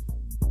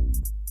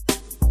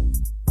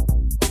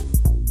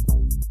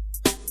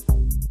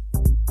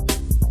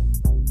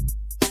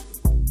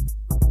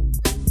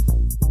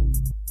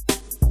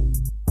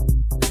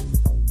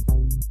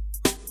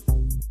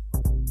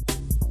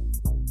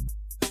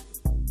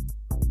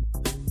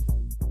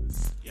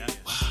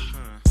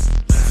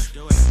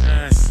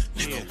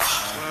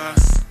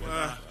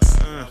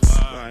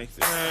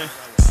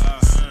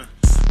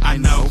 I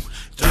know,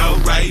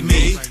 don't rate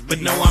me, but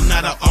no, I'm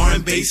not an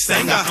R&B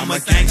singer. I'm a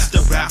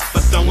gangster rapper,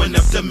 throwing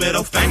up the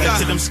middle finger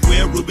to them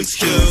square Rubik's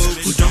Cubes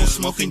who don't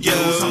smoke and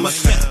use. I'm a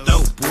klepto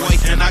boy,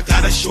 and I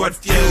got a short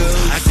fuse.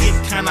 I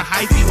get kinda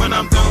hypey when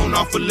I'm going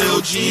off a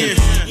little gin.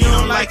 You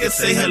don't like it,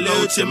 say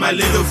hello to my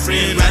little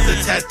friend.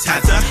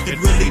 Rat-a-tat-tat-ta, it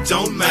really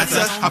don't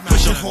matter. I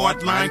push a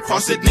hard line,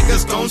 cross it,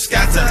 niggas gon'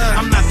 scatter.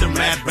 I'm not the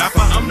mad rapper,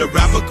 I'm the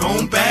rapper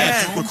gone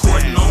bad.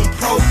 Recording on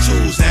Pro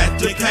Tools at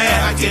the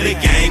pad. I get a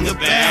gang of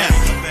bad.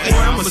 Boy,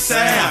 I'm a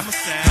sap.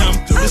 Come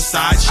through the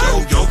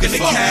sideshow, yoke in the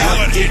cab.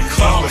 What it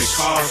costs,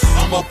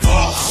 I'm a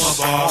boss.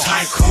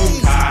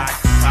 Tycoon.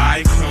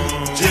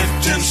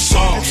 Dipped in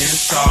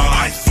sauce.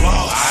 I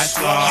floss.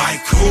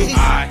 Tycoon.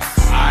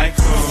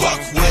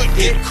 Fuck what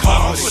it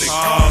costs.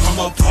 I'm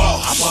a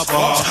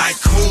boss.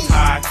 Tycoon.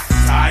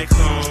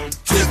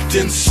 Dipped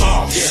in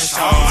sauce.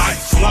 I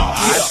floss.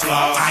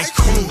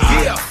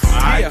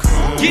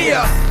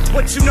 Yeah.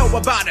 What you know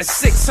about a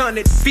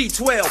 600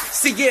 V12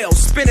 CL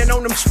spinning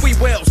on them sweet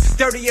wheels,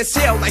 dirty as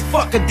hell like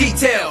fuck a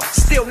detail.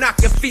 Still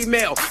knock your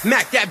female,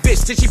 Mac that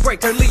bitch till she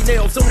break her lead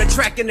nails on the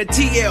track in the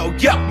TL.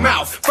 Yuck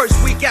mouth.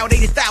 First week out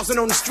 80,000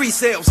 on the street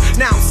sales.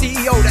 Now I'm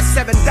CEO, that's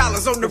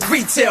 $7 on the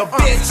retail.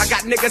 Bitch, I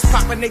got niggas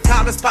popping they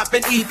collars,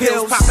 popping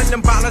E-pills, popping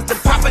them ballers, then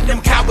popping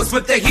them cowards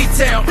with the heat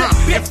tail.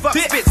 And fuck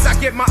bits, I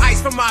get my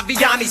ice from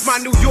Aviani's, my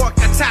New York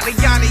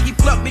Italiani. He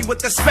plugged me with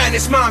the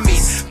Spanish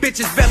mommies.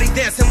 Bitches belly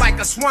dancing like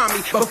a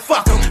swami, but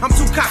fuck em, I'm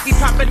too cocky,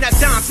 popping that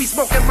Don P,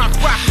 smoking my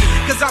broccoli.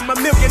 Cause I'm $1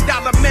 million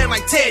man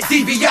like Ted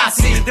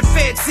DiBiase. The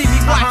feds see me,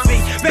 watch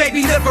me,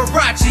 baby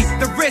Liberace.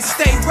 The wrist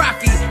stay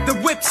rocky, the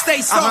whip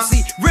stay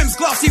saucy. Rims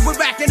glossy, we're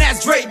acting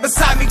as Dre.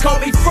 Beside me, call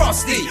me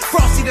Frosty.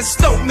 Frosty the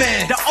Stoke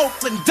Man, the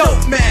Oakland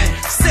dope man.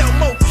 Sell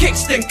more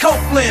kicks than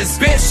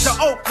Copeland's, bitch. The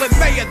Oakland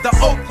mayor, the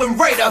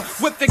Oakland Raider.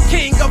 With the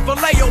king of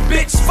Vallejo,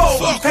 bitch, fold.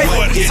 Fuck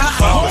what it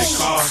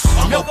costs,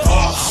 I'm a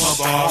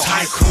boss.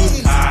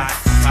 Tycoon.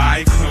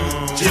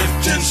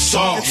 Dipped in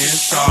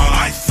sauce.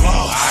 I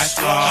floss.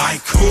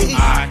 Tycoon.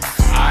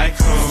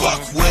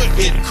 Fuck what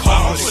it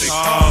costs.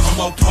 I'm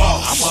a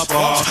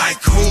boss.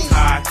 Tycoon.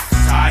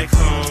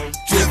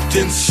 Dipped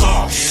in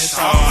sauce.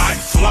 I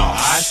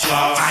floss.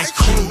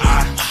 Tycoon.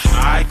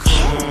 I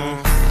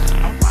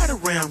ride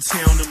around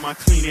town in my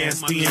clean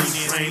ass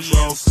Benz, Range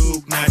Rover,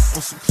 Coupe Nut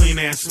on some clean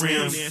ass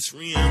rims.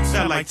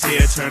 Felt like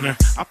Ted Turner.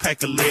 I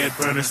pack a lead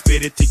burner,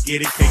 spit it to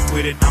get it, can't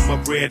quit it. I'm a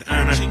bread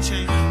earner.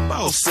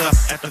 Boss up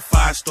at the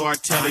 5-star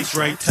telly,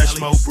 Dre touch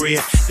more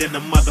bread than the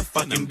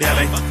motherfucking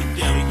deli.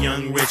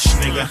 Young rich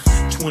nigga,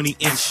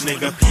 20-inch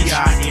nigga,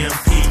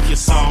 PIMP,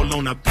 it's all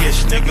on a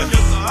bitch nigga.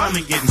 I'm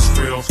getting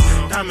skrill,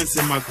 diamonds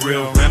in my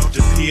grill, rep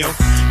the peel,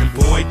 and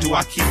boy do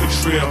I keep it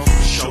trill.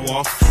 Show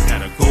off,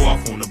 gotta go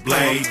off on the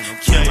blade,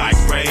 kill like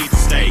raid,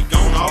 stay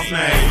gone off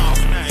name.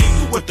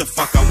 Do what the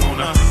fuck I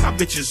wanna, my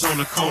bitches on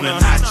the corner,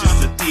 not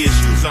just a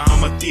theist user,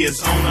 I'm a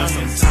theist owner.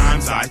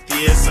 Sometimes I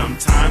theist,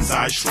 sometimes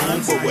I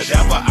shroom, but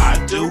whatever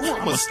I do,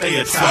 I'ma stay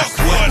a type. Fuck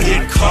what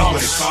it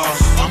costs,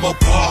 I'm a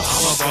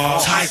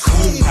boss.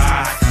 Tycoon.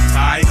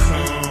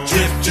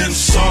 Dipped in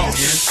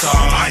sauce.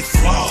 I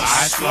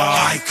floss.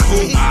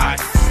 Tycoon.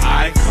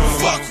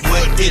 Fuck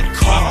what it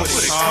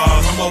costs.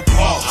 I'm a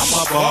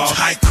boss.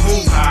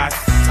 Tycoon.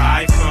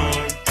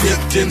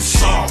 Dipped in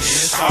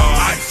sauce.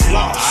 I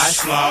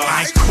floss.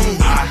 Tycoon.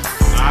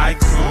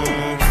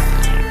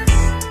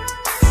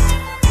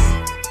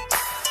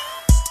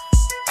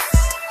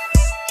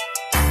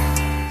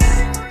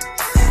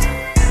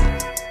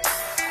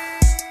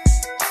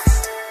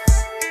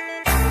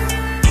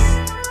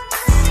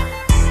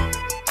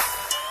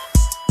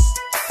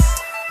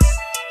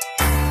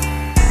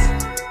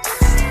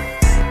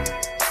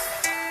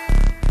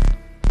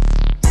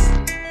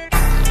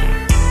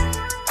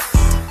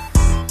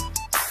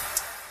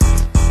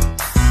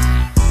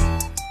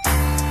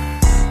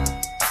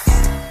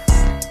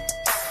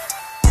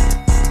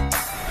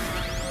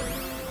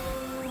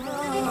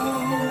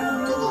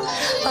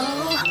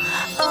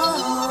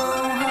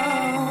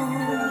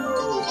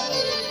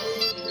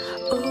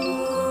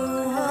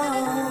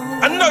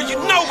 you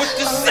know what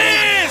this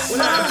is.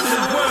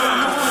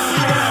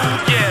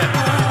 Yeah.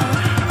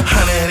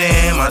 100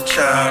 in my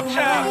chop,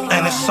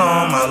 and it's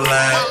on my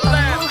lap.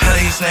 How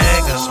these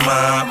niggas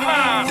mob,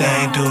 they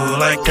ain't do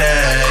like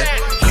that.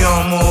 You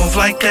don't move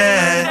like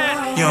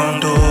that, you don't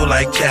do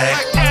like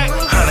Jack.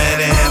 100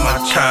 in my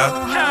chop,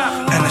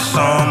 and it's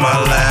on my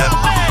lap.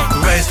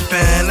 Raised up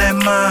in that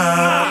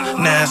mob,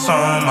 now it's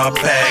on my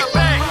back.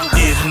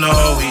 Even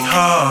though we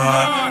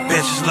hard,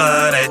 bitches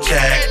love that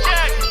Jack.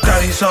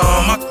 30's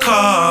on my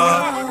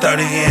car,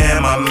 30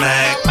 in my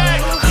Mac.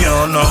 You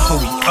don't know who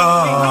we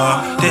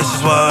are, this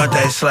is what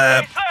they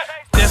slap.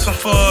 This one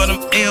for them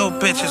ill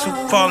bitches who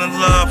fall in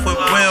love with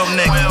real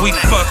niggas. We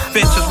fuck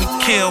bitches, we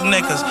kill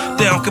niggas.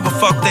 They don't give a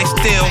fuck, they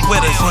still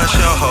with us. What's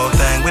your whole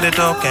thing? With a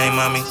dope game,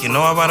 mommy. You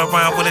know I ride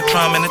around with a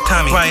drum and a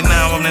Tommy. Right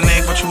now I'm the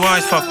nigga, but you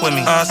always fuck with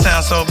me. I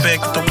sound so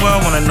big that the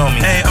world wanna know me.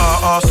 AR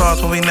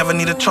all-stars, but we never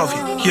need a trophy.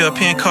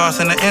 European cars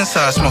in the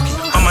inside smoky.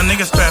 All my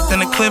niggas strapped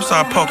and the clips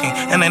are poking.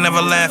 And they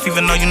never laugh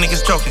even though you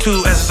niggas joking.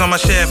 2 S's on my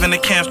chef and the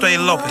camp straight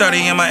local.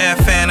 30 in my Air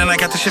fan and I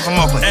got the shit from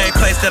Oakland. Every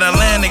place that I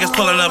land, niggas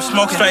pulling up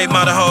smoking. Straight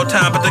by the whole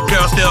time, but the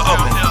girl still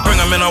open. Bring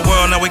them in our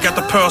world, now we got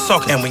the pearl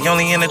soaking. And we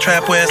only in the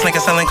trap where it's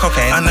niggas selling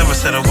cocaine. I never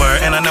said a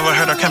word and I never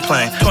heard her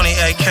complain.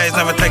 28 Ks,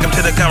 never take them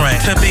to the gun range.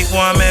 To beat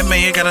one man,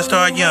 you gotta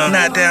start young.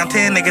 Not down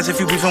 10 niggas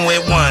if you beefing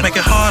with one. Make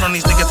it hard on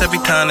these niggas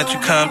every time that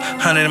you come.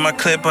 100 in my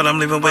clip, but I'm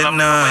leaving with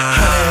none.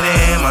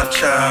 100 in my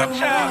chop,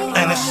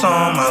 and it's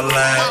on my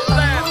lap.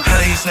 How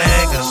these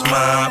niggas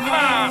mob,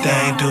 they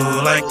ain't do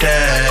like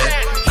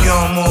that. You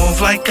don't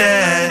move like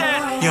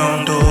that, you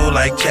don't do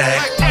like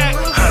Jack.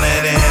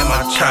 100 in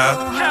my chop,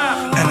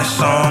 and it's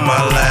on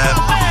my lap.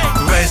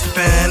 Raised up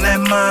in that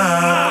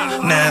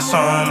mob, now it's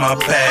on my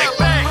back.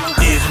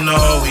 Even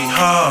though we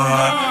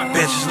hard,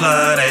 bitches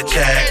love that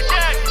Jack.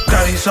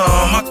 30's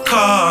on my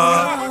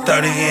car,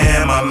 30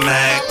 in my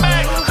Mac.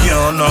 You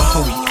don't know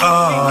who we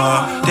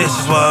are, this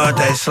is what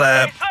they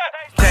slap.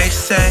 They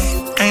say,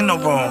 ain't no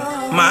room,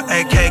 my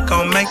AK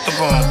gon' make the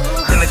room.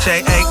 Then the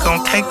J8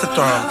 gon' take the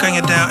throne. Gun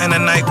you down in the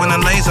night when the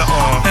laser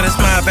on. And it's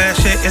my bad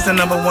shit, it's the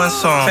 #1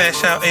 song.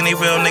 Fast shout, any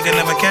real nigga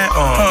never got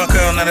on. Hard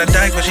girl, not a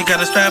dyke, but she got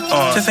a strap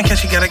on. Just in case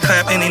she gotta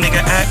clap, any nigga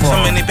act. So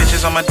many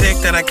bitches on my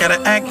dick that I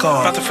gotta act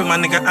on. About to free my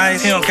nigga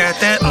Ice, he don't got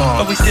that long.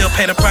 But we still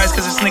pay the price,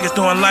 cause this nigga's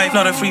doing life.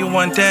 Know they free you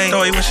one day,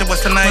 though he wish it was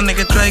tonight. When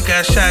nigga Dre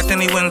got shot,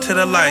 then he went into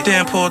the light.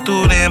 Didn't pull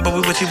through then, but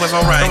we wish he was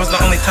alright. That was the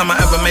only time I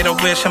ever made a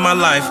wish in my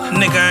life.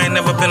 Nigga, I ain't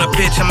never been a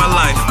bitch in my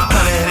life.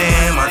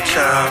 100 in my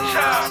chop,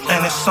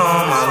 and it's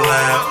on my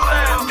lap.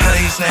 How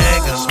these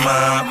niggas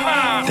mob,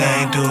 they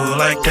ain't do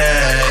like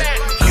that.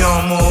 You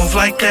don't move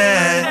like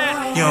that,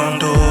 you don't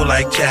do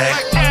like Jack.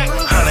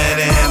 100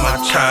 in my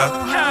chop,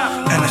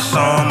 and it's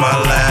on my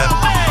lap.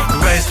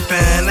 Raised up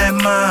in that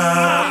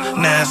mob,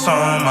 now it's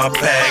on my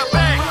back.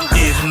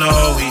 Even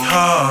though we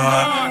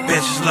hard,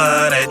 bitches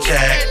love that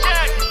Jack.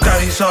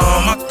 30's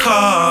on my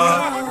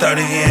car,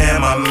 30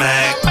 in my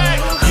Mac.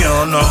 You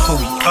don't know who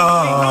we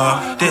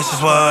are, this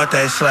is what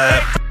they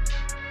slap.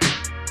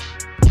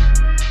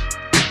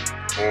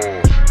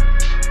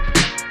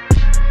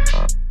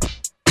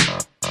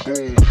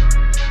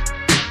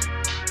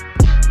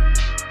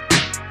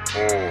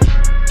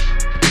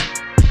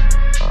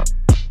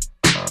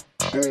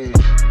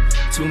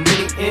 Too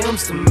many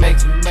M's to make,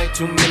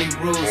 too many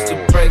rules to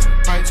break,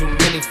 too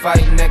many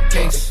fighting that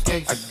case.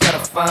 I gotta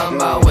find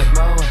my way.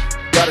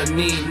 Gotta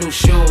need new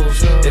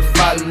shoes. If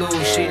I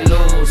lose, she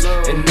lose,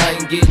 and I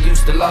ain't get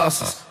used to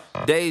losses.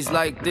 Days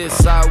like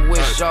this, I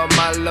wish all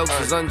my lows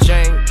was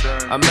unchained.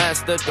 I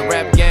mastered the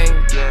rap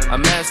game, I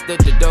mastered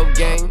the dope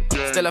game.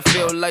 Still I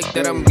feel like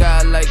that I'm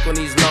God-like on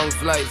these long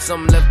flights.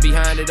 Something left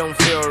behind, it don't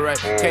feel right.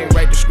 Can't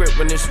write the script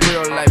when it's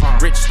real life.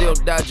 Rich still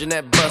dodging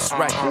that bus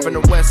right. From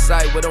the west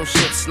side where don't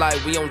shit slide,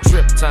 we on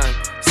trip time.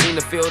 Seen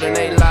the field and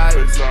they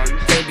lies.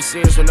 Can't be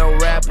serious with no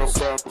rappers.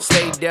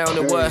 Stayed down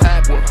and what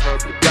happened?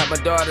 Got my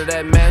daughter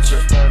that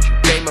mansion,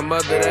 gave my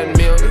mother that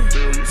million.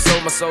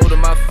 Sold my soul to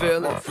my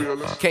feeling.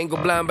 Can't go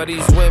blind by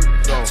these women.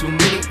 Too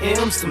many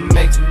M's to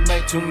make,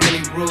 too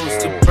many rules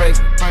to break,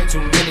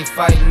 too many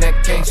fighting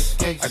that case.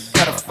 I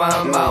gotta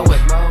find my way.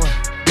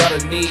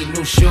 Gotta need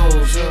new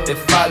shoes.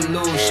 If I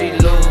lose, she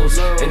lose,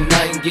 and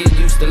I ain't get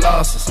used to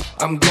losses.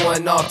 I'm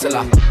going off till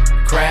I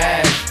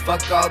crash.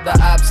 Fuck all the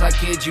ops, I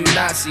kid you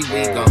not. See,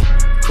 we gon'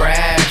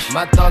 crash.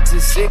 My thoughts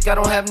is sick, I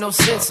don't have no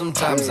sense.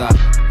 Sometimes I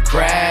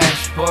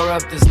crash. Pour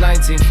up this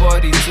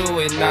 1942,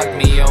 it knocked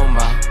me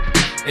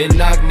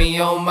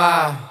on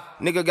my.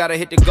 Nigga gotta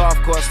hit the golf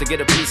course to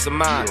get a peace of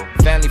mind.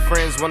 Family,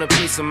 friends want a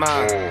peace of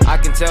mind. I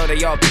can tell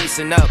they all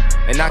piecing up,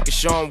 and I can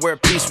show them where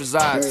peace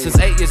resides. Since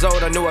 8 years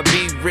old, I knew I'd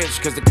be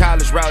rich, cause the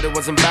college route, it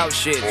wasn't about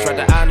shit. Tried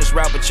the honest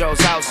route, but chose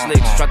house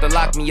slicks. Tried to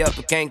lock me up,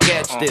 but can't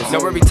catch this.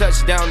 Now every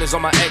touchdown is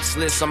on my X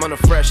list, I'm on a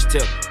fresh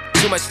tip.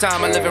 Too much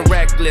time, I live in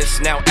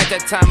reckless. Now at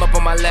that time, up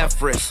on my left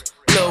wrist.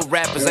 Little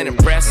rappers ain't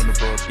impressed.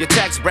 Your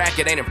tax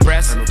bracket ain't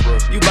impressed.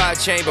 You buy a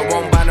chain but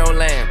won't buy no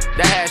land.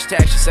 The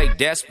Hashtag should say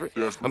desperate.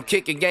 I'm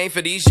kicking game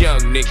for these young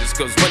niggas,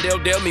 cause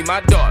one they'll me my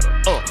daughter.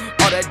 All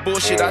that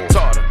bullshit I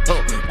taught her.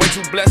 Way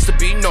too blessed to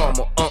be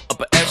normal.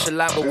 Upper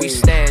echelon where we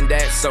stand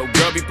at. So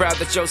girl, be proud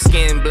that your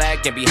skin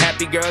black, and be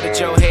happy, girl, that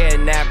your hair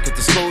nap. Cause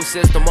the school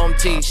system won't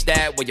teach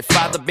that. Where your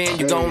father been,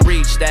 you gon'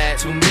 reach that.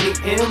 Too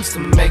many M's to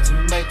make,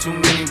 too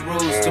many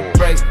rules to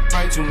break,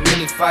 too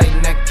many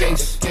fighting that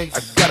case. I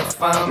gotta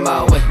find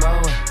my way.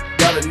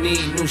 Gotta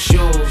need new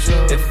shoes.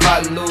 If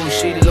I lose,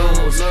 she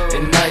lose.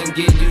 And I ain't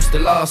get used to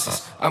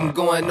losses. I'm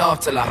going off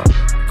till I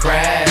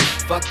crash.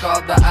 Fuck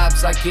all the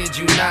ops, I kid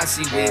you not.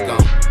 See, we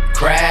gon'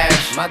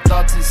 crash. My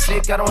thoughts is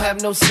sick, I don't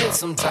have no sense.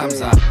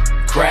 Sometimes I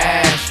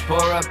crash. Pour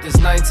up this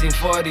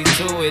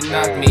 1942, it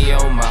knocked me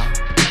on my.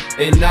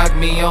 It knocked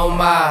me on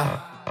my.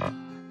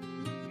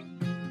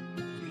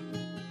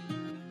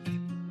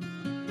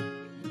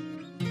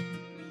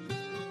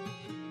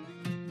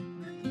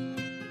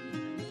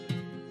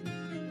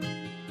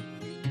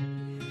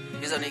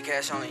 Here's only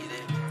cash on you, there.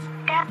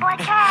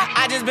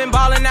 I just been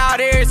ballin'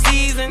 out every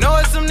season. Know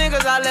it's some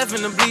niggas I left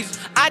in the bleachers.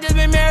 I just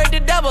been married to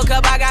double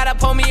cup. I gotta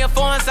pour me a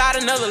 4 inside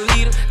another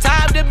liter.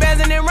 Tie up the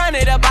bands and then run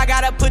it up. I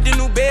gotta put the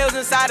new bells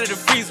inside of the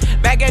freezer.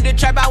 Back at the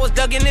trap, I was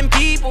ducking them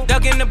people,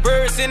 ducking the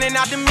birds, sending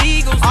out them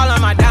eagles. All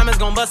of my diamonds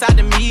gon' bust out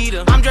the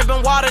meter. I'm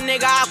dripping water,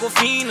 nigga,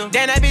 Aquafina.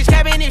 Damn, that bitch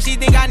capping if she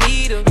think I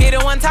need her. Hit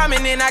her one time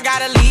and then I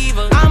gotta leave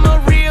her. I'm a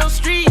real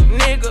street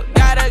nigga.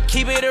 Gotta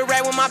keep it a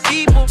rap with my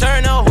people.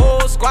 Turn the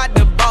whole squad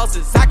to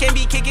bosses. I can't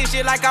be kicking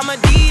shit like I'm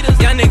Adidas.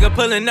 Young nigga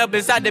pulling up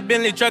inside the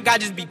Bentley truck. I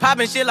just be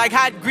popping shit like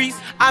hot grease.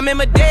 I'm in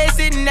my day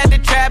sitting at the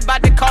trap,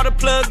 about to call the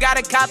plug, got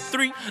a cop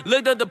 3.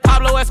 Looked up the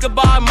Pablo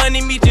Escobar,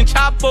 Money Meech and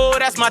Chapo,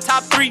 that's my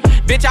top 3.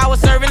 Bitch, I was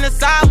serving the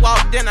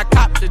sidewalk, then I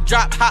copped the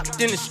drop,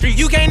 hopped in the street.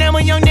 You can't name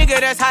a young nigga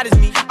that's hot as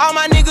me. All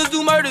my niggas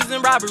do murders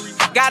and robberies.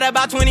 Got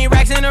about 20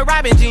 racks in a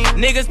robbing jean.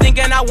 Niggas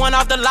thinking I won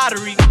off the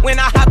lottery. When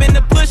I hop in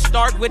the push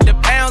start with the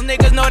pounds,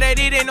 niggas know that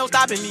it ain't no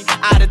stopping me.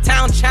 Out of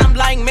town champ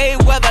like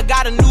Mayweather,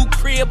 got a new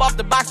crib off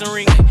the boxing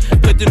ring.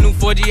 Put the new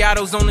 4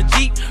 Giottos on the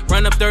Jeep,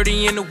 run up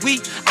 30 in a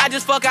week. I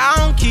just fuck I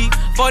don't keep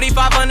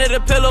 45 under the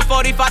pillow,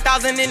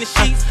 45,000 in the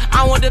sheets.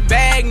 I want the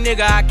bag,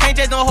 nigga. I can't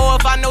chase no hoe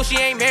if I know she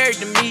ain't married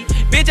to me.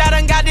 Bitch, I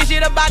done got this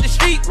shit about the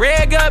street.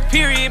 Red gut,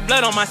 period,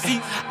 blood on my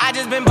seat. I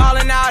just been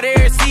ballin' out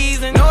every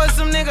season. Know it's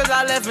some niggas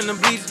I left in the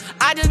bleachers.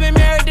 I just been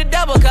married to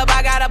double cup.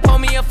 I gotta pour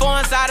me a 4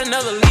 inside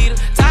another liter.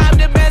 Tie up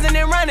the bands and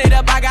then run it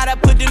up. I gotta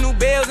put the new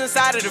bells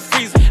inside of the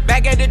freezer.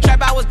 Back at the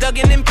trap, I was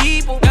ducking them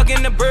people,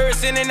 ducking the birds,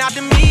 sending out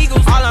them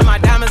eagles. All of my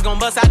diamonds gon'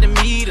 bust out the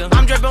meter.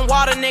 I'm dripping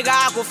water, nigga,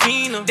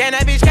 Aquafina. Damn,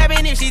 that bitch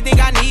capping if she think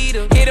I need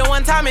her. Hit her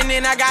one time and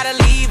then I gotta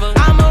leave her.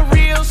 I'm a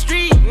real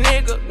street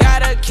nigga.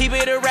 Gotta keep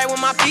it a rap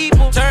with my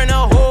people. Turn the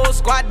whole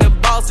squad to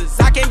bosses.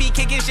 I can't be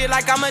kicking shit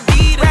like I'm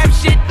Adidas. Rap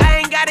shit, I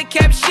ain't gotta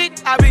cap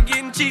shit. I been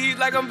getting cheese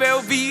like I'm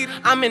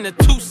Velveeta. I'm in a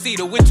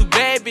 2-seater with 2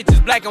 bad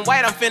bitches, black and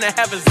white. I'm finna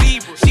have a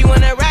zebra. She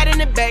wanna ride in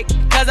the back,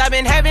 cause I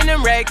been having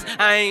them racks.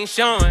 I ain't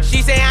showing.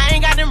 She say I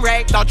ain't got them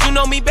racks. Thought you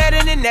know me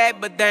better than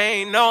that, but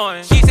they ain't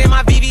knowing. She say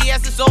my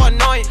VVS is so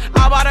annoying.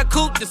 I bought a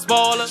coupe to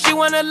spoil her. She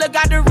wanna look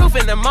out the roof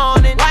in the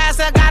morning. Why I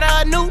said got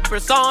her a new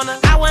persona.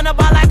 I wanna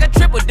ball like a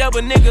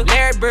triple-double nigga.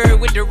 Larry Bird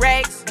with the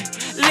racks.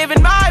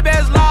 Living my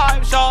best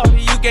life,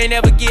 shorty. You can't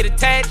ever get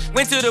attached.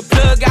 Went to the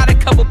plug, got a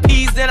couple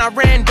P's, then I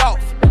ran off.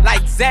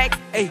 Like Zach,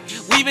 ayy,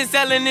 we been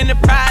selling in the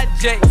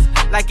projects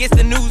like it's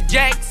the new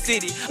Jack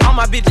City. All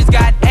my bitches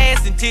got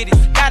ass and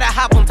titties. Gotta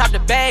hop on top the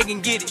bag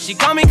and get it. She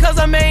call me cause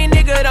her main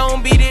nigga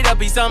don't beat it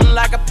up. He's something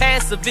like a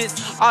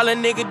pacifist. All a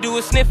nigga do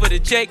is sniff for the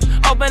check.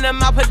 Open her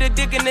mouth, put the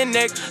dick in the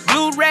neck.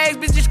 Blue rags,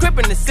 bitch, just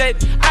crippin' the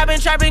set. I been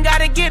trapping,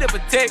 gotta get a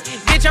protect.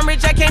 Bitch, I'm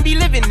rich, I can't be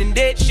living in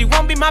debt. She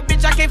won't be my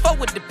bitch, I can't fuck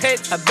with the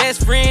pets. Her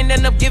best friend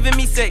end up giving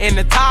me set in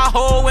the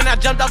Tahoe when I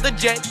jumped off the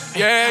jet.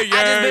 Yeah,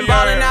 I just been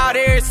ballin' out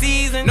every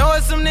season. Know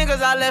it's some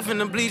niggas I left in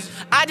the bleachers.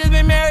 I just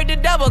been married to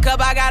double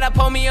cup. I gotta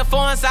pour me a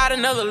 4 inside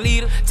another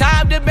liter.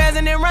 Tie up the bands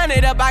and then run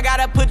it up. I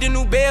gotta put the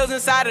new bells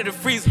inside of the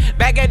freezer.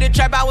 Back at the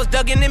trap, I was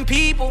ducking them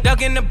people,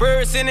 ducking the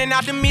birds, sending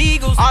out them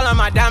eagles. All of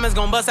my diamonds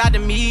gon' bust out the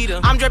meter.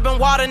 I'm dripping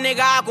water, nigga,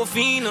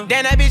 Aquafina.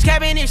 Damn, that bitch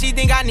capping if she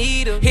think I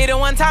need her. Hit her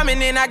one time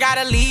and then I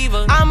gotta leave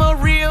her. I'm a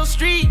real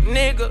street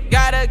nigga.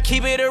 Gotta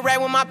keep it a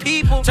rap with my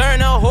people. Turn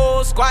the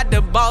whole squad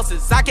to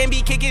bosses. I can't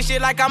be kicking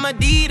shit like I'm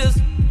Adidas.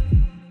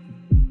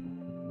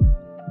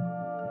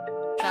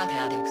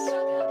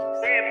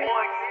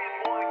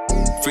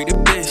 Free the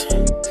bitch,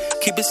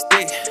 keep it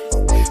stick,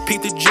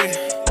 peep the drip.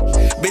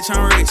 Bitch,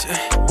 I'm rich,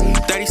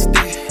 30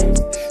 stick,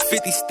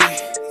 50 stick,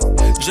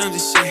 drums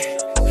and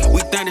shit. We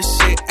done the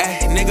shit,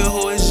 ayy. Nigga,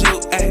 who is you,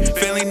 ayy?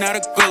 Feeling not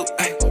a goat,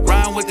 ayy.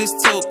 Rhyme with this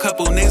two,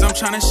 couple niggas I'm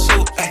tryna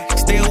shoot, ayy.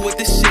 Still with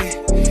the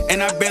shit,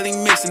 and I barely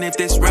miss. And if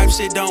this rap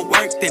shit don't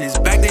work, then it's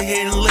back to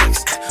hitting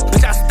licks.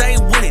 Bitch, I stay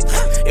with it,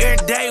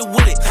 every day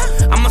with it.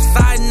 I'm a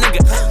side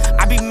nigga,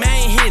 I be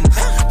main hitting.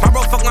 My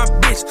bro fuck my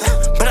bitch,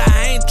 but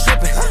I ain't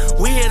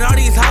tripping. We hit all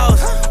these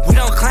hoes, we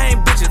don't claim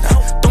bitches.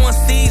 Throwing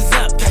C's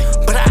up,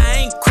 but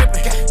I ain't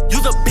crippin'.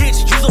 Use a bitch,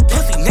 use a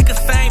pussy, nigga,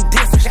 same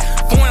difference.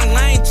 Foreign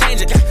lane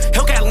changing,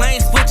 Hellcat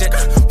lane switching.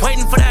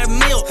 Waiting for that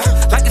meal,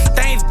 like it's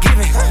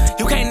Thanksgiving.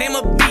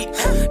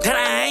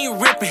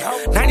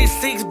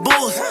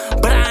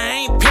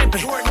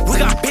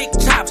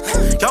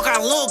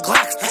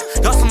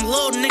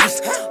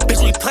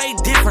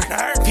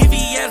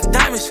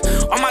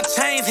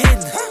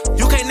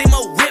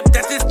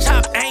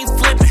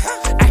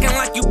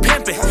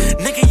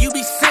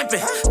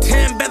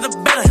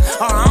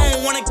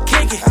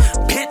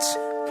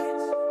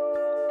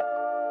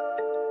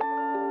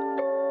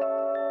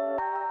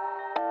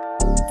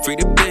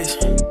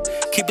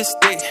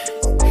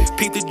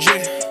 Peep the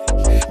drip,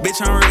 bitch,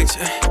 I'm rich.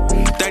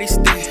 30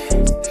 stick,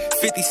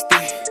 50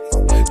 stick,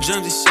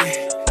 drums and shit.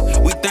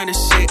 We thunder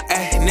shit,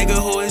 ayy. Nigga,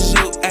 who is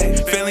you,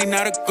 ayy? Feeling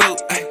not a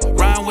goat, ayy.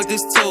 Rhyme with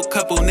this two,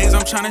 couple niggas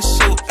I'm tryna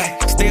shoot,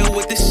 ayy. Still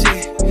with the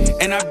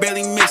shit, and I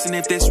barely missing.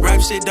 If this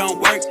rap shit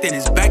don't work, then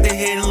it's back to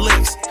hitting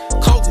licks.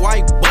 Coke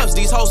white buffs,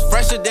 these hoes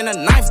fresher than a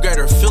ninth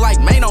grader. Feel like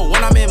Mano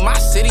when I'm in my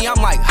city,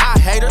 I'm like, hi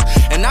hater.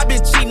 And I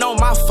been cheating on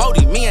my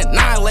 40, me and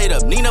 9 later.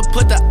 Nina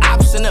put the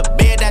ops in the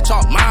bed that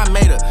y'all mind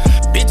made her.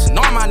 Bitch, and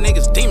all my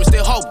niggas demons,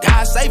 still hope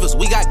God save us.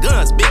 We got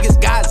guns, big as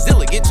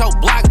Godzilla, get your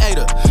block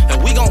hater.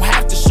 And we gon'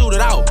 have to shoot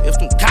it out if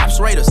them cops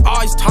raid us.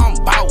 Always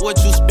talking about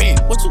what you spend,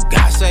 what you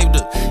got saved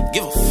up.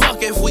 Give a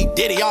fuck if we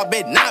did it, y'all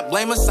bet not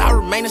blame us. I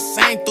remain the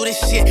same through this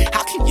shit,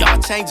 how can y'all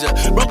change up?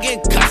 Bro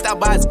getting cussed out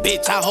by his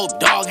bitch, I hope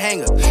dog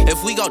hang up.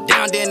 If we go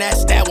down, then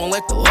that won't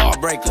let the law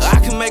break us. I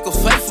can make a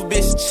faithful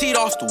bitch cheat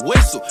off the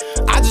whistle.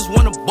 I just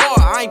want a ball,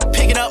 I ain't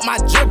picking up my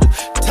dribble.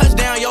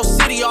 Touchdown your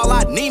city, all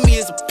I need me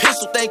is a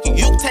pistol. Thinking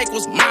you take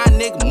what's mine,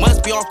 nigga,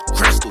 must be off the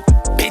crystal,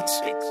 bitch.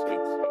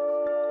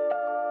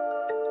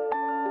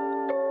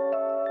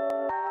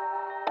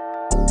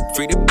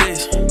 Free the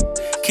bitch,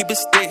 keep it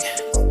stick,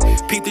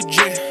 peep the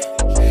drip,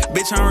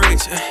 bitch, I'm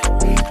rich.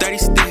 30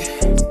 stick,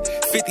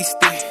 50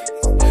 stick,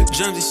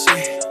 drums and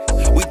shit.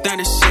 We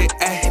thunder shit,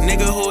 ayy.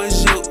 Nigga, who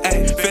is you,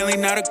 ayy? Feeling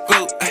not a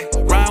goat,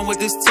 ayy. Rhyme with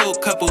this two,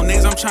 couple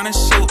niggas I'm tryna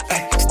shoot,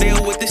 ayy.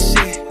 Still with the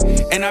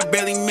shit, and I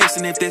barely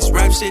missing. If this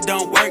rap shit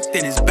don't work,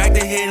 then it's back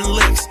to hitting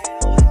licks.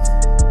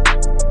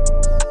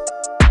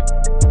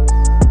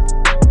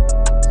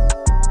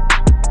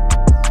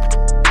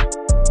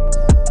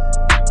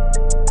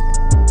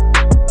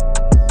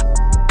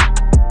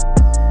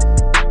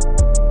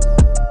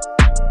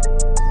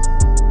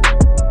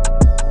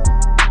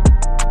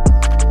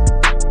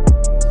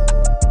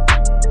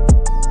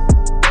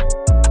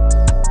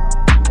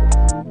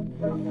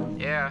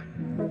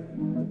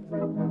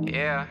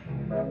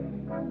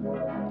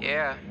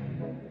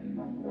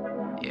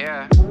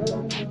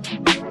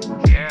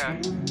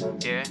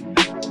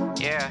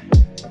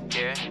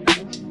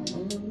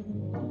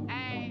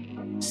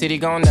 City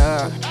going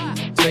up,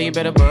 so you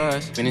better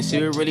buzz. Finna see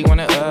who really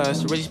wanna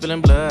us, really spilling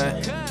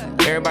blood.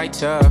 Everybody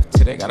tough,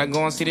 till they gotta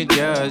go and see the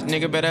judge.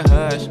 Nigga better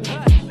hush.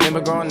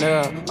 Remember growing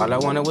up, all I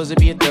wanted was to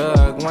be a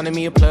thug. Wanted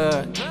me a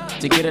plug,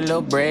 to get a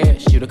little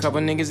bread. Shoot a couple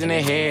niggas in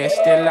the head,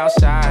 still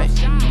outside.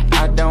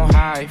 I don't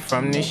hide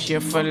from this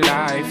shit for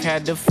life.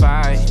 Had to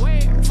fight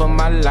for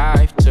my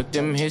life, took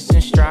them hits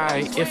in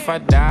stride. If I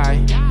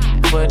die,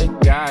 for the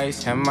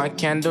guys, have my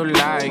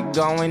candlelight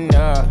going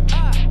up.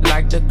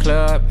 Like the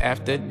club,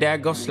 after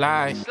that go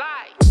slide.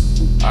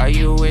 Are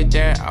you with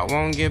that? I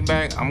won't get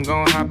back, I'm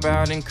gon' hop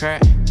out and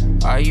crack.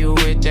 Are you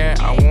with that?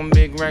 I want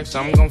big racks,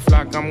 I'm gon'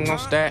 flock, I'm gon'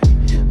 stack.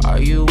 Are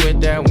you with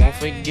that? Won't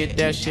forget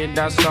that shit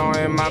I saw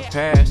in my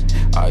past.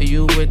 Are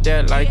you with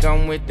that? Like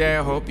I'm with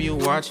that, hope you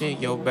watching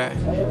your back.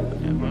 Hope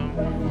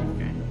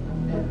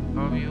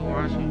you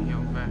watching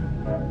your back.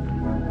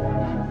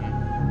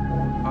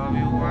 Hope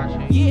you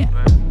watching your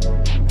back.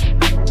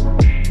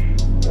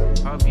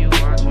 Hope you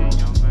watching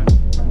your back.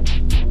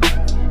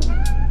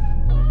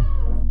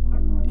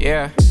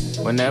 Yeah,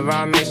 whenever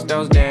I miss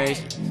those days,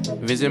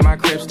 visit my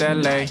cribs that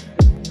lay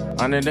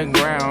under the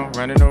ground,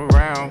 running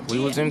around. We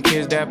was them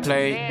kids that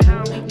played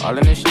all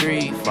in the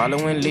street,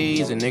 following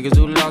leads and niggas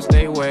who lost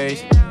their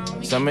ways.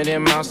 Some of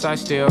them outside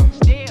still,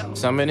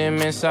 some of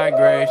them inside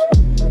graves.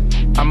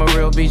 I'm a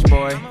real beach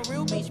boy,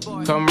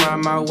 come ride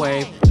my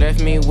wave.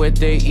 Left me with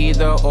the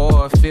either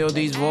or. Fill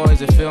these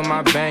voids and fill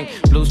my bank.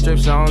 Blue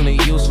strips only,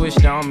 you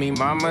switched on me.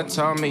 Mama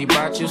told me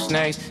about you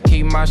snakes.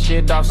 Keep my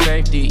shit off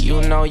safety.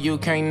 You know you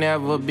can't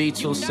never be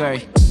too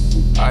safe.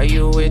 Are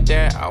you with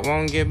that? I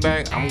won't get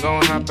back, I'm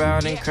gon' hop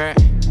out and crack.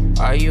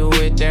 Are you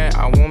with that?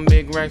 I want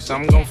big racks,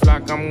 I'm gon'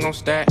 flock, I'm gon'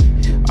 stack.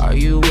 Are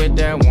you with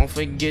that? Won't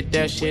forget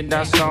that shit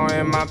I saw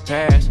in my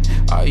past.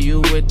 Are you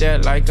with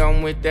that? Like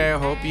I'm with that,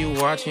 hope you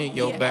watching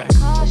your back.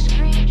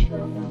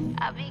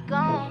 I be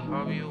gone.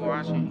 Hope you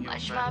watching your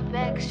Watch my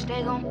back,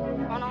 stay gon'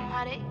 run on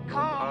how they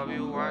come. Hope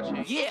you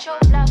watching. Get your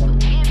block,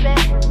 get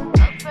back.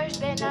 Up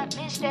first, better not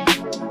miss that.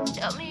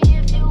 Tell me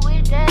if you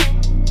with that.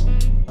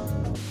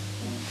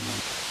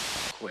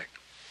 Quick,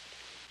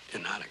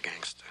 you're not a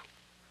gangster.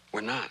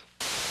 We're not.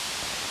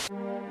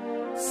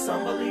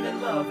 Some believe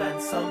in love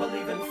and some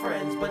believe in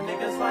friends, but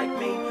niggas like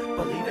me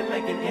believe in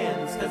making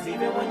ends. Cause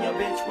even when your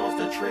bitch wants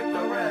to trick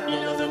around, you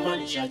know the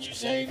money shot you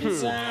save and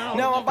sound.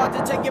 Now I'm about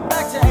to take it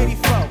back to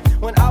 84.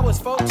 When I was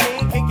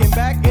 14, kicking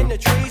back in the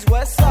trees,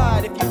 west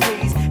side if you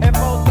please. And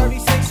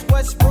 436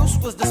 West Spruce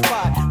was the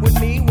spot. With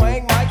me,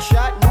 Wang, Mike,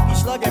 Shot, Nookie,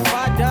 Slug, and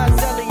 5 Don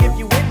Zelly. If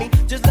you with me,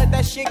 just let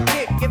that shit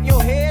kick. If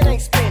your head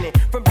ain't spinning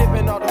from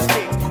dipping all those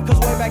sticks. Cause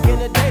way back in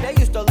the day, they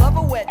used to love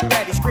a wet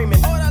daddy screaming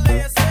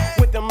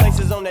with them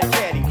laces on that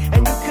caddy.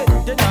 And you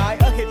couldn't deny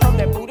a hit from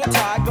that Buddha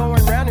tie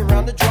going round and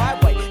round the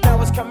driveway. Now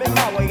it's coming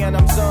my way and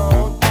I'm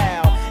zoned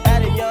out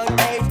at a young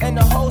age. And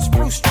the whole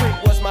Spruce Street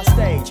was my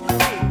stage.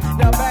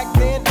 Now back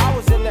then I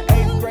was in the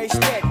 8th grade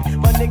steady.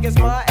 My niggas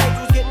my age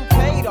was getting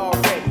paid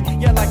already.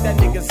 Yeah, like that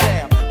nigga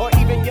Zab or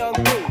even Young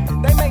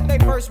Boo. They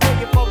first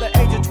million for the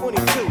age of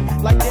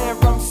 22. Like Dan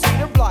from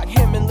Cedar Block,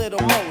 him and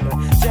Little Motor.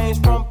 James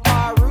from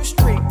Piru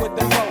Street with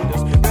them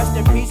boulders. Rest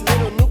in peace,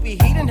 Little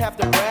Noopy, he didn't have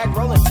to brag.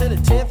 Rolling to the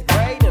 10th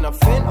grade in a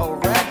fin or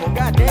rag. Well,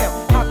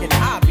 goddamn, how can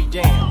I be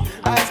damned?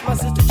 I asked my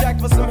sister Jack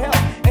for some help,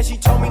 and she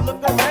told me,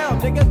 look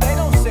around, nigga, they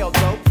don't sell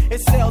dope.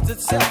 It sells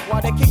itself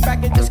while they kick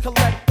back and just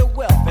collect the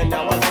wealth. And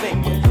now I'm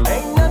thinking,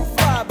 ain't nothing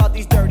fly about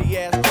these dirty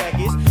ass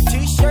khakis.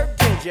 T-shirt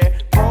dingy,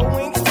 pro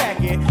wings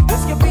tacky.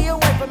 This could be a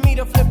way for me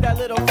to flip that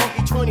little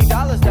funky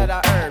 $20 that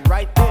I earned.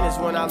 Right then is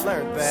when I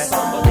learned that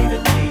some believe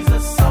in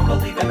Jesus, some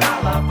believe in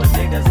Allah, but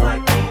niggas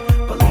like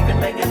me believe in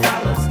making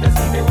dollars. Cause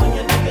even when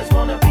your niggas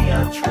wanna be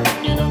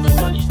untrue, you know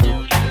the money's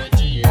still good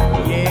to you.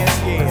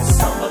 Yes, yes.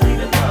 Some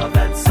believe in love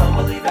and some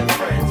believe in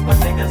friends, but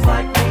niggas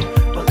like me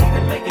believe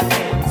in making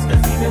ends.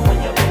 Cause even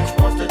when your bitch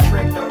wants to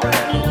trick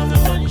around, you know the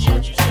money's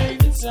what you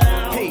save and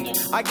sound. Hey,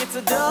 I get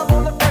a dub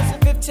on the first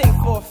and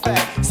 15th for a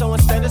fact. So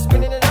instead of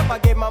spending it up, I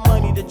gave my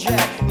money to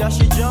Jack. Now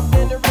she jumped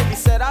in the river,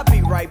 said I'll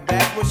be right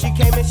back. When she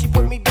came in, she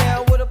put me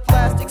down with a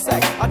plastic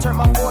sack. I turned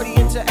my 40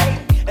 into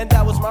 8, and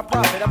that was my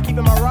profit. I'm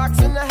keeping my rocks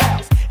in the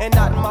house and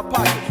not in my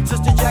pocket.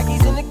 Sister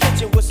Jackie's in the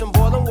kitchen with some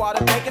boiling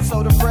water, baking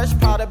soda, fresh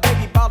powder,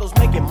 baby bottles,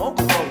 making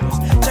mocha photos.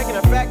 Checking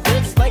her fat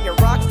grips, slinging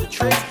rocks to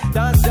tricks.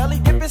 Don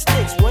Zelly dipping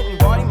sticks, went and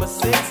bought him a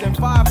 6 and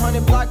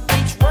 500 block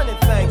beach running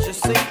things, you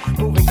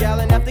see. Moving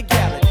gallon after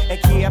gallon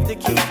and key after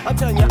key. I'm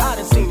telling you, I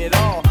done seen it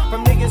all.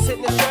 From niggas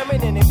hitting the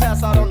Sherman and they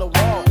pass out on the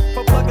wall.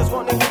 For pluckers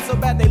wanting to hit so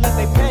bad they let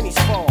their panties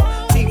fall.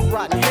 Teeth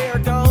rotten, hair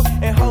gone,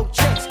 and whole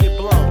checks get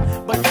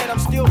blown. But yet I'm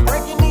still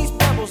breaking these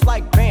pebbles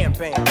like Bam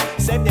Bam.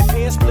 Save their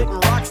pins, splitting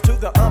rocks to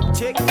the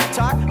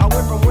tick-tock. I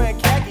went from wearing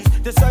khakis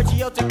to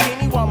Sergio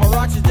Tacchini while my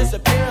rocks is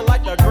disappearing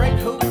like the great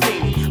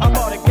Houdini. I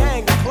bought a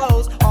gang of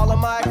clothes, all of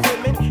my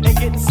equipment, and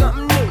getting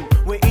something new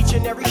with each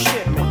and every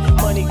shipment.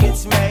 Money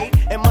gets made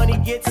and money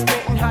gets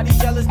spent, and how these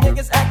jealous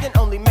niggas acting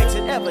only makes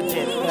it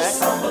evident that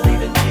some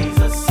believe in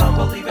Jesus, some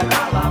believe in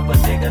Allah, but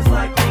niggas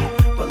like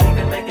me believe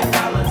in making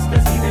dollars.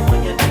 Cause even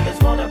when your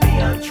niggas wanna be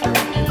untrue,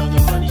 you know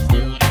the money's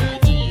still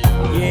good to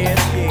you. Yes,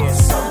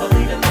 yes. Some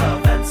believe in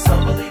love and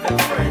some believe in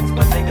friends,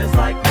 but niggas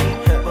like me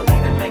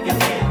believe in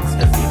making ends.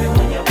 Cause even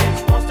when your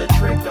bitch wants to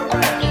trick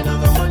around, you know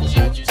the money's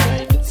what you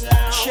save and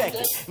sound. Check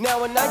it.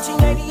 Now in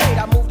 1988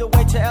 I moved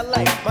away to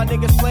LA. My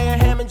niggas playing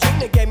Ham and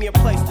Gina gave me a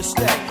place to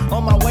stay.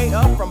 On my way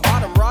up from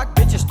Bottom Rock,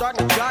 bitches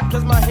starting to jock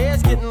cause my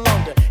hair's getting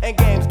longer and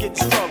game's getting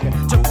stronger.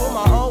 To pull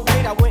my own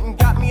weight I went and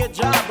got me a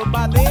job, but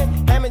by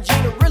then Ham and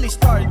Gina really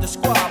started to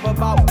squab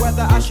about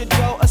whether I should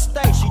go or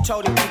stay. She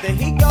told him either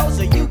he goes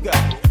or you go.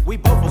 We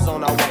both was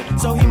on our way,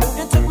 so he moved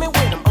and took me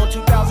with him on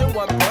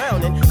 2001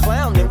 Browning,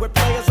 clowning with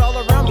players all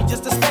around me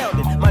just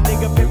astounded. My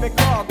nigga Pimpin'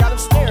 Carl got him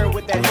staring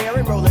with that hair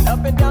and rolling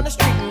up and down the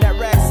street in that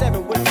rag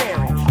 7 with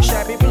Karen.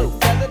 Shabby blue,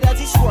 feathered as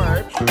he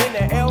swerved in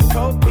the L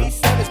Code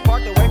P7's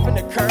parked away from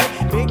the curb.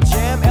 Big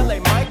Jam, LA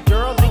Mike,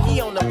 Girl, Nicky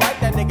on the bike,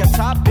 that nigga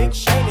Top, Big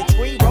Shane and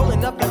Tweet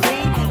rolling up the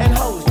lead, and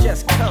hoes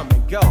just come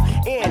and go,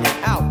 in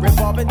and out,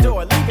 revolving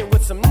door, leaving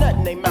with some nut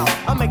in they mouth.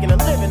 I'm making a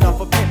living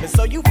off of pimping,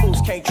 so you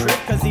fools can't trip,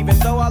 cause even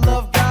though I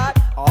love God,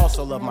 I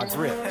also love my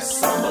grip.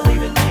 Some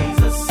believe in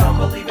Jesus, some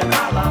believe in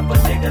Allah, but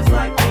niggas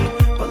like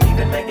me believe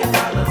in making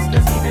dollars.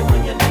 Cause even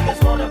when your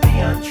niggas wanna be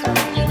untrue,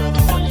 you know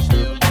the money's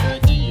still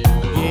good to you.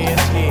 Yes,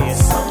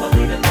 yes. Some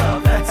believe in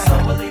love and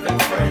some believe in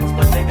friends,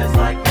 but niggas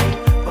like me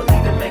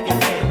believe in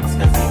making ends.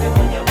 Cause even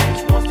when your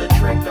bitch wants to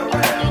trick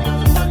around, you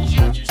know the money's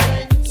what you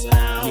save and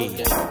sound.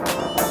 Yeah.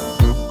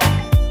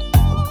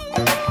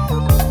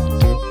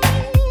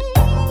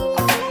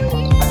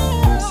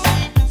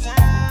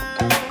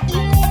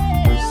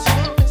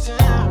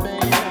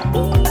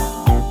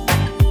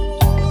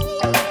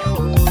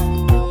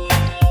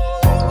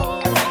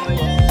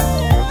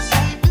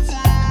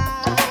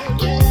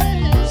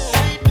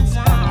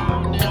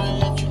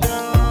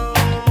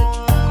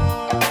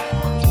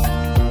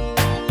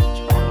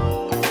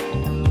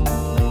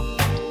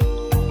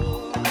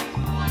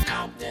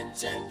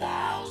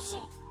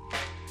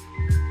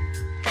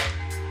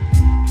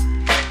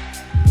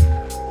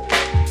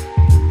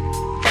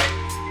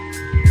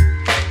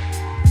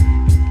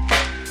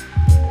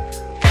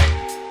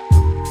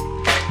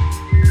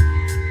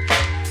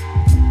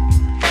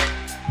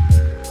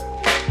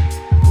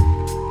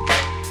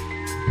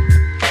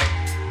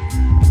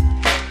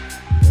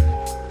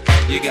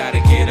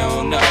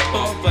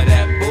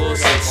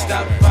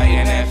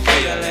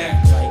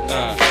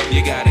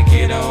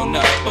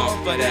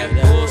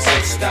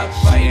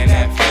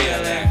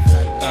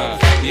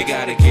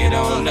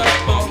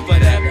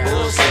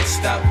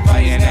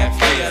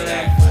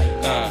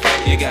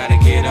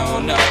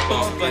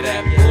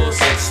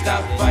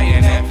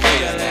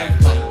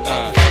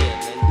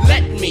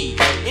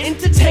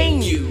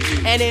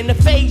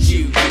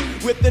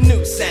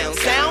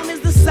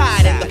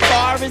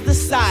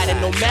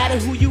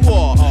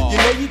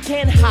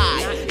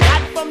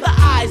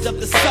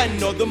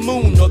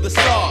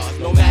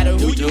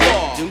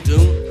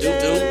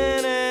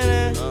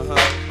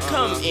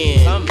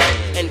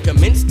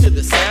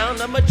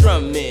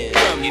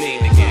 You need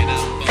to get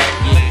up,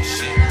 that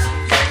shit,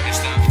 and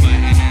stop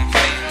fighting that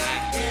feeling.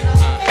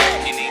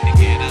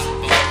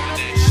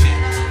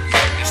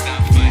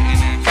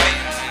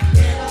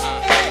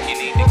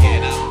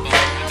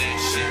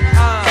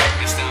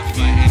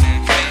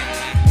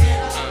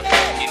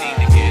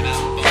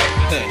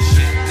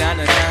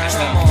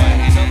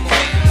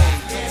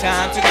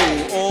 time to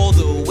go all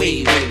the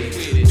way with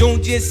it.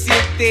 Don't just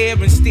sit there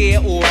and stare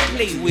or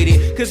play with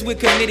it, cause we're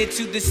committed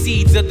to the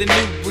seeds of the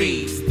new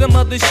breeds. The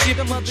mothership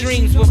of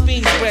dreams where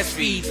fiends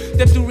breastfeed,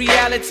 step through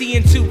reality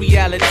into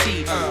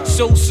reality.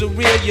 So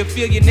surreal you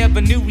feel you never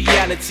knew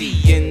reality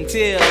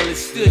until it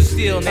stood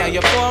still. Now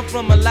you're far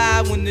from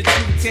alive when the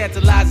truth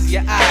tantalizes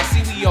your eyes.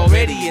 See, we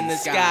already in the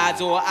skies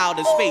or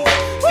outer space,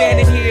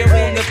 standing here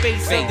on the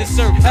face of the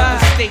surface of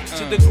the state,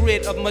 to the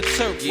grid of my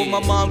turf where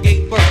my mom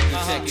gave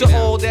birth to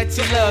all that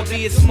you love.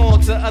 Be it small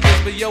to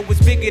others, but yo,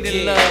 it's bigger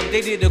than love.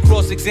 They did a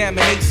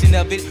cross-examination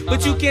of it,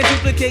 but you can't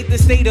duplicate the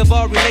state of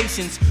our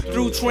relations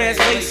through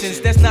translations.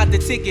 That's not the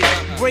ticket.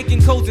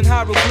 Breaking codes and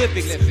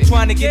hieroglyphics,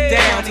 trying to get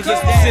down to get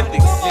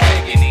specifics.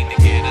 You need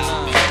to get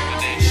up with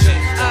that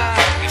shit.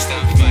 It's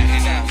not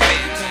fighting out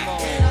there.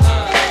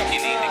 You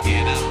need to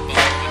get up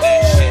with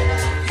that shit.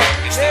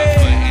 It's not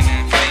fighting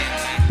out there.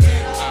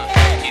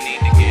 You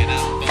need to get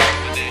up with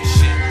that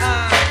shit.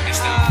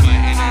 It's not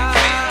fighting out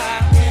there.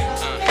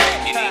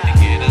 You need to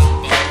get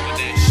up with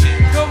that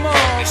shit. Come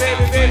on,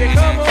 baby,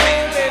 come on,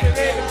 baby,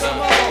 come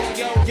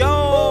on. Yo,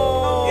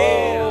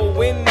 yeah.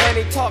 When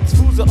money talks,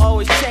 fools are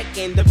always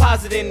checking,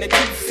 depositing the 2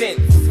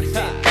 cents.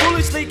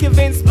 Foolishly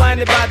convinced,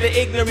 blinded by the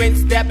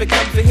ignorance that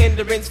becomes a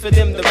hindrance for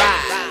them to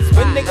rise.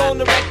 When they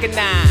gonna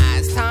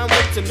recognize, time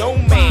waits to no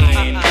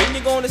man. When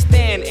you gonna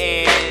stand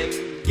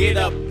and get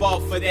up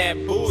off of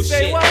that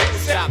bullshit?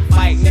 Stop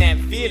fighting that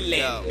feeling.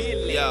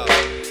 Yo.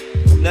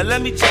 Now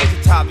let me change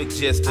the topic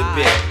just a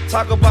bit.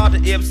 Talk about the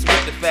Ips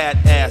with the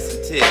fat ass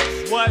and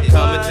tits.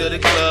 Coming to the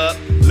club,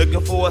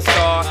 looking for a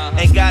star,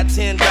 ain't got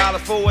 $10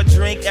 for a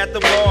drink at the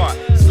bar.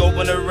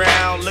 Scoping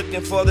around,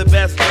 looking for the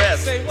best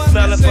dress,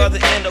 smelling for the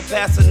endo,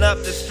 passing up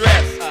the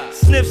stress.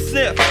 Sniff,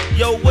 sniff,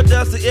 yo, what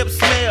does the Ip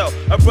smell?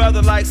 A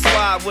brother like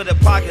Swab with a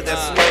pocket that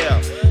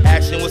swell.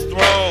 Action was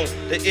thrown,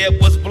 the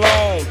Ip was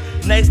blown.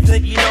 Next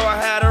thing you know, I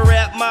had to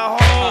rap my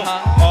home.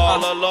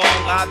 All along,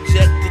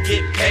 object to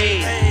get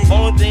paid.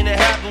 Only thing that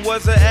happened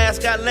was her ass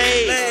got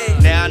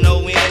laid. Now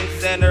no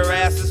ends and her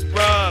ass is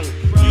sprung.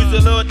 Use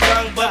a little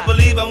tongue, but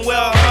believe I'm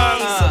well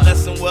hung. So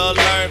lesson well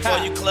learned for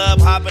you club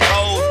hopping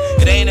hoes.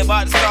 It ain't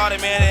about the starter,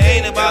 man, it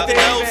ain't about the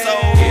dough. So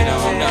get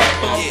on up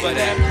for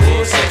that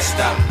bullshit,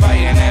 stop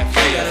fighting that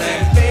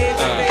feeling.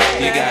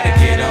 You gotta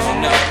get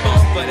on up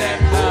for that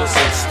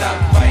bullshit, stop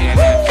fighting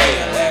that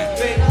feeling.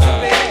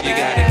 You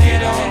gotta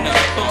get on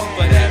up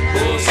for that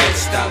bullshit,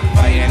 stop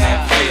fighting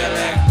that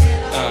feeling.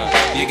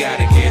 You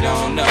gotta get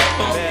on up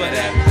for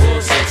that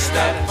bullshit,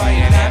 stop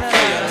fighting that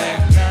feeling.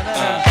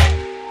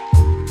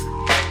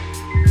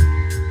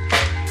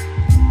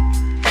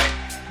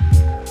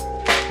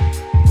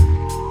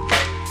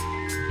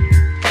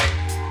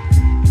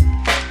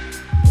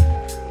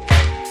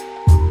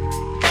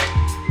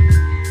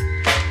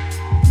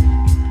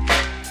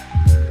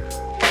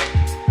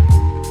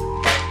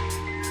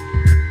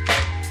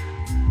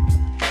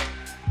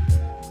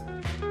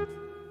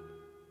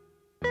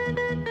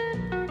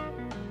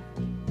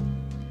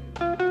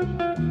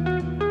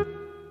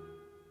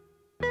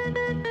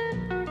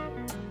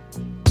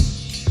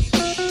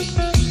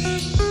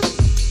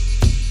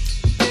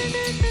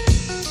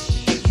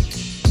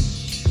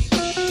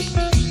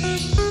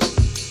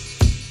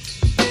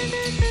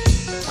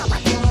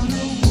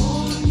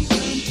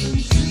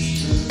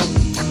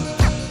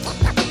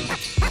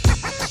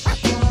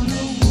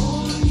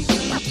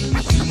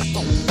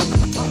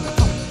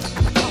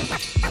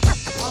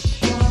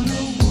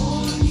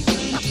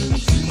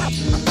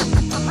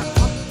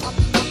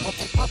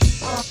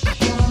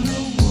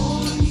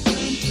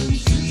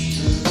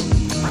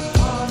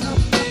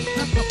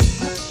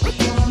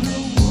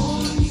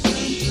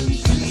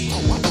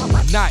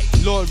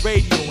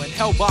 Radio and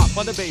Hellbop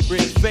on the Bay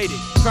Bridge faded,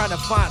 trying to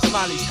find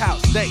Smiley's house.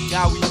 Thank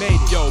God we made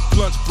it. Yo,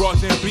 blunts,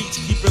 broads, and beats,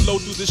 keep it low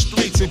through the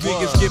streets, and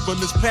niggas giving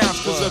us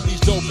pounds cause of these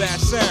dope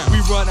ass sounds.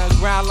 We run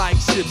aground like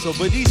ships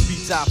over these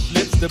beats. I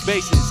flips the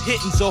bass is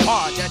hitting so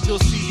hard that you'll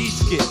see these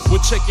skits. Well,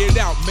 check it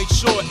out, make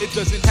sure it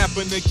doesn't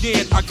happen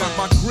again. I got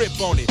my grip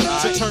on it,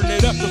 so turn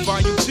it up to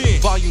volume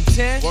 10. Volume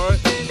 10? Word.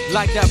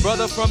 Like that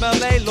brother from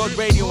LA, Lord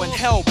Radio and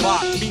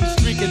Hellbop, mean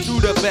streaking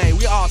through the bay.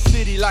 We all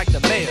city like the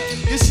mayor.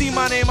 You see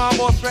my name, I'm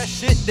more fresh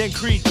shit than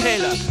Creed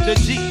Taylor, the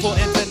Jeep for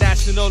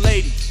international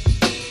ladies.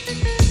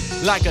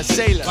 Like a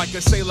sailor. Like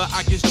a sailor,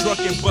 I get drunk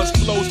and bust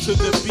flows to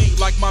the beat.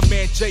 Like my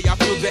man Jay, I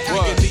feel the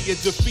agony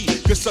of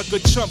defeat. Cause sucker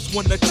chumps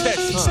wanna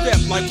test and step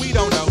like we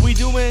don't know. We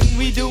doing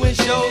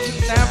shows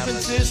in San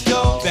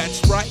Francisco.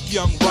 That's right,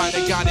 young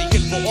rider, got a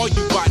hit for all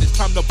you riders.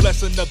 Time to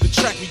bless another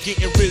track, we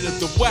getting rid of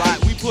the whack.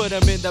 Right, we put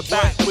them in the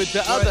back with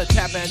the other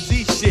Tap and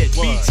Z shit.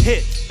 Beats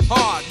hit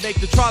hard, make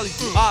the trolleys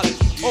do ollies.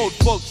 Old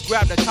folks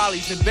grab the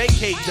collies and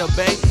vacate the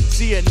bay.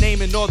 See a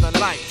name in Northern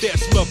Light.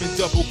 That's Love and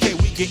Double K.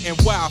 We getting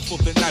wild for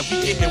the night.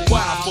 We getting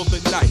wild for the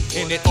night.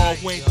 And it all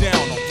went down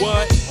on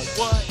what?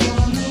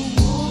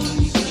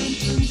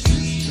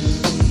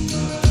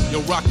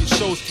 Yo, rockin'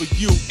 shows for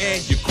you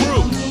and your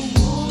crew.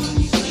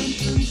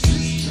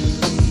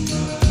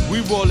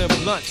 We rollin'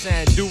 blunts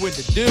and doing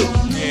the do.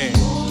 Yeah.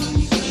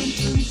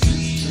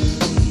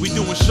 We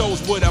doing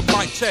shows with a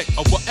mic check.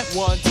 What?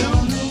 1, 2.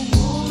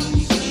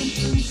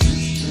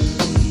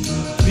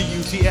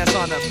 PUTS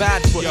on a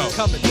bad foot,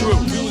 coming through.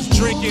 We was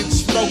drinking,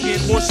 smoking,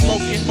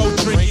 more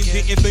drinking.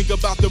 Didn't think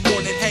about the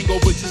morning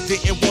hangover, just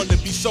didn't want to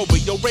be sober.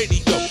 Yo,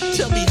 radio,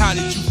 tell me, how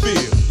did you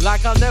feel?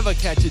 Like I'll never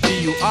catch a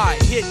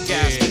DUI. Hit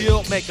gas,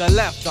 peel, make a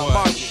left on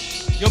market.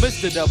 Yo,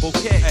 Mr. Double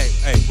K.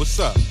 Hey, what's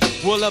up?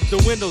 Roll up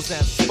the windows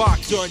and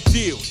spark. Done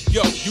deal.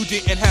 Yo, you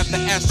didn't have to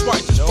ask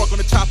twice. Just park on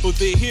the top of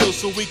the hill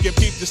so we can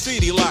peep the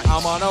city lights.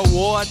 I'm on a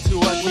war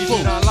tour, keep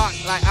it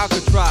unlocked like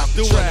Alcatraz.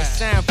 Doing a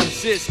San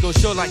Francisco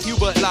show like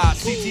Hubert Law.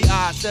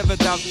 CTI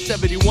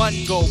 7071,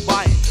 go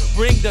buy it.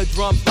 Bring the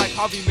drums like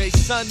Harvey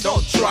Mason.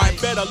 Don't try,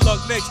 better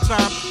luck next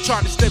time.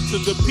 Trying to step to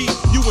the peak,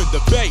 you in the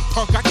Bay.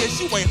 Punk, I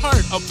guess you ain't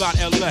heard about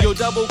LA. Yo,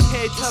 Double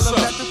K, tell them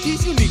that the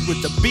piece unique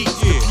with the beats.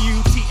 The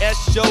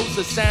PUTS shows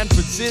a San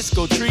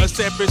Francisco treat. A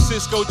San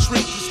Francisco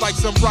treat, just like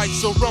some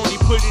rice or roni.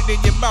 Put it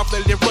in your mouth,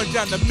 let it run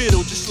down the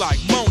middle, just like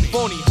Moni.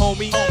 Phony,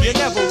 homie, you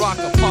never rock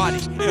a party.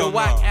 Your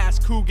whack ass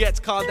crew gets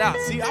called out.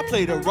 See, I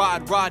play the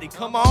Roddy.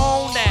 Come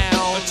on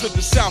now. To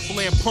the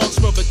Southland, punks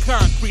smell the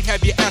concrete.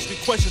 Have you asking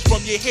questions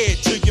from your head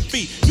to your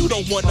feet? You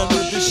don't want none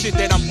of this shit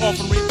that I'm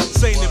offering.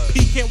 Saying the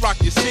P can't rock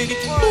your city.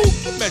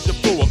 Ooh, measure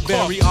for a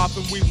car. Very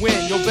often we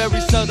win, yo, very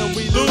seldom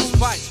we lose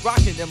fights.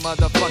 Rocking them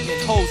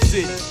motherfucking whole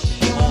city.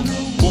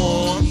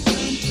 Born.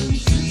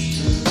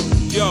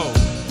 Yo,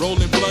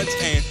 rolling blunts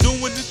and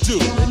doing the do.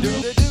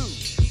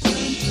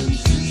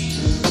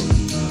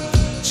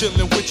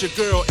 Chilling with your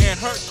girl and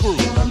her crew.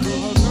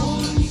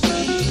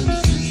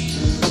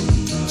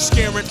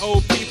 Scaring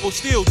old people,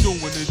 still doing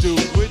the do.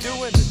 We're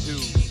doing the do,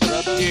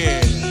 brother.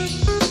 Yeah.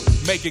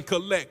 Making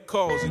collect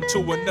calls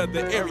into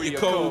another area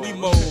code. We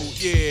mode,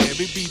 yeah.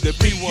 We be the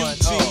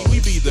B1T.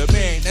 We be the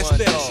man that's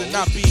steps, and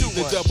I be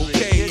the Double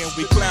K. And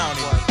we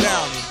clowning,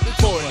 downing,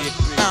 40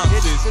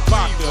 ounces,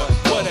 vodka,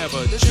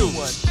 whatever,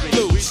 juice,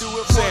 loose.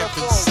 San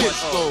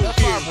Francisco,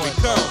 here we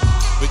come.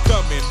 We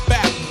coming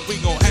back, we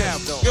gon' have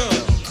gun.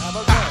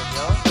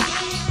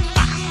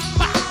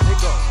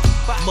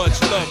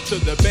 Much love to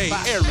the Bay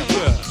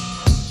Area.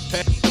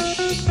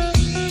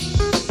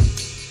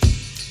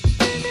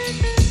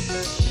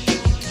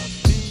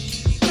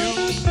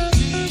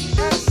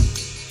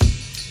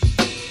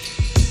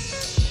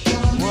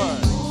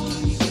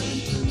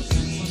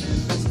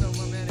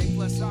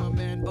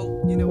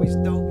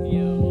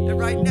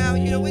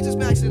 We're just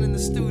maxing in the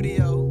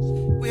studio.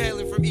 We're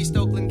hailing from East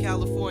Oakland,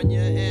 California,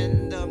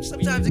 and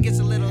sometimes it gets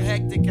a little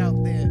hectic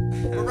out there.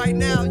 But right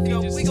now,